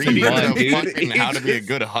kinda wants to reading one, the dude. fucking How to Be a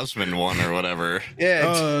Good Husband one or whatever.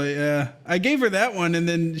 Yeah. Oh yeah, I gave her that one, and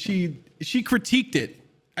then she critiqued it.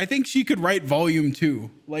 I think she could write volume 2.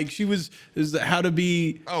 Like she is how to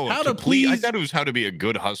be how to please. I thought it was How to Be a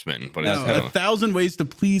Good Husband, but No, it's 1,000 ways to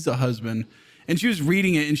please a husband. And she was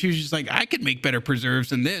reading it, and she was just like, I could make better preserves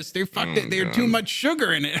than this. They're There's too much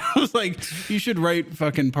sugar in it. I was like, you should write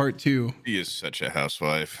fucking part 2. She is such a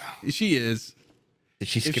housewife. She is. Did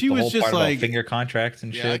she skip she the was whole just part like- about finger contracts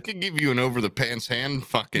and Yeah, I shit? could give you an over the pants hand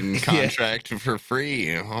fucking contract for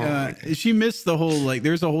free. She missed the whole, like,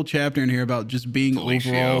 there's a whole chapter in here about just being Felicio.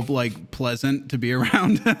 overall, like, pleasant to be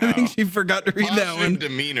around. I think she forgot to read that Positive one.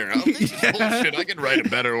 demeanor. Oh, this is bullshit. I could write a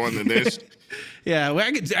better one than this. Yeah, well,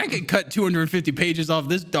 I could cut 250 pages off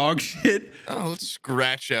this dog shit. Oh, let's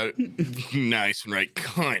scratch out nice and write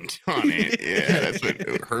cunt on it. Yeah, that's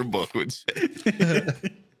what her book would say.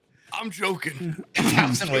 I'm joking.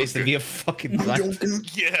 1,000 ways to be a fucking designer.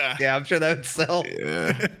 Yeah. Yeah, I'm sure that would sell.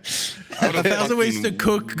 Yeah. 1,000 ways to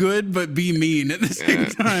cook good but be mean at the same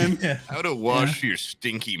time. How to wash your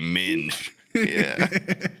stinky minge. Yeah.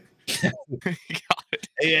 God.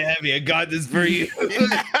 Hey, Abby, I got this for you.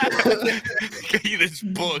 Get you this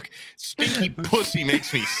book. Stinky pussy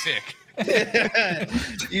makes me sick.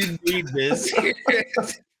 You need this.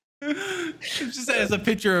 It just has a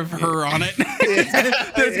picture of her on it.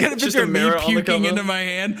 There's got a Just picture a of me mirror on the puking cover. into my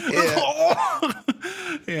hand.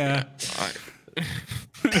 Yeah.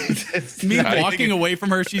 Me walking away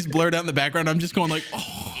from her, she's blurred out in the background. I'm just going like,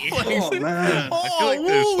 Oh man. I feel like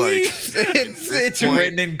there's like It's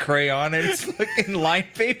written in crayon and it's fucking line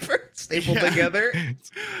paper stapled together.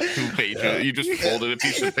 2 pages. You just folded a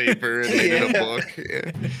piece of paper and made it a book.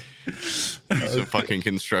 Yeah. Piece of fucking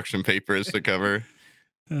construction paper as the cover.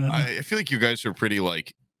 I feel like you guys are pretty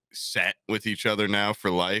like set with each other now for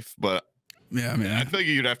life, but yeah, I mean, I feel like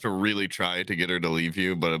you'd have to really try to get her to leave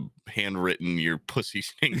you, but a handwritten Your Pussy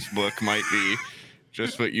Stinks book might be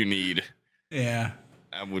just what you need. yeah.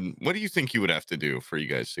 What do you think you would have to do for you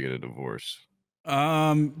guys to get a divorce?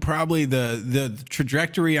 Probably the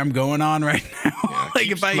trajectory I'm going on right now. Yeah, Like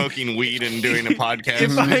keep if I smoking weed and doing a podcast.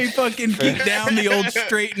 if I fucking keep down the old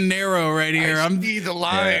straight and narrow right here, I I'm see the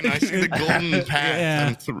line. I see the golden path.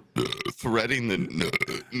 Yeah. I'm threading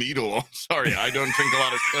the needle. Sorry, I don't drink a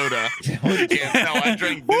lot of soda. Can't tell I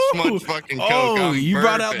drank this much fucking Coke. Oh, I'm you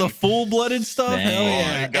brought out the burping. full-blooded stuff? Dang. Hell Oh,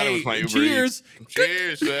 yeah. I got it with my Uber cheers. Eats.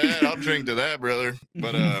 Cheers to that. I'll drink to that, brother.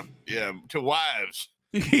 But yeah, to wives.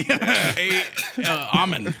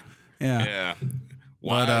 Almond. Yeah. Yeah.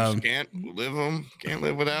 But, Wives can't live them. Can't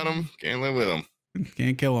live without them. Can't live with them.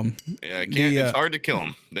 Can't kill him. Yeah, can't. It's hard to kill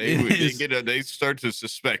them. It They start to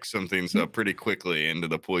suspect something's up pretty quickly into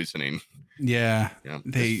the poisoning. Yeah. Yeah.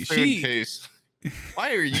 They- This third she- case.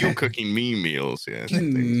 Why are you cooking me meals? Yeah.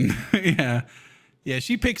 Yeah. Yeah,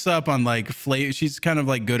 she picks up on like flavor. She's kind of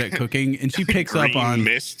like good at cooking, and she picks up Green on.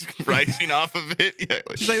 mist rising off of it. Yeah.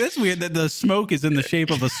 She's like, that's weird that the smoke is in the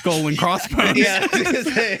shape of a skull and crossbones. Yeah.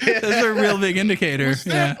 That's a real big indicator. Was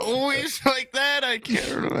Yeah. that always like that? I can't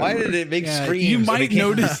remember. Why did it make Yeah, screams? you when might it came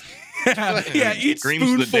notice. Yeah, each Screams the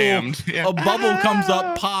spoonful, damned. Yeah. a bubble comes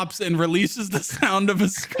up, pops, and releases the sound of a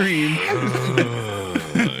scream. Yeah.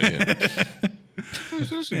 Is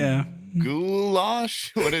this Yeah.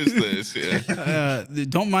 goulash? What is this? Yeah.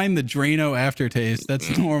 Don't mind the Drano aftertaste.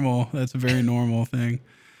 That's normal. That's a very normal thing.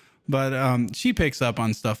 But she picks up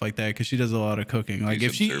on stuff like that because she does a lot of cooking. Like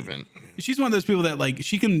She's if observant. she's one of those people that like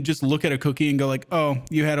she can just look at a cookie and go like, oh,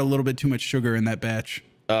 you had a little bit too much sugar in that batch.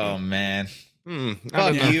 Oh man. I Fuck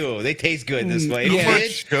don't know. you. They taste good this way. Yeah. Too much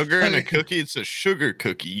bitch. sugar in a cookie. It's a sugar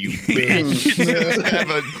cookie, you bitch. You have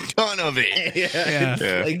a ton of it. Yeah.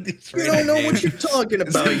 Yeah. Like, it's You don't know what you're talking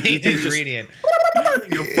It's about. the You main think just, ingredient.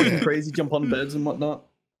 you're fucking crazy, jump on beds and whatnot.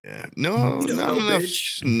 Yeah. No, not No, enough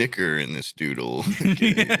bitch. snicker in this doodle.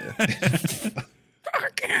 Yeah.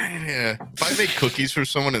 If I make cookies for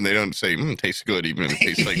someone and they don't say, tastes good, even if it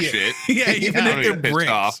tastes like shit. Yeah, even I'm if gonna they're get pissed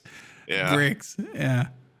bricks. off. Yeah. Bricks. Yeah.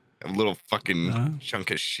 A little fucking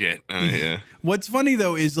chunk of shit. Yeah. What's funny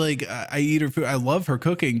though is like I eat her food. I love her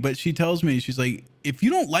cooking, but she tells me, she's like, if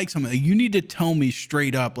you don't like something, you need to tell me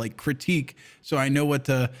straight up, like critique, so I know what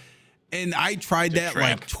to. And I tried that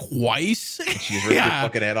trap. like twice. She's ripped your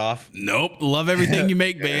fucking head off. Nope. Love everything you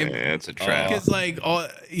make, babe. Yeah, it's a trap. Because like,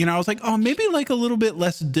 you know, I was like, oh, maybe like a little bit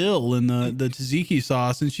less dill in the tzatziki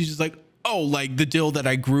sauce, and she's just like, oh, like the dill that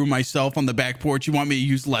I grew myself on the back porch. You want me to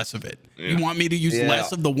use less of it? Yeah. You want me to use Yeah.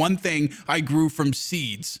 less of the one thing I grew from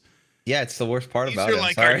seeds? Yeah, it's the worst part These about are it. I'm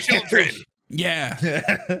like sorry. our children.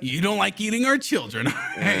 Yeah. You don't like eating our children.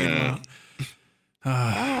 Oh,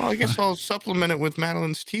 I guess I'll supplement it with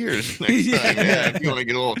Madeline's tears next time. Yeah, if you want to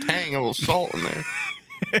get a little tang, a little salt in there.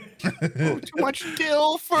 Oh, too much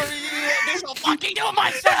dill for you. I guess I'll fucking do it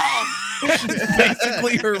myself.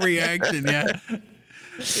 Basically her reaction. Yeah.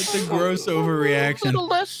 It's a gross A overreaction. little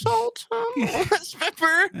less salt, less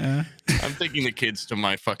pepper. Yeah. I'm taking the kids to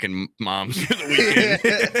my fucking mom's for the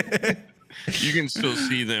weekend. You can still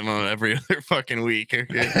see them on every other fucking week.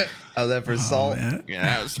 Okay? How's that for salt? Man. Yeah,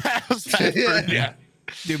 how's that for, yeah.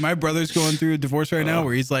 Dude, my brother's going through a divorce right now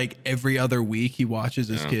where he's like every other week he watches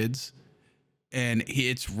his kids. And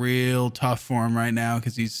it's real tough for him right now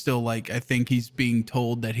because he's still like, I think he's being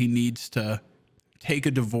told that he needs to take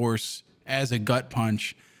a divorce as a gut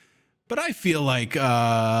punch. But I feel like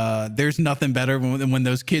there's nothing better than when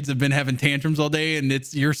those kids have been having tantrums all day and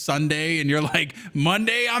it's your Sunday and you're like,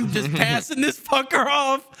 Monday, I'm just passing this fucker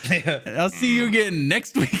off. I'll see you again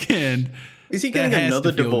next weekend. Is he getting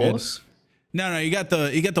another divorce? No, you got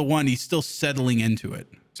the one. He's still settling into it.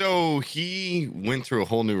 So he went through a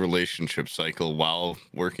whole new relationship cycle while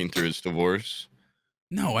working through his divorce.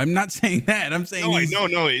 No, I'm not saying that. I'm saying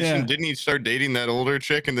no. Yeah. Didn't he start dating that older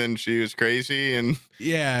chick and then she was crazy and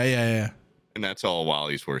yeah. And that's all while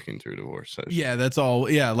he's working through divorce. Yeah, that's all.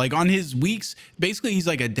 Yeah, like on his weeks, basically he's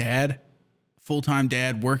like a dad, full-time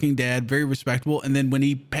dad, working dad, very respectable. And then when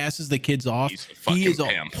he passes the kids off, he is a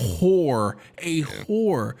whore,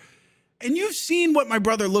 whore. And you've seen what my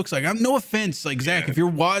brother looks like. I'm no offense, like Zach, if you're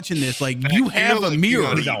watching this, like you have a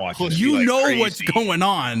mirror. You know what's going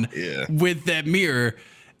on with that mirror.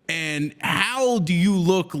 And how do you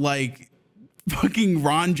look like fucking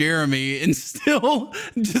Ron Jeremy and still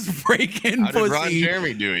just breaking pussy? How did Ron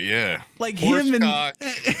Jeremy do it? Yeah. Like him and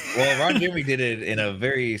well, Ron Jeremy did it in a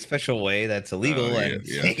very special way that's illegal and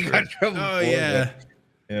he got in trouble. Oh yeah.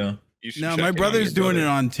 Yeah. No, my brother's doing it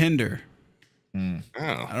on Tinder. Oh.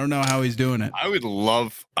 I don't know how he's doing it.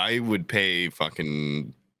 I would pay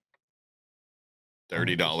fucking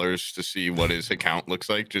 $30 to see what his account looks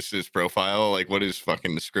like, just his profile, like what his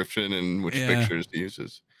fucking description and which pictures he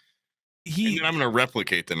uses. And then I'm gonna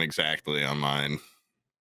replicate them exactly on mine.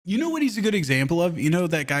 You know what he's a good example of? You know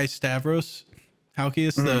that guy Stavros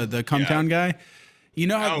Halkias, the Cumtown guy? You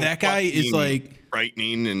know how that guy is like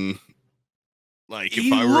frightening and like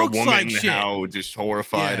if I were a woman, like how just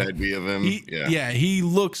horrified I'd be of him. He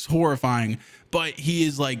looks horrifying, but he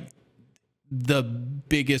is like the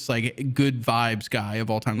biggest like good vibes guy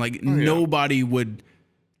of all time. Like nobody would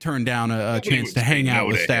turn down a chance to hang out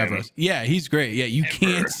with Stavros. Yeah, he's great. Yeah, you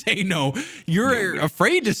can't say no. You're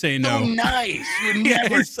afraid to say no. So nice.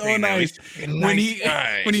 He's so nice. When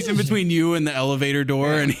he's in between you and the elevator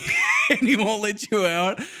door and he won't let you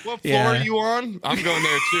out. What floor are you on? I'm going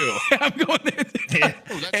there too. I'm going there too.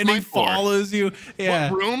 And he follows you. Yeah.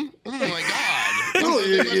 What room? Oh my god. Oh,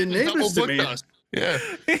 your neighbors to me. Yeah.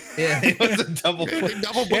 It was a double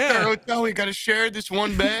booked our hotel. We got to share this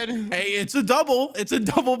one bed. Hey, it's a double. It's a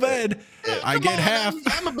double bed. I get half.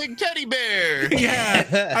 I'm a big teddy bear.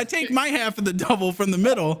 Yeah. I take my half of the double from the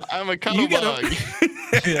middle. I'm a cuddle bug.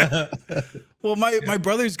 Well, my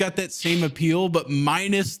brother's got that same appeal, but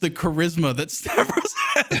minus the charisma that Stavros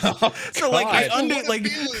has. So like I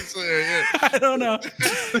don't know.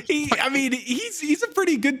 He's a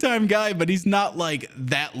pretty good time guy, but he's not like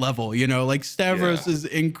that level, you know. Like Stavros is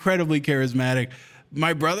incredibly charismatic.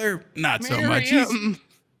 My brother, not so much.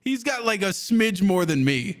 He's got like a smidge more than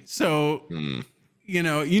me. So you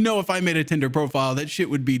know, if I made a Tinder profile, that shit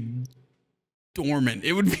would be dormant.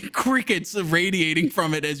 It would be crickets radiating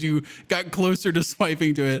from it as you got closer to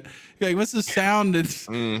swiping to it. You're like, what's the sound? It's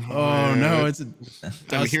no, it's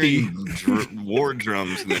dusty. I'm hearing war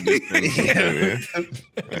drums in the distance.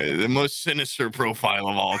 The most sinister profile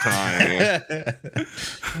of all time.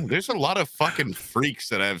 There's a lot of fucking freaks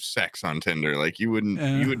that have sex on Tinder. Like you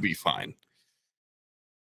would be fine.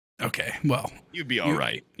 Okay, well, you'd be all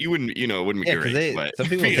right. You wouldn't, it wouldn't be great. But some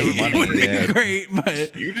people take money. Great,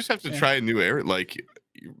 but you just have to try a new area. Like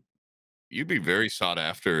you'd be very sought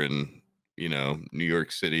after in, New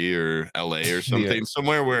York City or LA or something,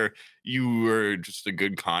 somewhere where you were just a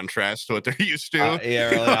good contrast to what they're used to.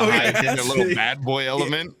 A little bad boy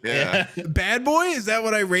element. Yeah. Bad boy? Is that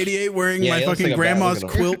what I radiate wearing my fucking like grandma's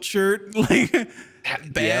quilt shirt? Like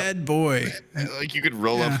bad boy. Like you could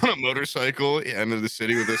roll up on a motorcycle end of the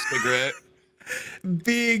city with a cigarette.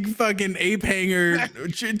 Big fucking ape hanger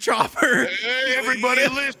chopper. Hey, everybody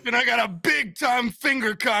listen, I got a big time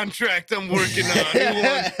finger contract I'm working on. Who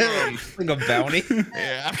wants some? Like a bounty?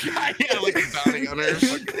 Yeah, like a bounty hunter.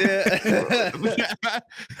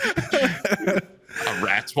 A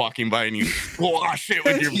rat's walking by and you squash it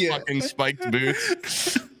with your fucking spiked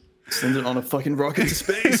boots. Send it on a fucking rocket to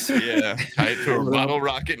space. Yeah, tie it to a bottle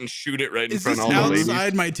rocket and shoot it right in front of all the ladies.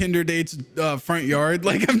 Outside my Tinder date's front yard?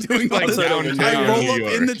 Like I'm doing like this. I roll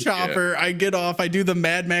up in the chopper. I get off. I do the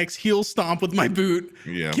Mad Max heel stomp with my boot.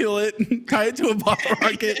 Yeah. Kill it. Tie it to a bottle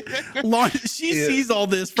rocket. Launch. She sees all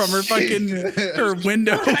this from her fucking her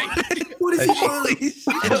window. What What is he doing?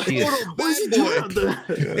 Jeez. What is he doing out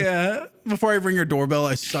there? Yeah. Before I ring her doorbell,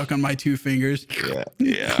 I suck on my 2 fingers.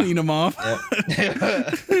 Yeah. Clean them off.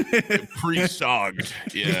 Pre-sogged.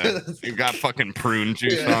 Yeah. You've got fucking prune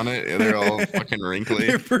juice on it. And they're all fucking wrinkly.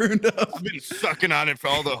 They're pruned up. I've been sucking on it for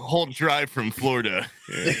all the whole drive from Florida.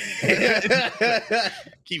 Yeah.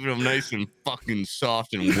 Keeping them nice and fucking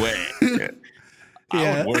soft and wet. Yeah.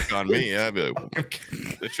 I would work on me. I'd be like,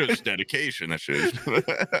 that shows dedication. That shows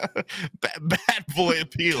bad boy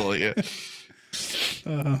appeal. Yeah.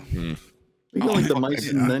 You got like the mice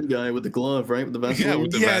and men guy with the glove, right? With the Vaseline. Yeah,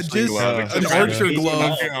 with the Yeah, Vaseline just glove. an archer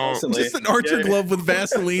glove. Constantly. Just an archer Yeah. glove with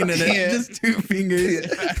Vaseline in it. Yeah. Just 2 fingers.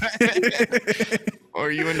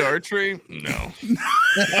 Are you into archery? No.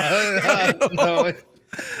 No,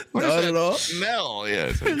 What Not is at that all. smell? Yeah.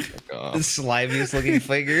 It's like, the slimiest looking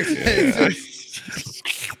finger. yeah.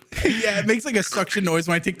 Yeah, it makes like a suction noise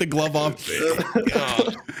when I take the glove off.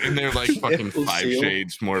 And they're like fucking Full 5 seal.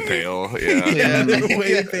 shades more pale. Yeah. Yeah, they're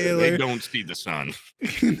way Yeah. They paler. don't see the sun.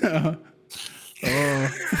 No. Oh.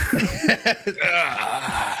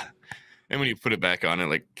 And when you put it back on, it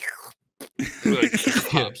like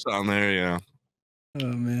pops on there. Yeah. Oh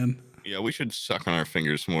man. Yeah, we should suck on our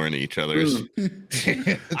fingers more into each other's.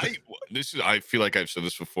 I feel like I've said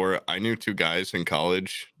this before. I knew 2 guys in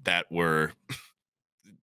college that were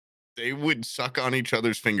they would suck on each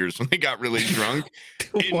other's fingers when they got really drunk.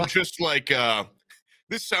 And just like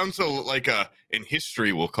this sounds so like in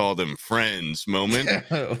history we'll call them friends moment.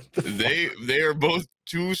 They are both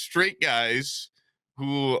 2 straight guys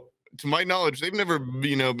who, to my knowledge, they've never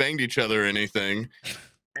banged each other or anything.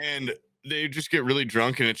 And they just get really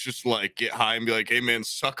drunk and it's just like get high and be like, hey man,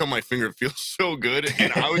 suck on my finger, it feels so good.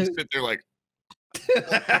 And I would sit there like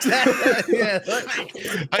Yeah.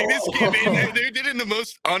 like this kid, man, they did it in the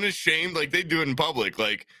most unashamed, like they do it in public,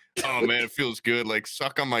 like, oh man, it feels good, like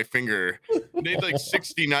suck on my finger. They'd like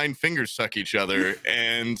 69 fingers suck each other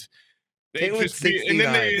and They would just be, and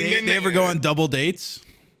then 69. They ever go on double dates?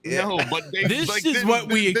 no, but they, This like, is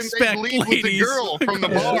what we expect, they leave with the ladies. girl from the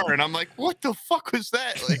bar, and I'm like, what the fuck was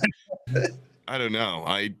that? Like, I don't know.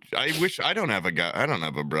 I wish I don't have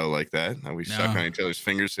a bro like that. We suck No. on each other's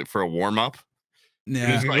fingers for a warm up.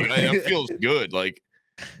 Yeah. It's like it feels good. Like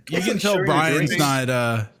You It's can like tell sharing a Brian's drink.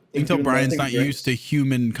 not you can tell doing Brian's nothing, not right? used to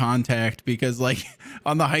human contact because like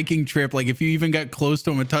on the hiking trip, like if you even got close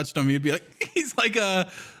to him and touched him, you'd be like, he's like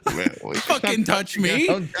fucking touch me.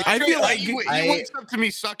 I feel like he went up to me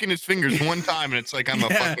sucking his fingers one time, and it's like I'm a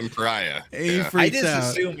Yeah. fucking pariah. he Yeah. I freaks just out.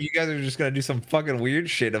 assumed you guys are just gonna do some fucking weird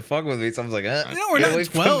shit to fuck with me. So I was like, No, we're get not away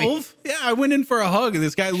from me. 12. Yeah, I went in for a hug.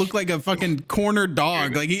 This guy looked like a fucking cornered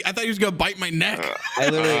dog. Like I thought he was gonna bite my neck. I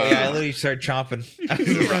literally started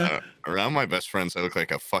chomping. Around my best friends, I look like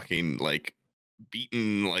a fucking like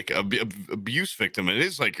beaten like abuse victim. It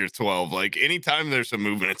is like you're 12. Like anytime there's a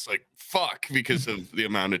movement, it's like fuck because of the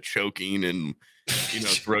amount of choking and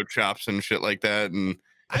throat chops and shit like that. And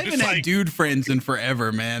I just haven't had like- dude friends in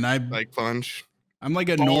forever, man. like punch. I'm like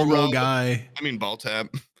a ball normal rub. guy. I mean ball tap.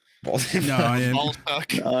 No, I Ball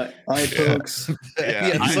suck. Eye pokes.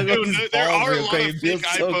 Yeah, just look at his there balls are a real lot quick. of It feels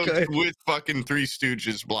fake so iPhones good. with fucking Three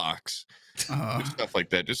Stooges blocks. Stuff like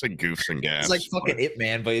that, just like goofs and gas. It's like fucking It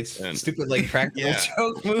Man, but it's And- stupid like practical Yeah.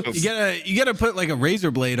 joke moves. you gotta put like a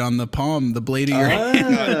razor blade on the palm, the blade of your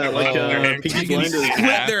hand. Like their hand Peaky cut You Blinders. in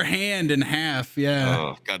split their hand in half. Yeah.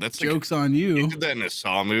 Oh god, that's like, Jokes on they you. did that in a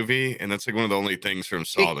Saw movie, and that's like one of the only things from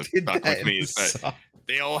Saw that Did stuck that with me. in Is that Saw.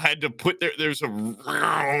 they all had to put there's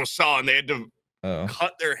a saw, and they had to Oh.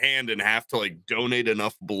 cut their hand in half to like donate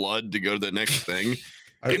enough blood to go to the next thing.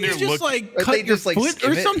 Are And You they're just looking- like Are cut they your just, like, foot or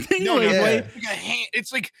skim it? something. No, Like, no, yeah. like- like a hand.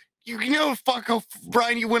 It's like fuck off,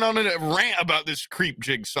 Brian. You went on a rant about this creep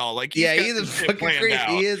jigsaw. Like Yeah, got he's a this shit fucking planned crazy. out.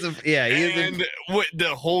 He is a he is a And what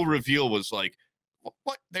the whole reveal was like,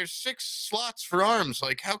 what? There's 6 slots for arms.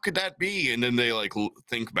 Like, how could that be? And then they like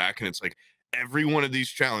think back, and it's like every one of these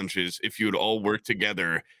challenges, if you had all worked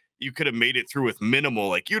together, you could have made it through with minimal.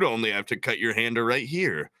 Like, you'd only have to cut your hand to right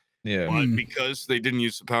here. yeah. But because they didn't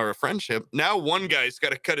use the power of friendship, now one guy's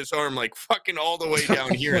got to cut his arm like fucking all the way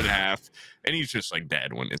down here in half, and he's just like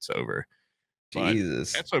dead when it's over. But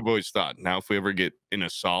Jesus. that's what I've always thought. Now, if we ever get in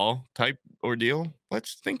a Saw type ordeal,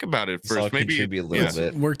 let's think about it So I'll first. Maybe contribute a little yeah,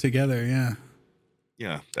 bit. Work together. Yeah.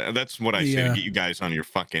 yeah, that's what I say Yeah. to get you guys on your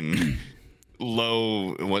fucking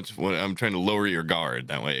low. What I'm trying to lower your guard.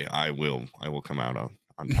 That way, I will come out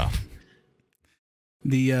on top.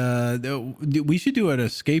 We should do an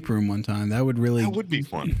escape room one time. That would really That would be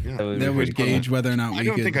fun. Yeah. that would gauge whether or not I we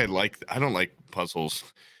don't could. think I don't like puzzles.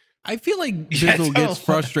 I feel like Yeah, Bizzle tell gets him.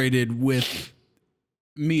 frustrated with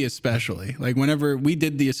me especially. Like whenever we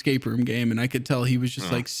did the escape room game, and I could tell he was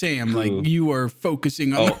just like, Sam, like you are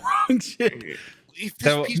focusing on the wrong shit. If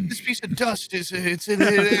this piece of dust is it's in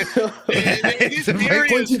this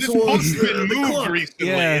area is supposed to have been moved recently.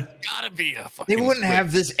 Yeah. It's gotta be a fucking. They wouldn't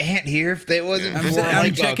have this ant here if they wasn't.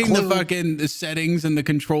 I'm checking the fucking the settings and the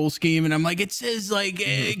control scheme, and I'm like, it says like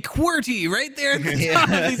QWERTY right there at the top.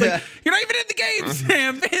 He's like, you're not even in the game,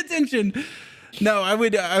 Sam. Pay attention. No, I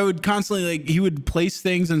would constantly like he would place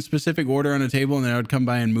things in specific order on a table, and then I would come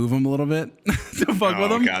by and move them a little bit to fuck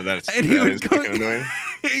with him. God, and he would go, annoying.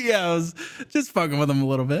 Yeah, I was just fucking with him a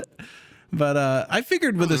little bit. But I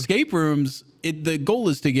figured with escape rooms, the goal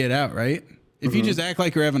is to get out, right? If you just act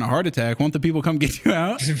like you're having a heart attack, won't the people come get you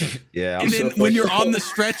out? Yeah. And then when you're on the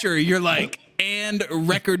stretcher, you're like, and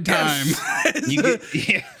record time. You get,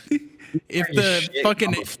 If the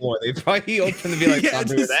fucking floor, they probably open to be like, I'll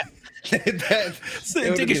do that.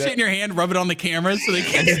 So take a shit in your hand, rub it on the camera so they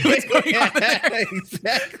can't see what's going on there.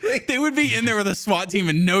 Exactly. They would be in there with a SWAT team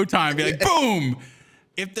in no time. Be like, boom.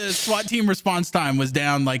 If the SWAT team response time was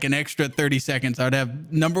down like an extra 30 seconds, I would have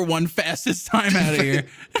 #1 fastest time out of here.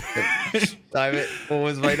 Time it. What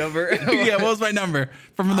was my number? Yeah, what was my number?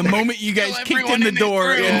 From the moment you guys kicked in the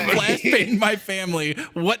door and flashbanged my family,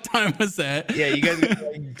 what time was that? Yeah, you guys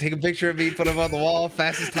like, take a picture of me, put them on the wall,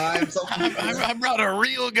 fastest time. I brought a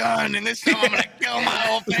real gun, and this time I'm gonna kill my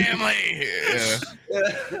whole family. Yeah.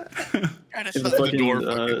 It's the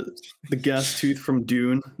fucking the gas tooth from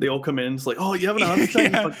Dune. They all come in. It's like, oh, you have an heart attack.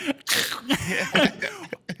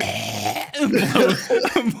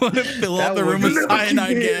 Fill out the room with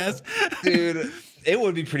cyanide gas, dude. It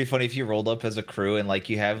would be pretty funny if you rolled up as a crew and like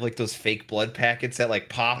you have like those fake blood packets that like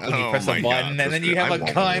pop when you press a button, and then you have a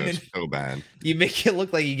gun and so bad. You make it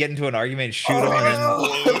look like you get into an argument and shoot them, and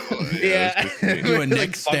then do a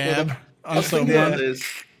neck stab on someone.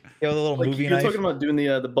 Yeah, with a little movie you're knife. Talking about doing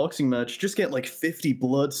the boxing match. Just get like 50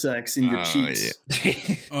 blood sacks in your cheeks.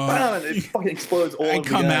 Yeah. Wow, it fucking explodes all over. I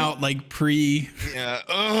come out like pre. Yeah,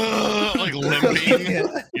 like limping.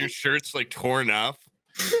 Your shirt's like torn up.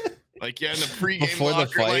 Like, yeah, in the pregame Before locker,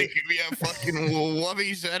 the fight. like, yeah, fucking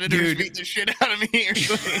Wubby's editors beat the shit out of me or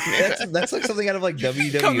something. That's like something out of like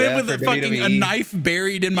WWF. Come in with or a fucking WWE. a knife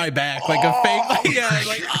buried in my back, like a fake,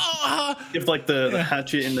 like if like the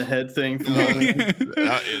hatchet in the head thing. From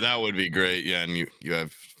that would be great. Yeah, and you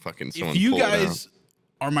have fucking someone. If you guys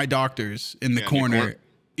are my doctors in the corner.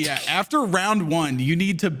 Yeah, after round 1, you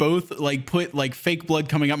need to both like put like fake blood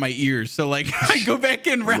coming out my ears. So like I go back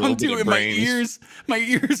in round 2 and my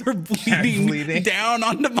ears are bleeding down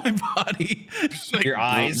onto my body. Like your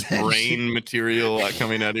eyes, brain material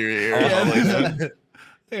coming out of your ear.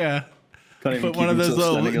 Yeah. Put one of those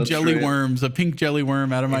little jelly worms, a pink jelly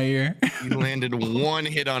worm out of my ear. He landed one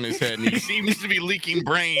hit on his head and he seems to be leaking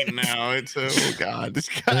brain now. It's oh god, this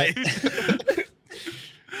guy.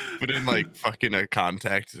 But in like fucking a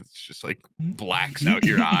contact, it's just like blacks out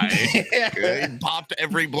your eye. He popped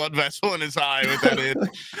every blood vessel in his eye with that hit.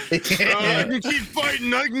 I can keep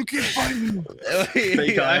fighting. I can keep fighting.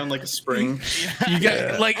 Fake eye on like a spring. You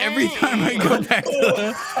got like every time I go back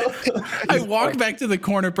to I walk back to the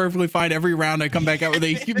corner perfectly fine. Every round I come back out with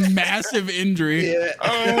a massive injury.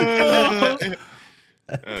 Yeah.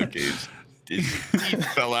 Okay. His teeth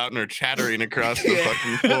fell out and are chattering across the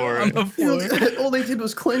fucking floor. On the floor. All they did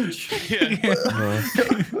was clinch.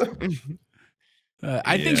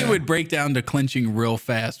 I think it would break down to clinching real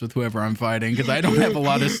fast with whoever I'm fighting because I don't have a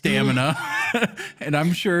lot of stamina, and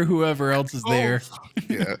I'm sure whoever else is there.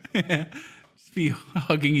 Just be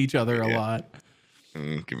hugging each other a lot.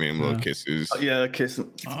 Give me little kisses. Kiss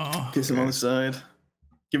him on the side.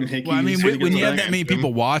 Give him hickeys. Well, I mean, when you have that many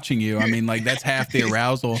people watching you, I mean, like that's half the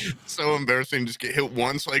arousal. So embarrassing. Just get hit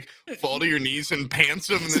once, like fall to your knees and pants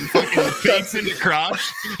him, and then fucking face into crotch.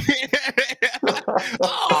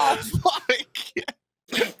 Oh fuck!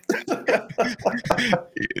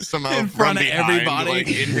 Somehow in front of behind, everybody, like,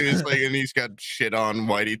 into his, like, and he's got shit on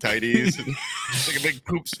whitey tighties, and like a big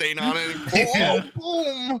poop stain on it.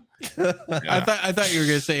 Boom. I thought you were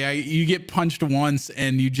gonna say you get punched once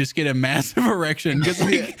and you just get a massive erection because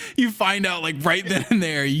like, you find out like right then and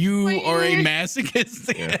there you are a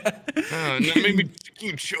masochist. Maybe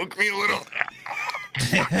you choke me a little.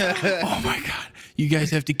 Oh my god! You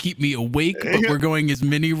guys have to keep me awake, but we're going as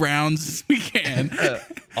many rounds as we can.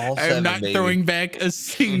 I'm not throwing back a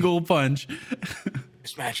single punch.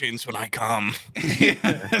 This match ends when I come.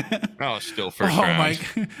 Oh, still first round.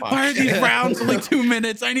 My! Why are these rounds only 2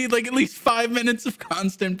 minutes? I need like at least 5 minutes of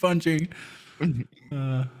constant punching.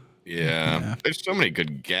 Yeah, there's so many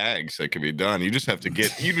good gags that can be done. You just have to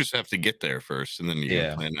get there first, and then you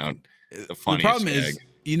plan out the funniest problem gag. is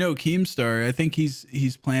Keemstar, I think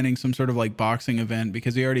he's planning some sort of like boxing event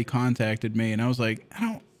because he already contacted me, and I was like, I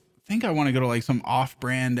don't think I want to go to like some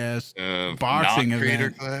off-brand ass boxing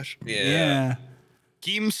event. Clash. Yeah.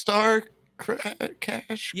 Keemstar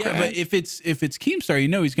Cash. Yeah, but if it's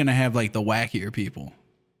Keemstar, he's gonna have like the wackier people.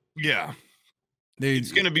 Yeah.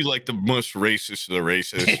 It's gonna be like the most racist of the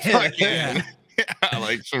racist. Yeah. Yeah,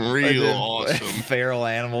 like some real awesome feral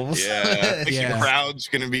animals. Yeah, the crowd's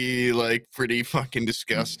gonna be like pretty fucking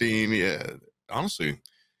disgusting. Yeah, honestly.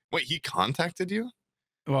 Wait, he contacted you?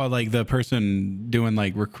 Well, like the person doing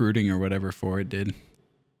like recruiting or whatever for it did.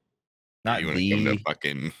 Not you want to come to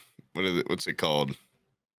fucking what's it called?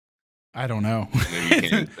 I don't know. Maybe you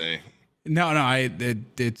can't say. No,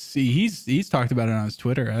 he's talked about it on his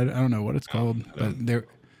Twitter. I don't know what it's called, but they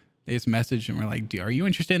just messaged and were like, are you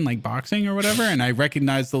interested in like boxing or whatever? And I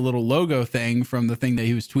recognized the little logo thing from the thing that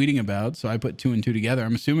he was tweeting about. So I put 2 and 2 together.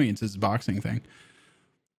 I'm assuming it's his boxing thing.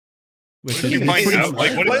 What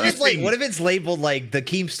if it's labeled like the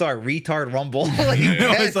Keemstar Retard Rumble?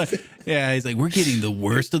 He's like, we're getting the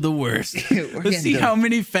worst of the worst. Let's see how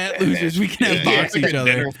many fat losers we can have box each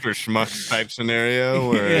other. Dinner for schmucks type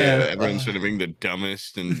scenario where everyone's sort of being the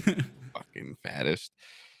dumbest and fucking fattest.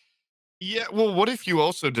 Yeah, well, what if you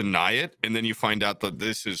also deny it and then you find out that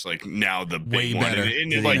this is like now the big one,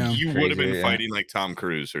 and like you would have been fighting like Tom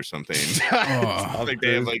Cruise or something? Like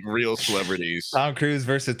they have like real celebrities. Tom Cruise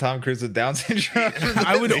versus Tom Cruise with Down syndrome.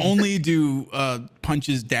 I would only do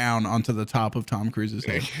punches down onto the top of Tom Cruise's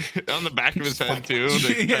head, on the back of his head too,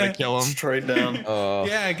 to try to kill him straight down.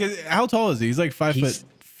 Yeah, because how tall is he? He's like 5'6",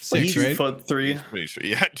 right? 5'3". Pretty sure.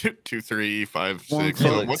 Yeah, 2, 3, 5, 6.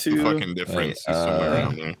 So what's the fucking difference? He's somewhere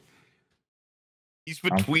around there. He's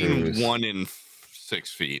between 1 and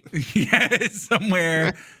 6 feet. Yeah,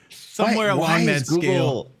 somewhere along that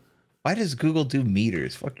scale. Why does Google do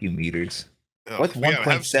meters? Fuck you, meters. What's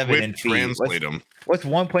 1.7 in feet? Translate them. What's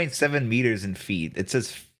 1.7 meters in feet? It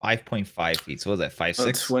says 5.5 feet. So what is that,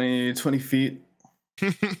 5'6"? 20 feet.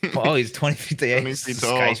 Oh, he's 20 feet. 20 feet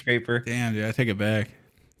tall. Skyscraper. Damn, dude, I take it back.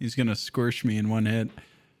 He's gonna squish me in one hit.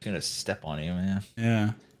 He's gonna step on you, man.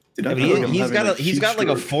 Yeah. Dude, he's got like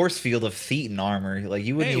a force field of feet and armor. Like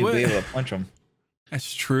you wouldn't even be able to punch him.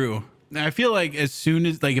 That's true. I feel like as soon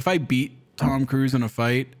as if I beat Tom Cruise in a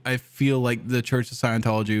fight, I feel like the Church of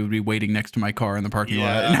Scientology would be waiting next to my car in the parking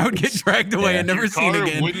lot, and I would get dragged away and never seen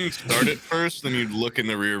again. Wouldn't start at first, then you'd look in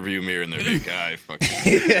the rear view mirror and there'd be a guy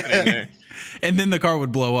fucking. And then the car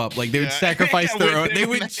would blow up. Like they would sacrifice their own. They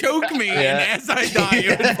would choke me, and as I die,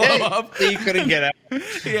 it would blow up. You couldn't get out.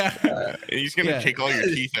 Yeah. And he's gonna take all your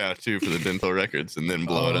teeth out too for the dental records, and then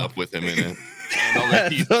blow it up with him in it. And all the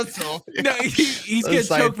teeth. No, he's gonna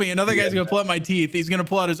choke me. Another guy's gonna pull out my teeth. He's gonna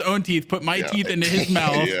pull out his own teeth, put my teeth into his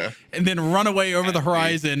mouth, and then run away over the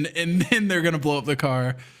horizon. And then they're gonna blow up the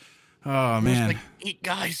car. Oh man! There's like 8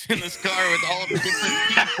 guys in this car with all the different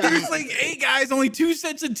teeth. There's like 8 guys, only 2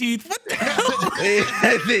 sets of teeth. What the hell?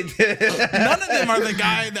 None of them are the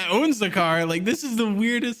guy that owns the car. Like this is the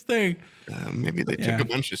weirdest thing. Maybe they took a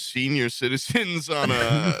bunch of senior citizens on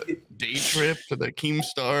a day trip to the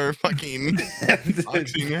Keemstar fucking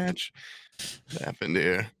boxing match. What happened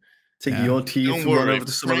here? Take your teeth, run over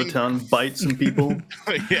to some other town, bite some people.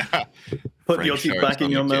 Put your teeth back in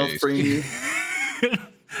your mouth, frame you.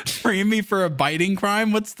 Frame me for a biting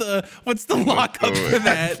crime? What's the lockup for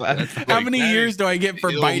that? How many years do I get for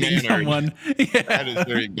biting someone? That is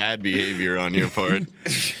very bad behavior on your part.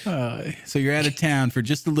 So you're out of town for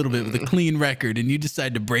just a little bit with a clean record, and you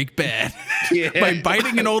decide to break bad by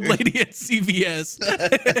biting an old lady at CVS.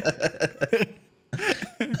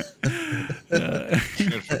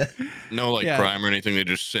 No crime or anything. They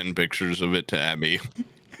just send pictures of it to Abby.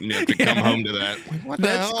 You have to come home to that.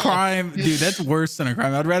 That's crime, dude. That's worse than a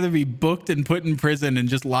crime. I'd rather be booked and put in prison and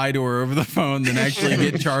just lie to her over the phone than actually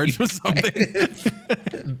get charged with something.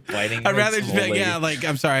 I'd rather just be like,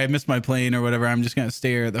 I'm sorry, I missed my plane or whatever. I'm just gonna stay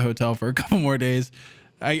here at the hotel for a couple more days.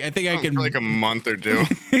 I think I can for like a month or 2.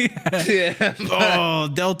 Oh,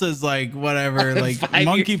 Delta's like whatever. Like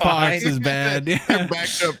monkeypox is bad.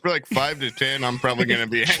 Backed up for like 5 to 10. I'm probably gonna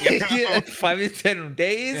be hanging out. 5 to 10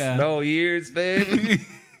 days, no years, man.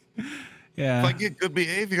 Yeah. If I get good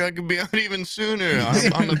behavior, I could be out even sooner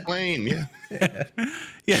on the plane. Yeah.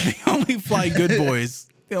 They only fly good boys.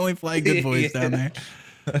 They only fly good boys down there.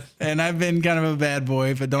 And I've been kind of a bad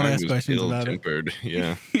boy, but don't ask questions about it.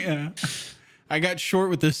 Yeah. Yeah. I got short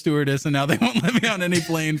with the stewardess, and now they won't let me on any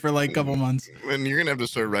plane for like a couple months. And you're gonna have to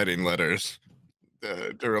start writing letters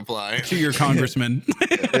to reply to your congressman.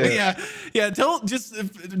 yeah. Tell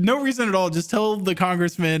no reason at all. Just tell the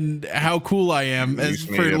congressman how cool I am as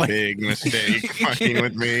You for made a like big mistake fucking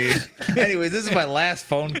with me. Anyway, this is my last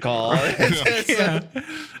phone call. yeah.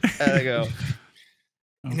 There I go.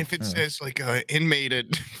 And if it says like inmate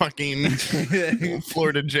at fucking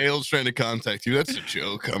Florida jail's trying to contact you, that's a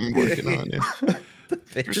joke. I'm working on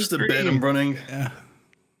it. Just a bit I'm running. Yeah.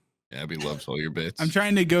 Abby loves all your bits. I'm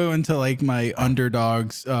trying to go into like my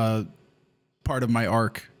underdogs part of my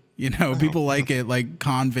arc. You know, people like it, like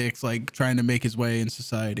convicts, like trying to make his way in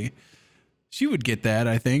society. She would get that,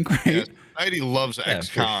 I think, right? Yeah, society loves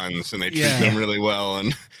ex-cons, and they treat them really well.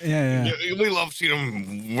 And we love seeing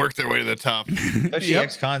them work their way to the top. Especially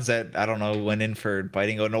ex-cons that, I don't know, went in for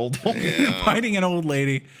biting an old woman. Biting an old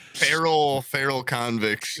lady. Feral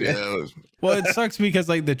convicts. Yeah. Well, it sucks because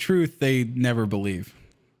like the truth they never believe.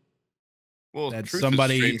 Well, that truth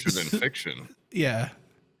somebody is stranger than fiction. Yeah.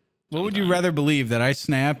 What would you rather believe, that I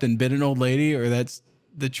snapped and bit an old lady, or that's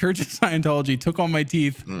the Church of Scientology took all my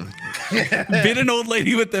teeth, bit an old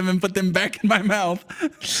lady with them, and put them back in my mouth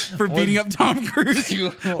for beating up Tom Cruise?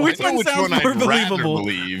 Which one sounds more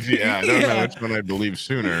believable? Yeah, I don't know which one I'd believe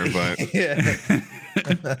sooner, but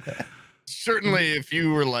certainly if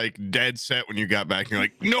you were like dead set when you got back, and you're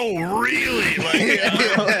like, no, really,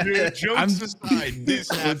 like jokes aside,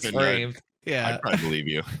 this happened. I'd probably believe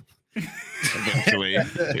you. Eventually,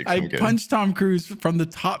 I punched Tom Cruise from the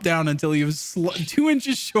top down until he was 2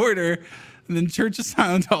 inches shorter, and then Church of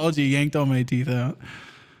Scientology yanked all my teeth out.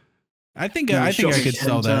 I think I could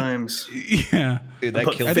sell that. Times. Yeah, dude,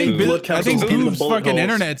 that killed I think Boob's fucking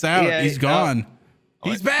internet's out. Yeah, he's gone.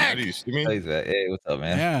 He's back. He's back. Hey, what's up,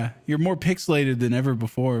 man? Yeah, you're more pixelated than ever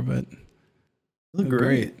before, but look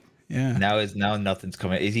great. Yeah. Now nothing's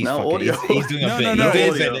coming. He's audio. He's doing a bit.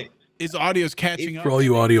 No. His audio's catching up. For all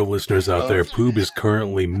you audio listeners out there, Poob is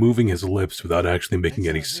currently moving his lips without actually making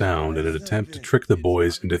any sound in an attempt to trick the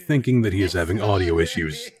boys into thinking that he is having audio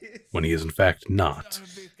issues when he is in fact not.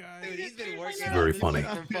 It's very funny.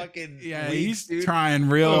 Yeah, he's trying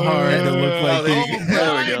real hard to look like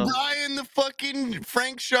Bryan, the fucking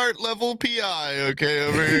Frank Sharp level PI, okay,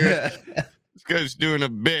 over here. This guy's doing a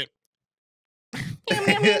bit.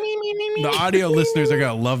 The audio listeners are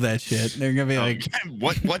gonna love that shit. They're gonna be like,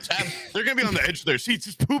 "What's happening?" They're gonna be on the edge of their seats.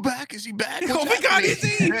 Is Pooh back? Is he back? Oh my god, is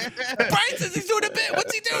he? Bryan says he's doing a bit.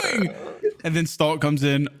 What's he doing? And then Stalt comes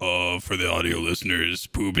in. Oh, for the audio listeners,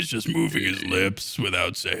 Pooh is just moving his lips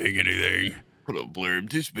without saying anything. Put a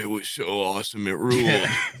blurb. This bit was so awesome, it ruled.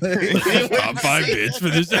 Top 5 bits for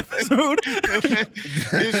this episode.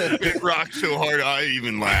 This bit rocked so hard I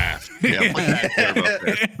even laughed. Yeah, put that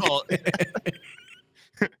blurb up there.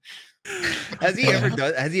 Has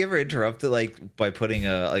he ever interrupted like by putting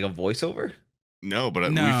a voiceover? No,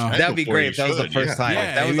 but that'd be great if that was the first time. Yeah,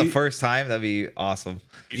 if that was the first time, that'd be awesome.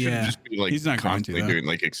 You should just be like he's not constantly doing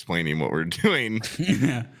like explaining what we're doing.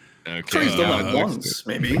 Yeah. Okay. He's done that once,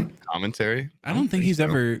 maybe. Commentary. I don't think he's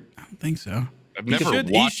ever. I don't think so. I've never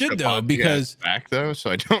watched he should though, because back though,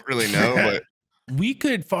 so I don't really know. But we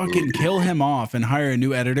could fucking kill him off and hire a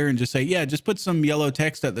new editor and just say, yeah, just put some yellow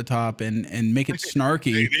text at the top and make it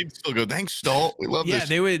snarky. They'd still go, thanks, Stalt. We love this. Yeah,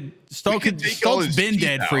 they would. Stalt's been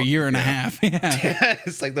dead for a year and a half. Yeah.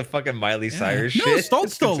 It's like the fucking Miley Cyrus shit. No,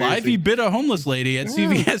 Stalt's still alive. He bit a homeless lady at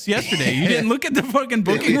CVS yesterday. You didn't look at the fucking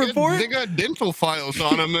booking report? They got dental files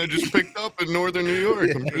on him that just picked up in northern New York.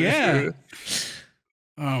 Yeah. Sure.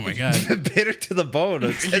 Oh my god. Bitter to the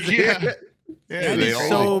bone. Yeah, he's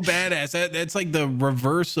so badass. That's like the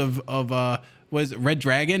reverse of was Red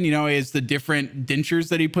Dragon, you know, is the different dentures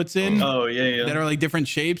that he puts in. Oh yeah. That are like different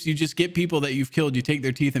shapes. You just get people that you've killed, you take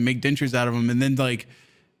their teeth and make dentures out of them, and then like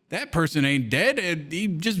that person ain't dead, and he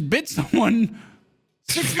just bit someone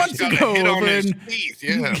 6 months ago. Hit on his teeth.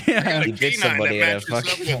 Yeah. He bit somebody at a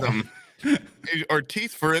fucking Are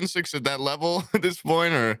teeth forensics at that level at this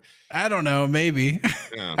point, or I don't know, maybe.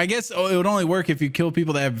 Yeah. I guess it would only work if you kill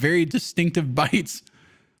people that have very distinctive bites.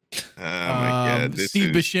 Oh my god!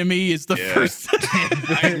 Steve Buscemi is the first.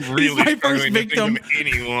 I'm really he's my first victim.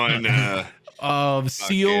 Anyone?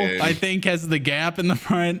 Seal, I think, has the gap in the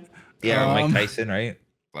front. Yeah, Mike Tyson, right?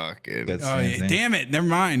 Fuck it. Damn it! Never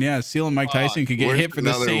mind. Yeah, Seal and Mike Tyson could get hit for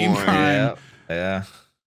the same crime. Yeah.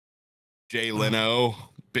 Jay Leno,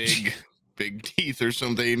 big teeth or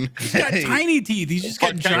something. He's got tiny teeth. He's just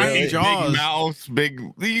got giant jaws. Big mouth, big.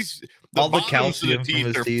 These all the bottoms of the calcium from teeth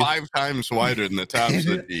his are teeth. 5 times wider than the tops of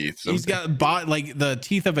the teeth. He's got like the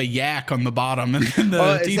teeth of a yak on the bottom, and then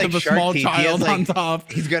the It's teeth like of a shark small teeth. He has, child on like-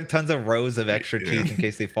 top. He's got tons of rows of extra teeth in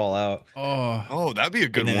case they fall out. Oh, that'd be a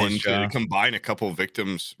good And then one his to jaw. combine a couple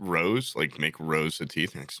victims' rows, like make rows of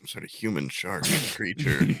teeth, like some sort of human shark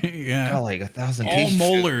creature. yeah. Got like 1,000 All teeth.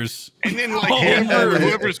 molars. And then like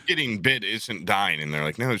whoever's getting bit isn't dying, and they're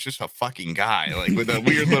like, no, it's just a fucking guy, like with a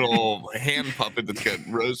weird little hand puppet that's got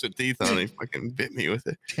rows of teeth on it. He fucking bit me with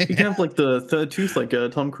it. You can have like the third tooth, like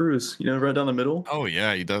Tom Cruise, right down the middle. Oh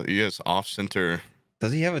yeah, he does. He has off center.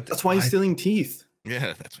 Does he have a? That's why he's stealing teeth.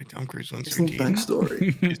 Yeah, that's why Tom Cruise wants It's to the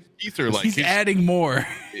backstory. His teeth are like He's adding more.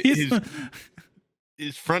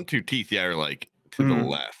 his front 2 teeth, are like to the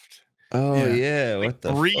left. Oh Yeah. yeah, Like what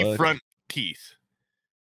the 3 fuck? front teeth.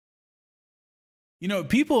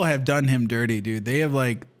 People have done him dirty, dude. They have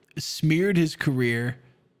like smeared his career.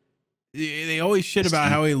 They always shit about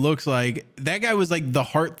how he looks like. That guy was like the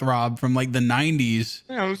heartthrob from like the 90s.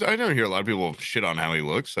 Yeah, I don't hear a lot of people shit on how he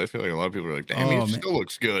looks. I feel like a lot of people are like, damn, Oh, he man. still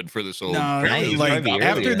looks good for this old. No, apparently he's like probably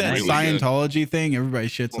after really that good. Scientology thing, everybody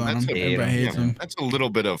shits Well, on that's him. a- Everybody hates him. That's a little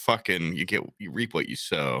bit of fucking. You reap what you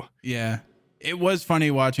sow. Yeah, it was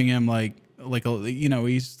funny watching him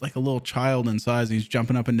he's like a little child in size. And he's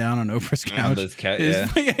jumping up and down on Oprah's On couch. this cat, He's yeah.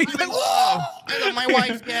 like, Whoa! I love my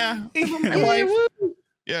wife. Yeah, I love my wife.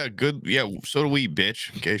 Yeah, good. Yeah, so do we,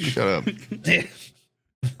 bitch. Okay, shut up.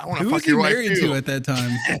 I want to Who fuck was he your wife married too. to at that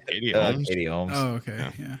time? Katie Holmes. Katie Holmes. Oh,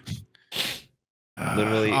 okay, Yeah. yeah.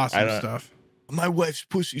 Literally, awesome I don't- stuff. My wife's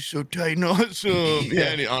pussy's so tight and awesome.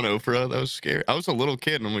 Yeah, and on Oprah, that was scary. I was a little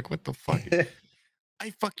kid, and I'm like, what the fuck?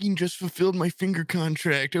 I fucking just fulfilled my finger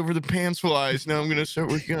contract over the pants wise. Now I'm gonna start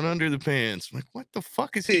working on under the pants. I'm like, what the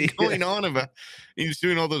fuck is he going on about? He's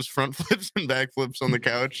doing all those front flips and back flips on the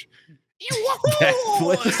couch.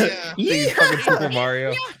 Backflips. He's fucking Super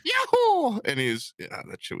Mario. Yahoo! And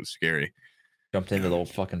that shit was scary. Jumped into the old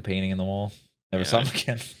fucking painting in the wall. Never saw him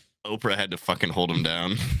again. Oprah had to fucking hold him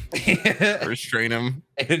down, restrain him.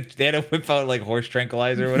 They had to whip out like horse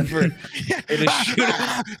tranquilizer or whatever. And just shoot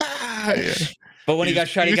him. Yeah. But when he got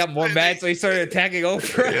shot, he got more mad, so he started attacking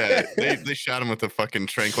Oprah. Yeah, they shot him with a fucking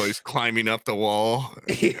tranquilizer. He's climbing up the wall.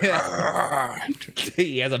 Yeah.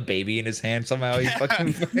 He has a baby in his hand somehow. He's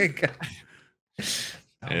fucking.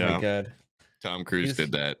 Oh Yeah. my god. Tom Cruise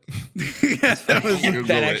did that. That was Google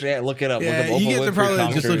That it. actually, look it up. Yeah, look up you Oprah guys are Winfrey, probably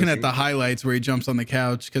Tom just looking Cruise. at the highlights where he jumps on the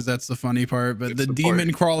couch because that's the funny part. But It's the the demon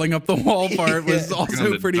part. crawling up the wall part was Yeah. On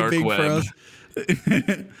also the pretty dark big for web. us.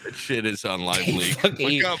 That shit is on Live Leak.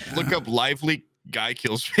 Fucking- Look up Live Leak guy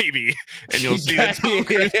kills baby, and you'll see that Tom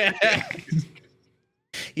Cruise. Yeah.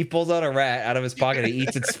 He pulls out a rat out of his pocket and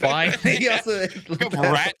eats its spine. He also Look up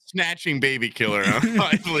rat snatching baby killer on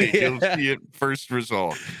Live Leak. You'll Yeah. see it first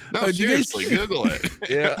result. No, Oh, do you guys- seriously, Google it.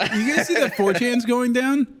 Yeah. You guys see that 4chan's going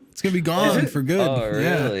down? It's gonna be gone for good. Oh,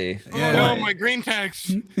 really? Yeah. Oh, my green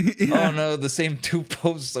tax. Yeah. Oh no, the same 2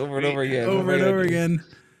 posts over and over again. Over and over again.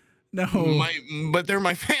 No. But they're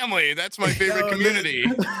my family. That's my favorite No, community.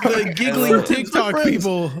 The giggling TikTok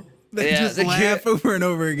people that Yeah, just the laugh over and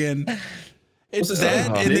over again. It's What's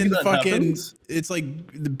that, that? and then That fucking, happens? it's like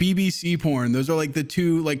the BBC porn. Those are like the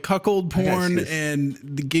two, like cuckold I gotta see porn this. and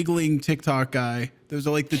the giggling TikTok guy. Those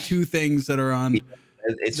are like the 2 things that are on.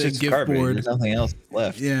 It's The just gift garbage. board. There's nothing else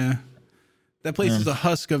left. Yeah. That place is a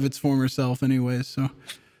husk of its former self, anyways. So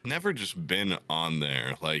Never just been on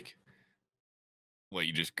there. Like, what,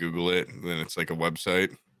 you just Google it, and then it's like a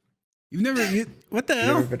website? you've never, what the You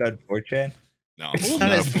hell? ever been on 4chan? No, It's it's not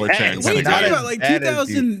not a as 4chan. bad. What are you not talking as about? Like bad as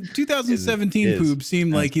 2017 is. poop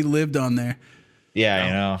seemed like he lived on there. Yeah, I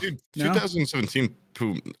know. Dude, No? 2017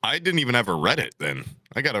 poop. I didn't even have a Reddit then.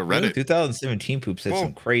 I got a Reddit. 2017 poop said Well,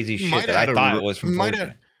 some crazy you shit might that I have thought a- it was from you might 4chan.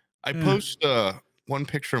 have- I post one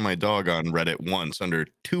picture of my dog on Reddit once under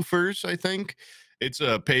Twofers, I think. It's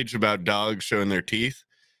a page about dogs showing their teeth.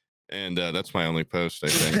 And that's my only post, I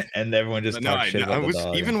think. And everyone just No, talks shit about I the was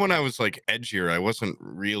dog. even when I was like edgier, I wasn't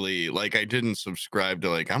really like I didn't subscribe to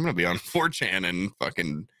like I'm gonna be on 4chan and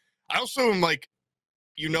fucking. I also am like,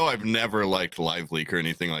 I've never liked Live Leak or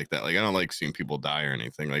anything like that. Like I don't like seeing people die or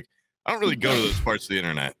anything. Like I don't really go to those parts of the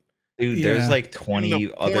internet. Dude, Yeah. there's like Even 20 the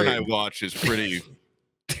porn I other. watch is pretty.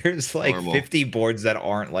 There's like normal. 50 boards that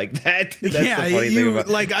aren't like that. That's Yeah, the funny thing you about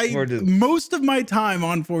like We're just- most of my time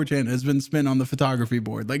on 4chan has been spent on the photography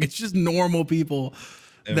board. Like it's just normal people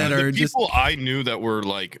that The are just people I knew that were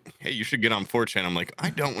like, "Hey, you should get on 4chan." I'm like, I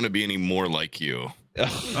don't want to be any more like you.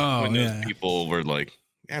 oh When yeah. those people were like,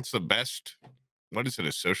 "Yeah, it's the best." What is it?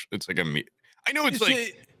 A social? It's like a me. I know it's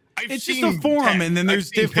like. I've it's just seen a forum, and then I've there's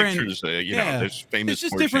seen different- pictures, yeah. there's famous. It's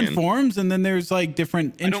just 4chan. different forums, and then there's like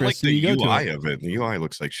different I don't like interests. and the you go to UI it. of it. The UI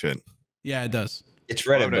looks like shit. Yeah, it does. It's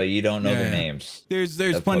Reddit, but you don't know Yeah. the names. There's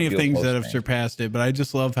That's plenty what of things people that have post, surpassed it, but I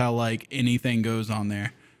just love how like anything goes on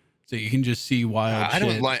there, so you can just see wild I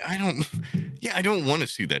shit. I don't want to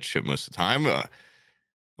see that shit most of the time.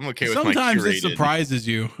 I'm okay with Sometimes my it curated. surprises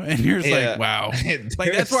you, and you're just Yeah. like, wow.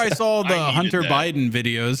 Like that's where I saw the I needed Hunter that. Biden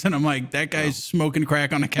videos, and I'm like, that guy's smoking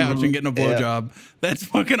crack on a couch and getting a Yeah. blowjob. That's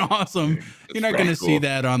fucking awesome. You're not pretty gonna see cool.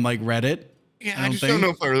 that on like Reddit. Yeah, I I don't just think. don't know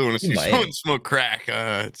if I really want to see might. someone smoke crack.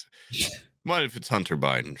 What if it's Hunter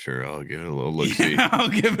Biden? Sure, I'll give it a little look. See. I'll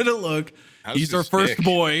give it a look. How's He's our his first dick?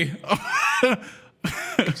 boy.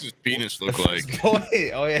 What's his penis look like?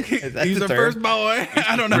 Boy, oh yeah, that's He's the our term. first boy.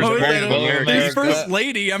 I don't know. First Is that boy a- in America. He's first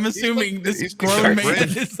lady. I'm assuming like- this he's the grown first man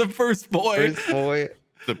prince. is the first boy. First boy.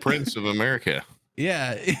 The Prince of America.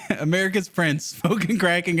 Yeah, America's Prince, smoking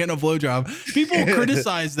crack and getting a blowjob. People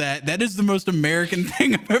criticize that. That is the most American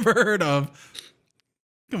thing I've ever heard of.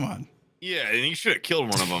 Come on. Yeah, and he should have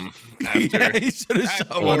killed one of them after. Yeah, he should have After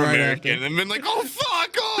shot one right American after. and been like, oh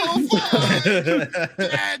fuck,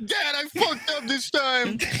 Dad, I fucked up this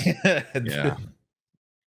time. Yeah.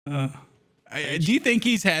 Do you think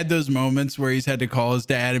he's had those moments where he's had to call his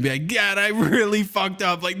dad and be like, Dad, I really fucked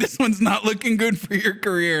up. Like, this one's not looking good for your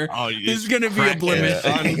career. Oh, This is going to be a blemish.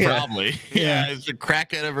 Probably. Yeah. Yeah. Is the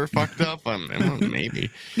crackhead ever fucked up? Maybe.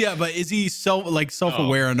 Yeah, but is he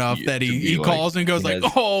self-aware enough yeah, that to he be like- calls and goes He like,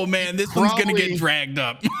 has- oh man, this one's going to Probably- get dragged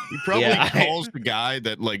up. He probably Yeah. calls the guy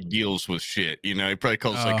that like deals with shit. You know, he probably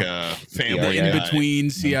calls like a family Yeah, In yeah. guy. between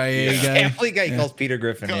CIA Yeah. guy. Family Guy calls Peter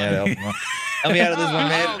Griffin. Yeah, help me out of this one,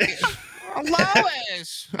 man.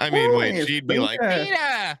 Lois. I mean, wait, Lois, she'd be like,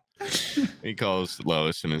 Peter. Peter. He calls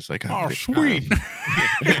Lois and it's like, Oh, this sweet. time.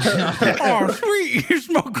 Oh, sweet. You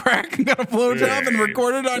smoke crack and got a blowjob and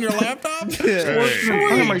recorded on your laptop? Hey,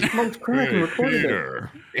 I smoked crack and recorded it.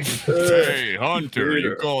 Peter. Hey, Hunter,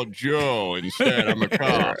 you called Joe instead. I'm a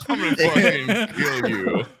cop. I'm gonna fucking kill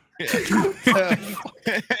you. Yeah.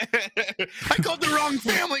 I called the wrong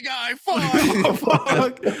Family Guy. Fuck.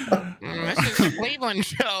 Fuck. This is a Cleveland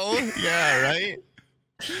show. Yeah, right.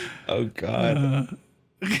 Oh God.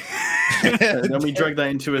 And then we drag that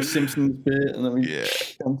into a Simpsons bit, and then we Yeah.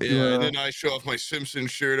 come to, Yeah, and then I show off my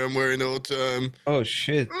Simpsons shirt I'm wearing the whole time. Oh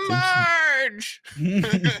shit. Marge!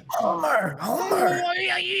 Homer.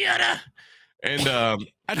 And I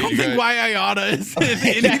don't you think guys- why I oughta is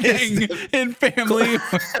in anything in family.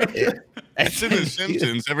 it's in The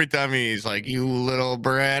Simpsons. Every time he's like, "You little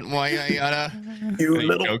brat, why I oughta?" You And he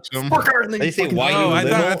little chokes him. fucker. And then They you say, fucking- "Why Oh, you I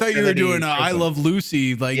little?" thought you And were then he doing chokes I him. Love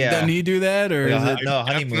Lucy. Like, Yeah. doesn't he do that? Or is Yeah, it? no,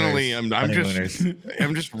 Definitely, honeymooners. I'm Honeymooners.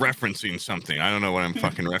 just referencing something. I don't know what I'm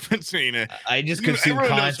fucking referencing. I just You- consume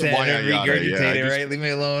everyone knows content why I and gotta, regurgitate yeah, I it, just- right? Leave me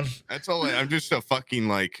alone. That's all. I'm just a fucking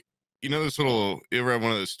like. You know this little. You ever have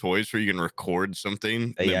one of those toys where you can record something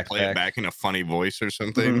and then yak play it pack. back in a funny voice or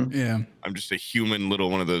something? Mhm. Yeah. I'm just a human little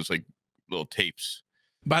one of those like little tapes.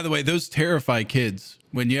 By the way, those terrify kids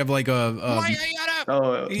when you have like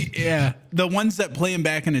Oh, yeah, the ones that play them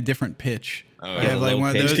back in a different pitch. Oh, You yeah, have the like low one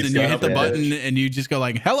of pitch. those, and you Yeah, hit the yeah. button, and you just go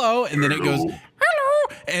like "hello," and then it goes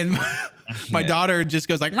 "hello," and my daughter just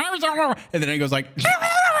goes like, and then it goes like,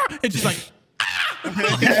 and she's like. Because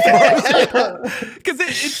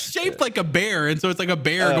it's shaped like a bear, and so it's like a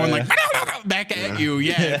bear going like back at you.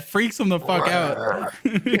 Yeah, it freaks them the fuck out.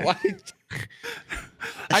 What?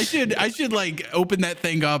 I should like open that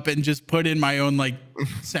thing up and just put in my own like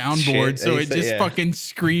soundboard, Shit, so it just yeah. fucking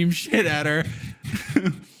screams shit at her.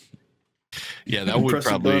 Yeah, that would Press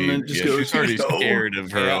the button probably. and it just Yeah, goes, she's already "No." scared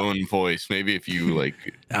of her Yeah. own voice. Maybe if you like,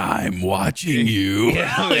 I'm watching you.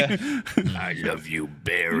 Yeah. I love you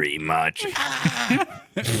very much.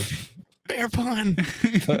 Bear pun.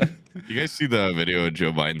 You guys see the video of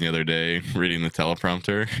Joe Biden the other day reading the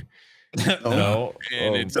teleprompter? No.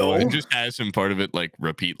 And Oh, it's no. it just has some part of it like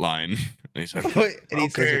repeat line. And he's like, What? And he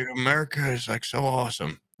says okay, it. America is like so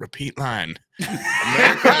awesome. Repeat line.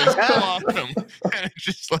 America is so awesome. And it's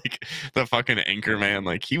just like the fucking anchor man,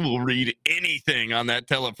 like he will read anything on that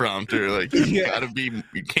teleprompter. Like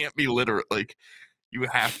you can't be literate. Like you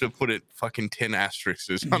have to put it fucking 10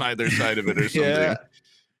 asterisks on either side of it or something. Yeah.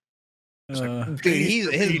 Dude, his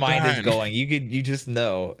repeat mind is line. going. You just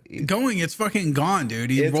know. It's fucking gone, dude.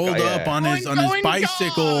 He It's rolled go- up yeah. on his Going,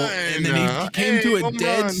 bicycle, and then he came hey, to a come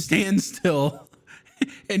dead on. standstill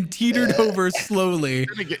and teetered over slowly.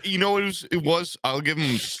 You know what it was? I'll give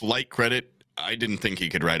him slight credit. I didn't think he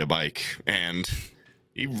could ride a bike, and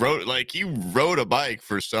he rode a bike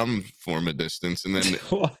for some form of distance, and then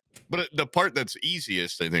But the part that's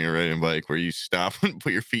easiest, I think, of riding a bike, where you stop and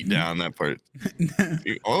put your feet down, that part.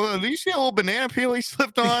 Oh, did you see a little banana peel he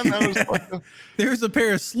slipped on? That was like There's a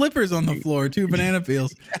pair of slippers on the floor, 2 banana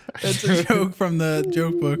peels. That's a joke from the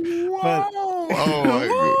joke book. But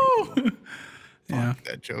yeah,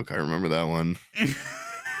 that joke. I remember that one.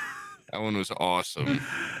 That one was awesome.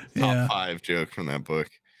 Yeah. Top 5 joke from that book.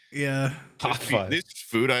 Yeah. Top 5. This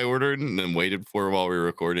food I ordered and then waited for while we were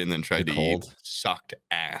recording, and then tried to eat sucked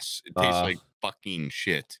ass. It tastes like fucking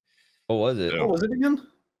shit. What was it? What was it again?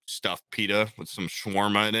 Stuffed pita with some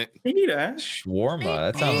shawarma in it. Pita.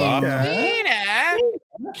 Shawarma. That sounds awesome.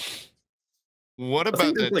 What I think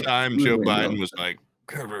about there's, that like, time food Joe right Biden now. was like,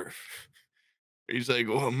 Carver? He's like,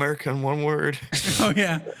 oh, America in one word. Oh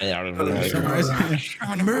yeah.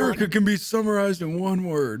 America can be summarized in one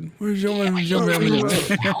word.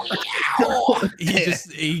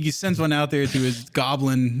 He sends one out there to his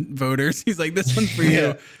goblin voters. He's like, this one's for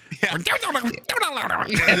you. Yeah. And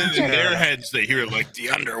in their heads, they hear it like, the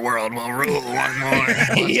underworld will rule one more.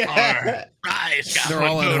 Yeah. Rise, They're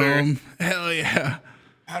all at home. Hell yeah.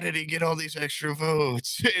 How did he get all these extra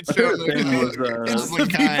votes? It's My favorite thing was, It's the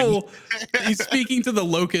people. He's speaking to the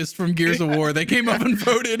locust from Gears of War. They came up and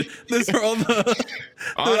voted. Those are all the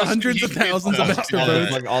hundreds of thousands of extra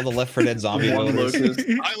votes. Like all the Left 4 Dead zombie One voters. locust.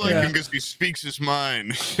 I like him because he speaks his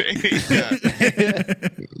mind.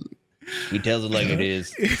 He tells it like it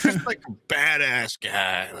is. He's just like a badass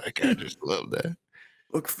guy. Like, I just love that.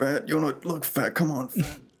 Look fat. You wanna look fat? Come on,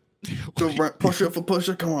 fat. Go right, push up for push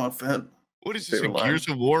up. Come on, fat. What is this, a Favorite line. Gears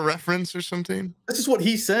of War reference or something? This is what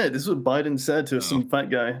he said. This is what Biden said to some fat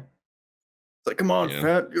guy. It's like, come on, Yeah.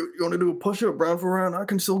 fat. You want to do a push up round for round? I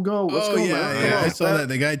can still go. Let's Oh go, yeah, man. Come yeah. on, I saw fat. that.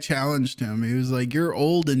 The guy challenged him. He was like, "You're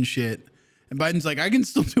old and shit." And Biden's like, "I can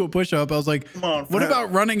still do a push up." I was like, Come on, "What fat.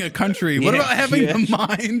 about running a country? What Yeah, about having yeah. a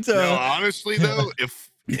mind?" No, honestly though, if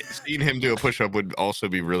seeing him do a push-up would also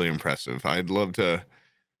be really impressive. I'd love to.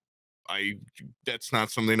 That's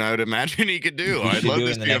not something I would imagine he could do. He I'd should love do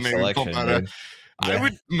to it in the see him next maybe pull election, out a. dude. I Yeah.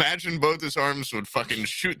 would imagine both his arms would fucking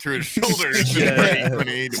shoot through his shoulders Yeah. when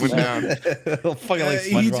he went down. Fucking like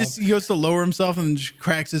he SpongeBob. goes to lower himself and just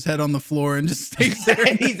cracks his head on the floor and just stays there,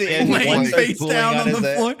 He's laying starts face pulling down on his the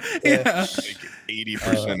head. floor. Yeah. Like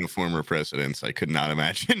 80% of former presidents, I could not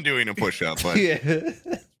imagine doing a push-up, but Yeah.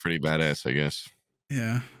 pretty badass, I guess.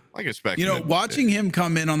 Yeah. I guess back. You in know, the watching day. him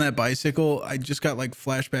come in on that bicycle, I just got like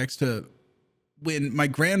flashbacks to when my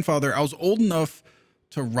grandfather, I was old enough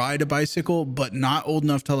to ride a bicycle, but not old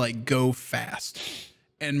enough to like go fast.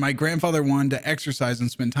 And my grandfather wanted to exercise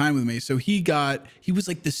and spend time with me. So he was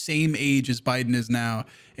like the same age as Biden is now.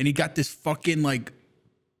 And he got this fucking like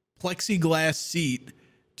plexiglass seat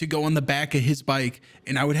to go on the back of his bike,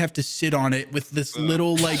 and I would have to sit on it with this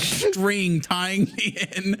little like string tying me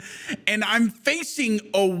in, and I'm facing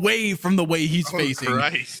away from the way he's facing.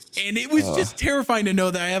 Christ. And it was just terrifying to know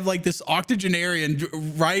that I have like this octogenarian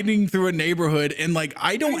riding through a neighborhood, and like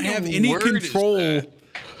I don't have any word is control, that?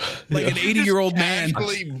 like an 80-year-old man.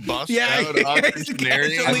 Actually bust Yeah, out he's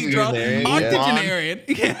octogenarian. casually drunk- Octogenarian, yeah. octogenarian.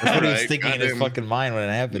 Yeah. That's what he was Right, thinking in got his him. fucking mind when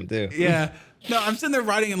it happened too. Yeah. No, I'm sitting there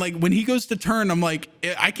riding, and like when he goes to turn, I'm like,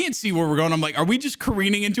 I can't see where we're going. I'm like, are we just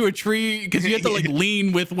careening into a tree? Because you have to like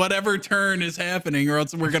lean with whatever turn is happening, or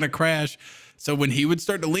else we're gonna crash. So when he would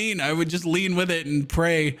start to lean, I would just lean with it and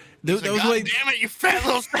pray. That was God like, damn it, you fat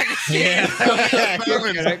little sack of shit.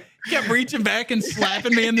 Yeah. kept reaching back and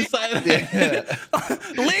slapping me in the side of the head.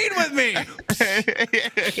 Lean with me.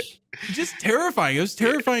 Just terrifying. It was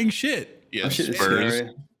terrifying shit. Yeah, That shit is Spurs.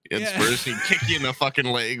 scary. It's Yeah. Spurs. He'd kick you in the fucking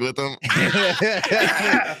leg with them.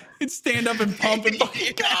 It'd stand up and pump and Oh,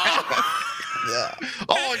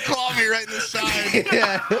 it clawed me right in the side.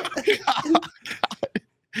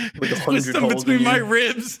 Like 100 twist them holes in between my you.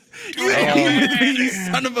 ribs. You lean with me, you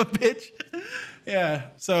son of a bitch. Yeah.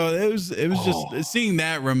 So it was just seeing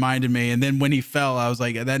that reminded me. And then when he fell, I was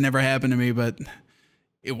like, that never happened to me, but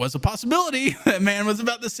it was a possibility. That man was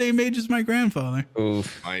about the same age as my grandfather.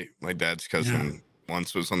 Oof. My dad's cousin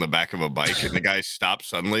once was on the back of a bike, and the guy stopped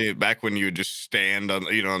suddenly. Back when you would just stand on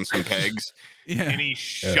on some pegs, Yeah. and he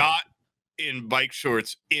shot in bike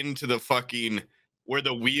shorts into the fucking where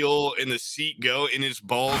the wheel and the seat go, and his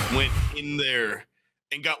balls went in there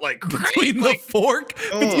and got like Between the like, fork,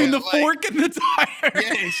 between the like- fork and the tire.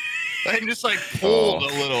 yes, and just like pulled a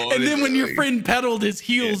little. And then when your like, friend pedaled, his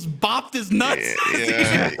heels bopped his nuts.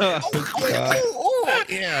 yeah.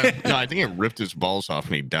 Yeah. No, I think it ripped his balls off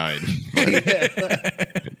and he died.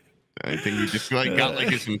 I think he just like got like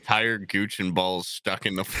his entire gooch and balls stuck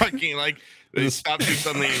in the fucking like they stopped you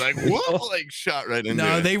suddenly like whoa like shot right into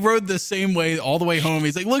No, it. they rode the same way all the way home.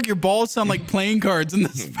 He's like, look, your balls sound like playing cards in the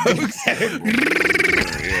spokes.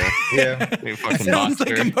 Yeah. You It fucking sounds like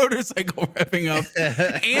monster. a motorcycle revving up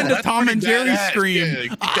and a Tom and Jerry Badass. scream. Yeah,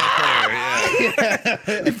 keep that there.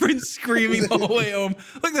 Yeah. Different screaming the whole way home.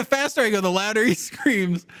 Look, the faster I go, the louder he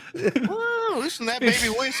screams. Whoa, listen to that baby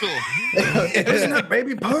whistle. Isn't that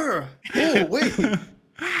baby purr? Oh, wait.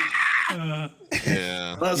 Yeah.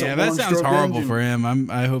 That's Yeah, a that sounds one-stroke horrible engine. for him.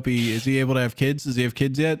 I hope is he able to have kids? Does he have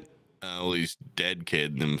kids yet? Well, he's dead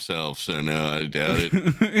kid himself, so no, I doubt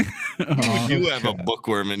it. Aw. You have a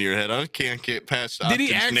bookworm in your head. I can't get past. Did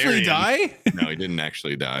he actually octogenarian. die? No, he didn't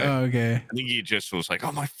actually die. Oh, okay. I think he just was like,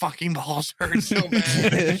 "Oh, my fucking balls hurt so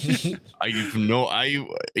bad."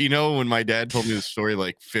 When my dad told me the story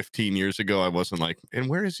like 15 years ago, I wasn't like, "And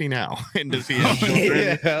where is he now? And does he have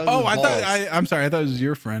children?" Oh, I'm sorry. I thought it was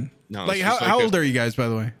your friend. No, Like, it's how, just how old are you guys, by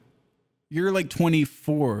the way? You're like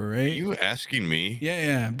 24, right? you asking me?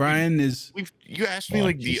 Yeah. Brian is. You asked me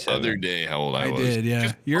like the 27. other day how old I I was. did, yeah.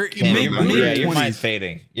 Just You're fucking mid remember. Yeah, your 20s. mind's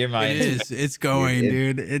fading. Your mind It is. It's going,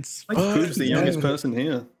 dude. It's. Like, who's the youngest person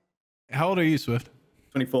here? How old are you, Swift?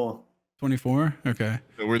 24. 24. Okay.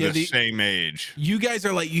 So we're Yeah, the same age. You guys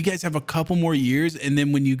are like, you guys have a couple more years, and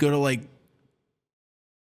then when you go to like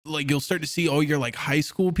you'll start to see all your like high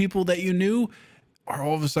school people that you knew are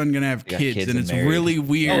all of a sudden gonna have Yeah, kids, kids and and it's married. really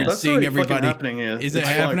weird that's seeing already fucking everybody. happening here. Is it It's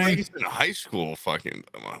like- happening? He's in high school. Fucking,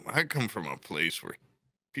 I come from a place where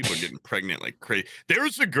people are getting pregnant like crazy. There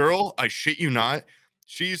was a girl, I shit you not.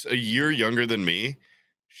 She's a year younger than me.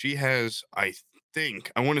 She has, I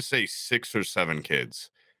think, I want to say 6 or 7 kids,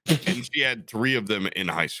 and she had 3 of them in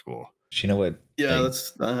high school. You know what Yeah, like,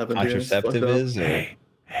 that happened here. It's fucked contraceptive up. is? Or, Hey,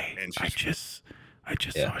 And I she's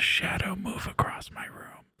just Yeah. saw a shadow move across my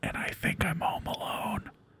room, and I think I'm home alone.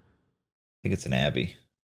 I think it's an Abby.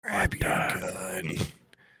 grab your gun.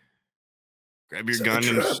 Grab your Set gun the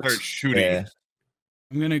and traps. start shooting. Yeah.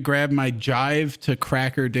 I'm gonna grab my Jive to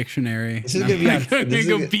Cracker dictionary. This is and gonna be I'm on- gonna this is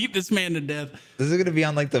go gonna- beat this man to death. This is gonna be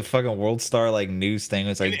on like the fucking World Star like news thing.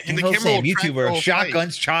 It's like And the Daniel camera Sam, will track the YouTuber whole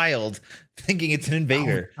shotguns child, thinking it's an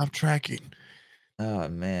invader. I'm tracking. Oh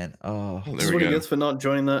man. Oh. Oh, This there is we what he go. gets for not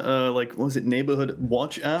joining that, what was it, neighborhood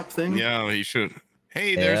watch app thing? Yeah, he should.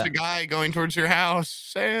 Hey, there's Yeah. a guy going towards your house.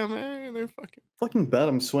 Sam, hey, they're fucking. Fucking bad,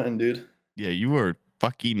 I'm sweating, dude. Yeah, you are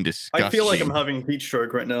fucking disgusting. I feel like I'm having heat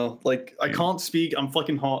stroke right now. Like, I can't speak, I'm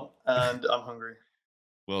fucking hot, and I'm hungry.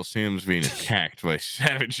 Well, Sam's being attacked by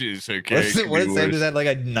savages. Okay. What is could it? What be is Sam worse. just had like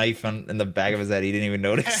a knife in the back of his head? He didn't even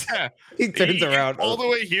notice. Yeah. He turns He gets around. all the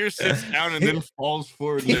way here, sits down, and then falls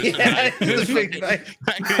forward. And there's a Yeah, knife in it's his a big fucking knife.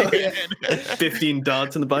 back of his head. 15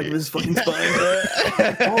 darts in the back of his fucking spine.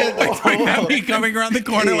 Like have me coming around the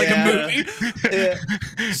corner like a Yeah. movie.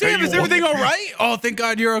 Yeah. Sam, is everything all right? Oh, thank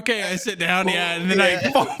God you're okay. I sit down, yeah, and then I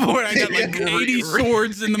fall forward. I got like 80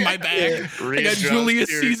 swords in my bag. I got Readjust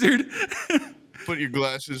Julius your- Caesared. Put your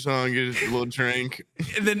glasses on, get a little drink.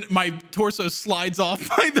 And then my torso slides off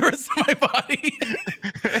like the rest of my body.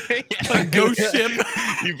 Yeah. A ghost ship.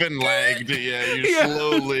 You've been lagged. Yeah, you're Yeah.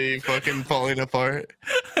 slowly fucking falling apart.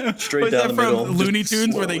 Straight Was down that the from middle, just Looney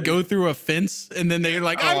Tunes where they slowly. go through a fence and then they're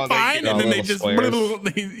like, Oh, I'm they fine, get and then they little just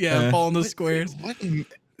squares. fall into squares. What?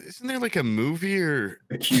 Isn't there like a movie or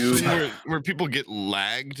A cube. where people get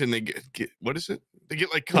lagged and they get what is it? They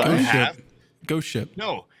get like cut in Ghost half. ship. Ghost ship.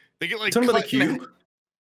 No, they get like Talking about the cut in half. cube?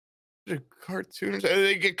 The cartoons.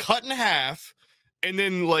 They get cut in half, and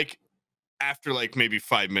then like after like maybe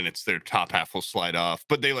 5 minutes, their top half will slide off.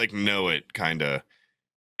 But they like know it kind of,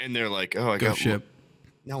 and they're like, "Oh, I got Ghost ship.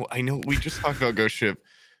 No, I know. We just talked about Ghost Ship.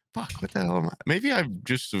 Fuck, what the hell am I? Maybe I've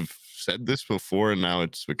just have said this before, and now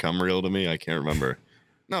it's become real to me. I can't remember.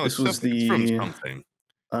 No, This was it's from the- something.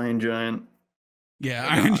 Iron Giant. Yeah,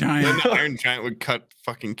 Iron Giant. Then the Iron Giant would cut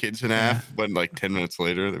fucking kids in half, but like 10 minutes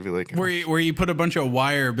later, they'd be like, Where you put a bunch of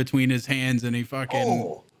wire between his hands and he fucking.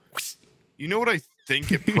 Oh, You know what I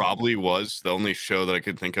think it probably was? The only show that I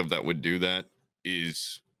could think of that would do that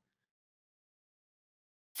is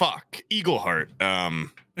Eagleheart.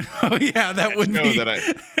 Oh yeah, that would show be.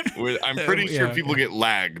 that I'm pretty sure Yeah, people yeah. get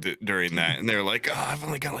lagged during that, and they're like, "Oh, I've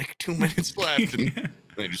only got like 2 minutes left," and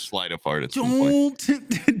they just slide apart at some point.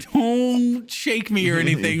 Don't shake me or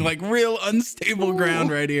anything. Like real unstable ground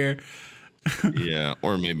right here. Yeah,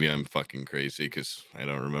 or maybe I'm fucking crazy because I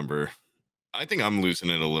don't remember. I think I'm losing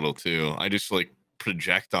it a little too. I just like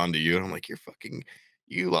project onto you, and I'm like,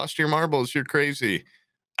 you lost your marbles. You're crazy.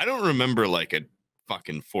 I don't remember like a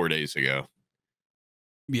fucking 4 days ago.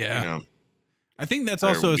 Yeah. You know? I think that's Or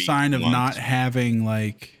also a weeks, sign of not months. having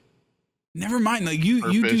like never mind. Like you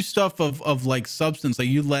do Purpose. stuff of like substance. Like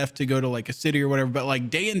you left to go to like a city or whatever, but like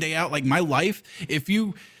day in, day out, like my life, if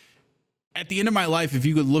you at the end of my life, if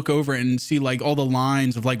you could look over and see like all the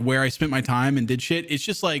lines of like where I spent my time and did shit, it's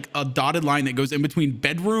just like a dotted line that goes in between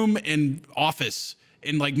bedroom and office.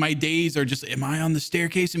 And like my days are just, am I on the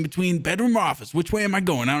staircase in between bedroom or office? Which way am I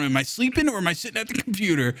going? I don't know. Am I sleeping or am I sitting at the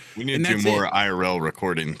computer? We need to do more IRL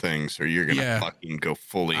recording things, or you're gonna fucking go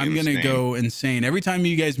fully. I'm gonna go insane. Every time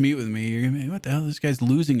you guys meet with me, you're gonna be, what the hell? This guy's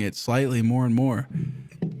losing it slightly more and more.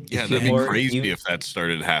 Yeah, that'd be crazy if that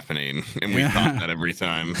started happening, and we thought that every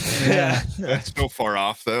time. Yeah, that's so far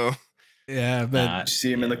off though. Yeah, but you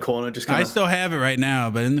see him in the corner. Just I still have it right now,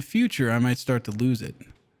 but in the future, I might start to lose it.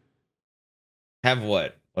 Have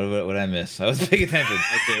what? What I miss? I was paying attention.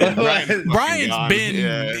 Brian's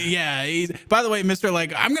been, he's, by the way, Mr.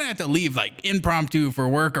 Like, I'm gonna have to leave like impromptu for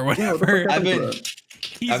work or whatever.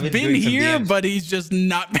 He's been here, but he's just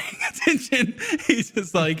not paying attention. He's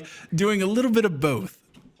just like doing a little bit of both.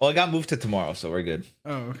 Well, I got moved to tomorrow, so we're good.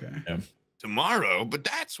 Oh, okay. Yeah. Tomorrow, but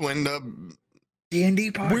that's when the D&D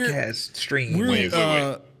podcast stream. Wait.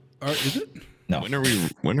 Is it? No.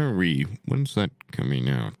 When's that coming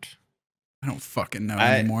out? I don't fucking know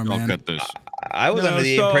anymore, man. I'll cut this. I was under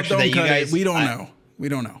the impression that you guys. We don't know. We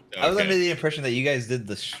don't know. I was under the impression that you guys did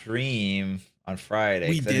the stream on Friday.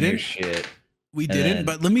 We didn't. Shit. We didn't.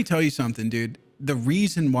 But let me tell you something, dude. The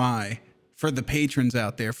reason why, for the patrons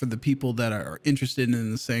out there, for the people that are interested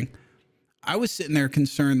in this thing, I was sitting there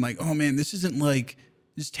concerned, like, oh man, this isn't like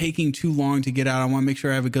just taking too long to get out. I want to make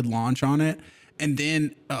sure I have a good launch on it. And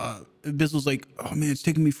then Bizzle's like, oh man, it's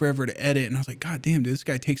taking me forever to edit. And I was like, God damn, dude, this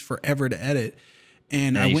guy takes forever to edit.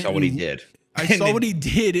 And I went saw what he did. I saw what he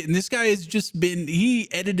did. And this guy has just been,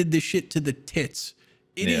 he edited this shit to the tits.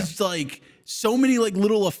 It is like so many like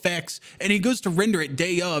little effects. And he goes to render it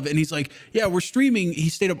day of. And he's like, yeah, we're streaming. He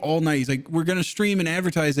stayed up all night. He's like, we're going to stream and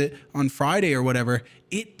advertise it on Friday or whatever.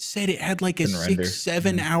 It said it had like a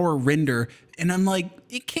 6-7 hour render. And I'm like,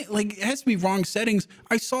 it can't, like, it has to be wrong settings.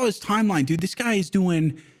 I saw his timeline, dude. This guy is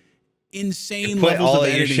doing insane levels all of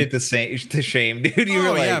editing. Your shit to shame, dude. You were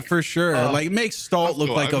like, yeah, for sure. Like, it makes Stalt look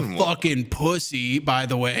like a fucking pussy, by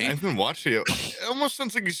the way. I've been watching it. It almost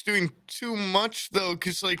sounds like he's doing too much, though,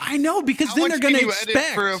 because, like, I know, because then they're going to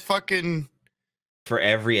expect. For a fucking. For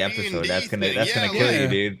every episode, that's gonna kill you,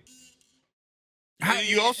 dude.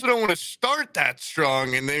 You also don't want to start that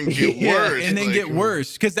strong and then get worse. And then get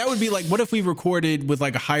worse. Because that would be like, what if we recorded with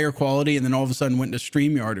like a higher quality and then all of a sudden went to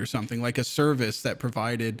StreamYard or something, like a service that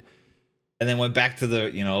provided. And then went back to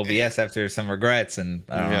the, OBS after some regrets. And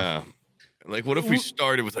I don't know. Like, what if we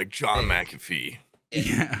started with like John McAfee?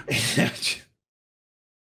 Yeah.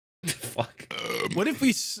 Fuck. What if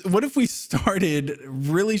we started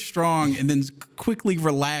really strong and then quickly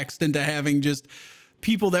relaxed into having just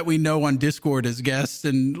people that we know on Discord as guests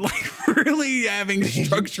and like really having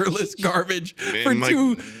structureless garbage for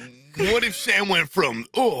two. What if Sam went from,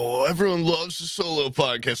 everyone loves the solo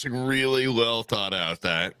podcast, like really well thought out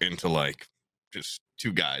that into like just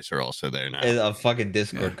two guys are also there now. A fucking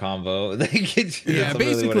Discord combo.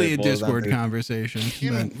 Basically a Discord conversation.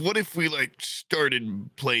 What if we like started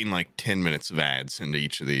playing like 10 minutes of ads into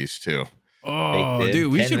each of these too? Oh,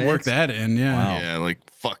 dude, we should work that in. Yeah. Wow. Yeah, like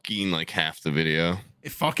fucking like half the video.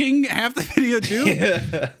 Fucking half the video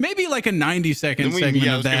too? Maybe like a 90-second segment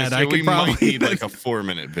of that. I could probably need like a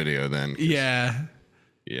 4-minute video then. Yeah.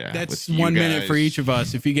 Yeah. That's 1 minute for each of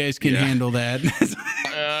us. If you guys can handle that.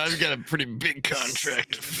 I've got a pretty big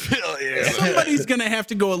contract to fill. Yeah. Somebody's going to have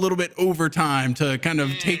to go a little bit overtime to kind of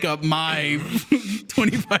take up my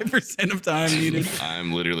 25% of time needed.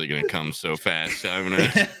 I'm literally going to come so fast. I'll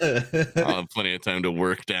have plenty of time to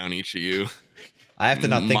work down each of you. I have to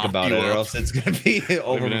not think about it, or else it's gonna be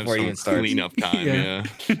over before you even start. Cleanup time,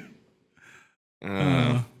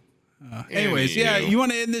 Anyways, you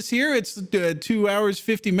want to end this here? It's 2 hours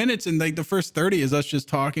 50 minutes, and like the first 30 is us just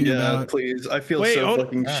talking about. Yeah, please. I feel so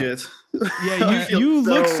fucking shit. Yeah, you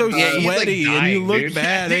look so sweaty and you look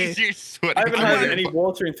bad. I haven't had any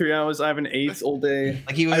water in 3 hours. I haven't ate all day.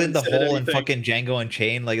 Like he was in the hole in fucking Django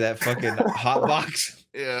Unchained, like that fucking hot box.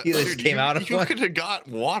 Yeah, he just came out of. You could have got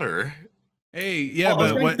water. Hey, yeah,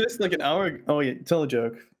 but what? This like an hour ago. Oh yeah, tell a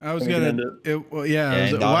joke. I was gonna.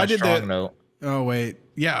 Why did the? Note. Oh wait,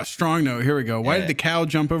 yeah, a strong note. Here we go. Why did the cow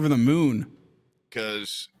jump over the moon?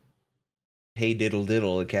 Because. Hey diddle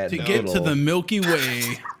diddle, the cat. To get to the Milky Way.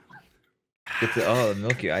 The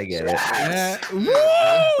Milky Way. I get it.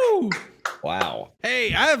 Woo! Wow.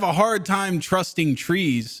 Hey, I have a hard time trusting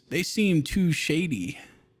trees. They seem too shady.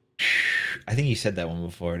 I think you said that one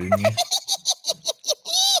before, didn't you?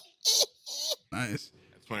 Nice.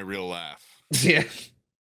 That's my real laugh. Yeah.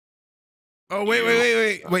 Oh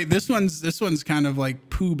wait. This one's kind of like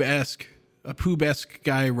Poob-esque. A Poob-esque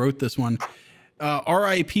guy wrote this one.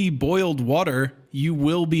 R.I.P. boiled water. You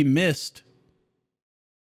will be missed.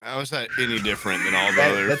 How is that any different than all the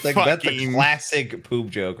other That's a classic poop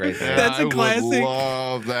joke right there. That's a classic. I would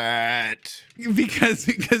love that. Because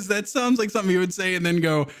that sounds like something you would say and then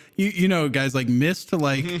go, you know, guys, like mist to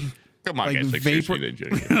like Come on, like guys, like vapor,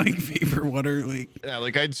 seriously, like vapor water, like yeah,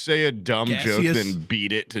 like I'd say a dumb joke, gaseous. then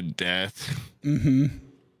beat it to death. Mm-hmm.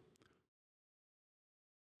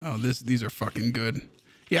 Oh, these are fucking good.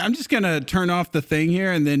 Yeah, I'm just gonna turn off the thing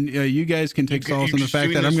here, and then you guys can take solace in the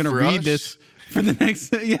fact that I'm gonna read this for the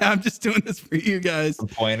next. Yeah, I'm just doing this for you guys. Some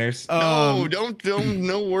pointers. No, don't.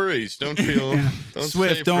 No worries. Don't feel. Yeah. Don't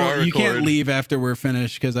Swift, stay for don't. our You can't record. leave after we're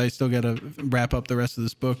finished because I still gotta wrap up the rest of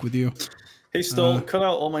this book with you. Hey, Stoll, cut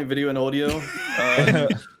out all my video and audio.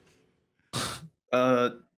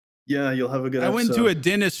 Yeah, you'll have a good I episode. went to a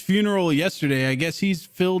dentist's funeral yesterday. I guess he's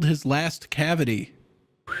filled his last cavity.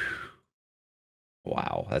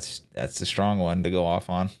 Wow, that's a strong one to go off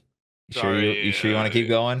on. Sorry, You sure you want to keep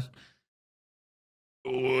going?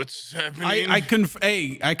 What's happening?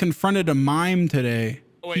 I confronted a mime today.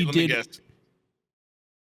 Oh, wait, he let me did. guess.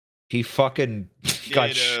 He fucking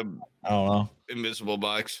got. Did, I don't know. invisible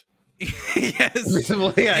box. Yes.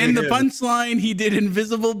 Yeah, And the punchline, he did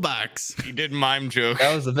invisible box. He did mime joke.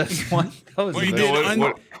 That was the best one. That was Wait, the no, best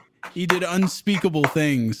what- He did unspeakable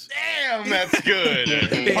things. Damn, that's good.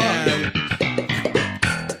 Yeah.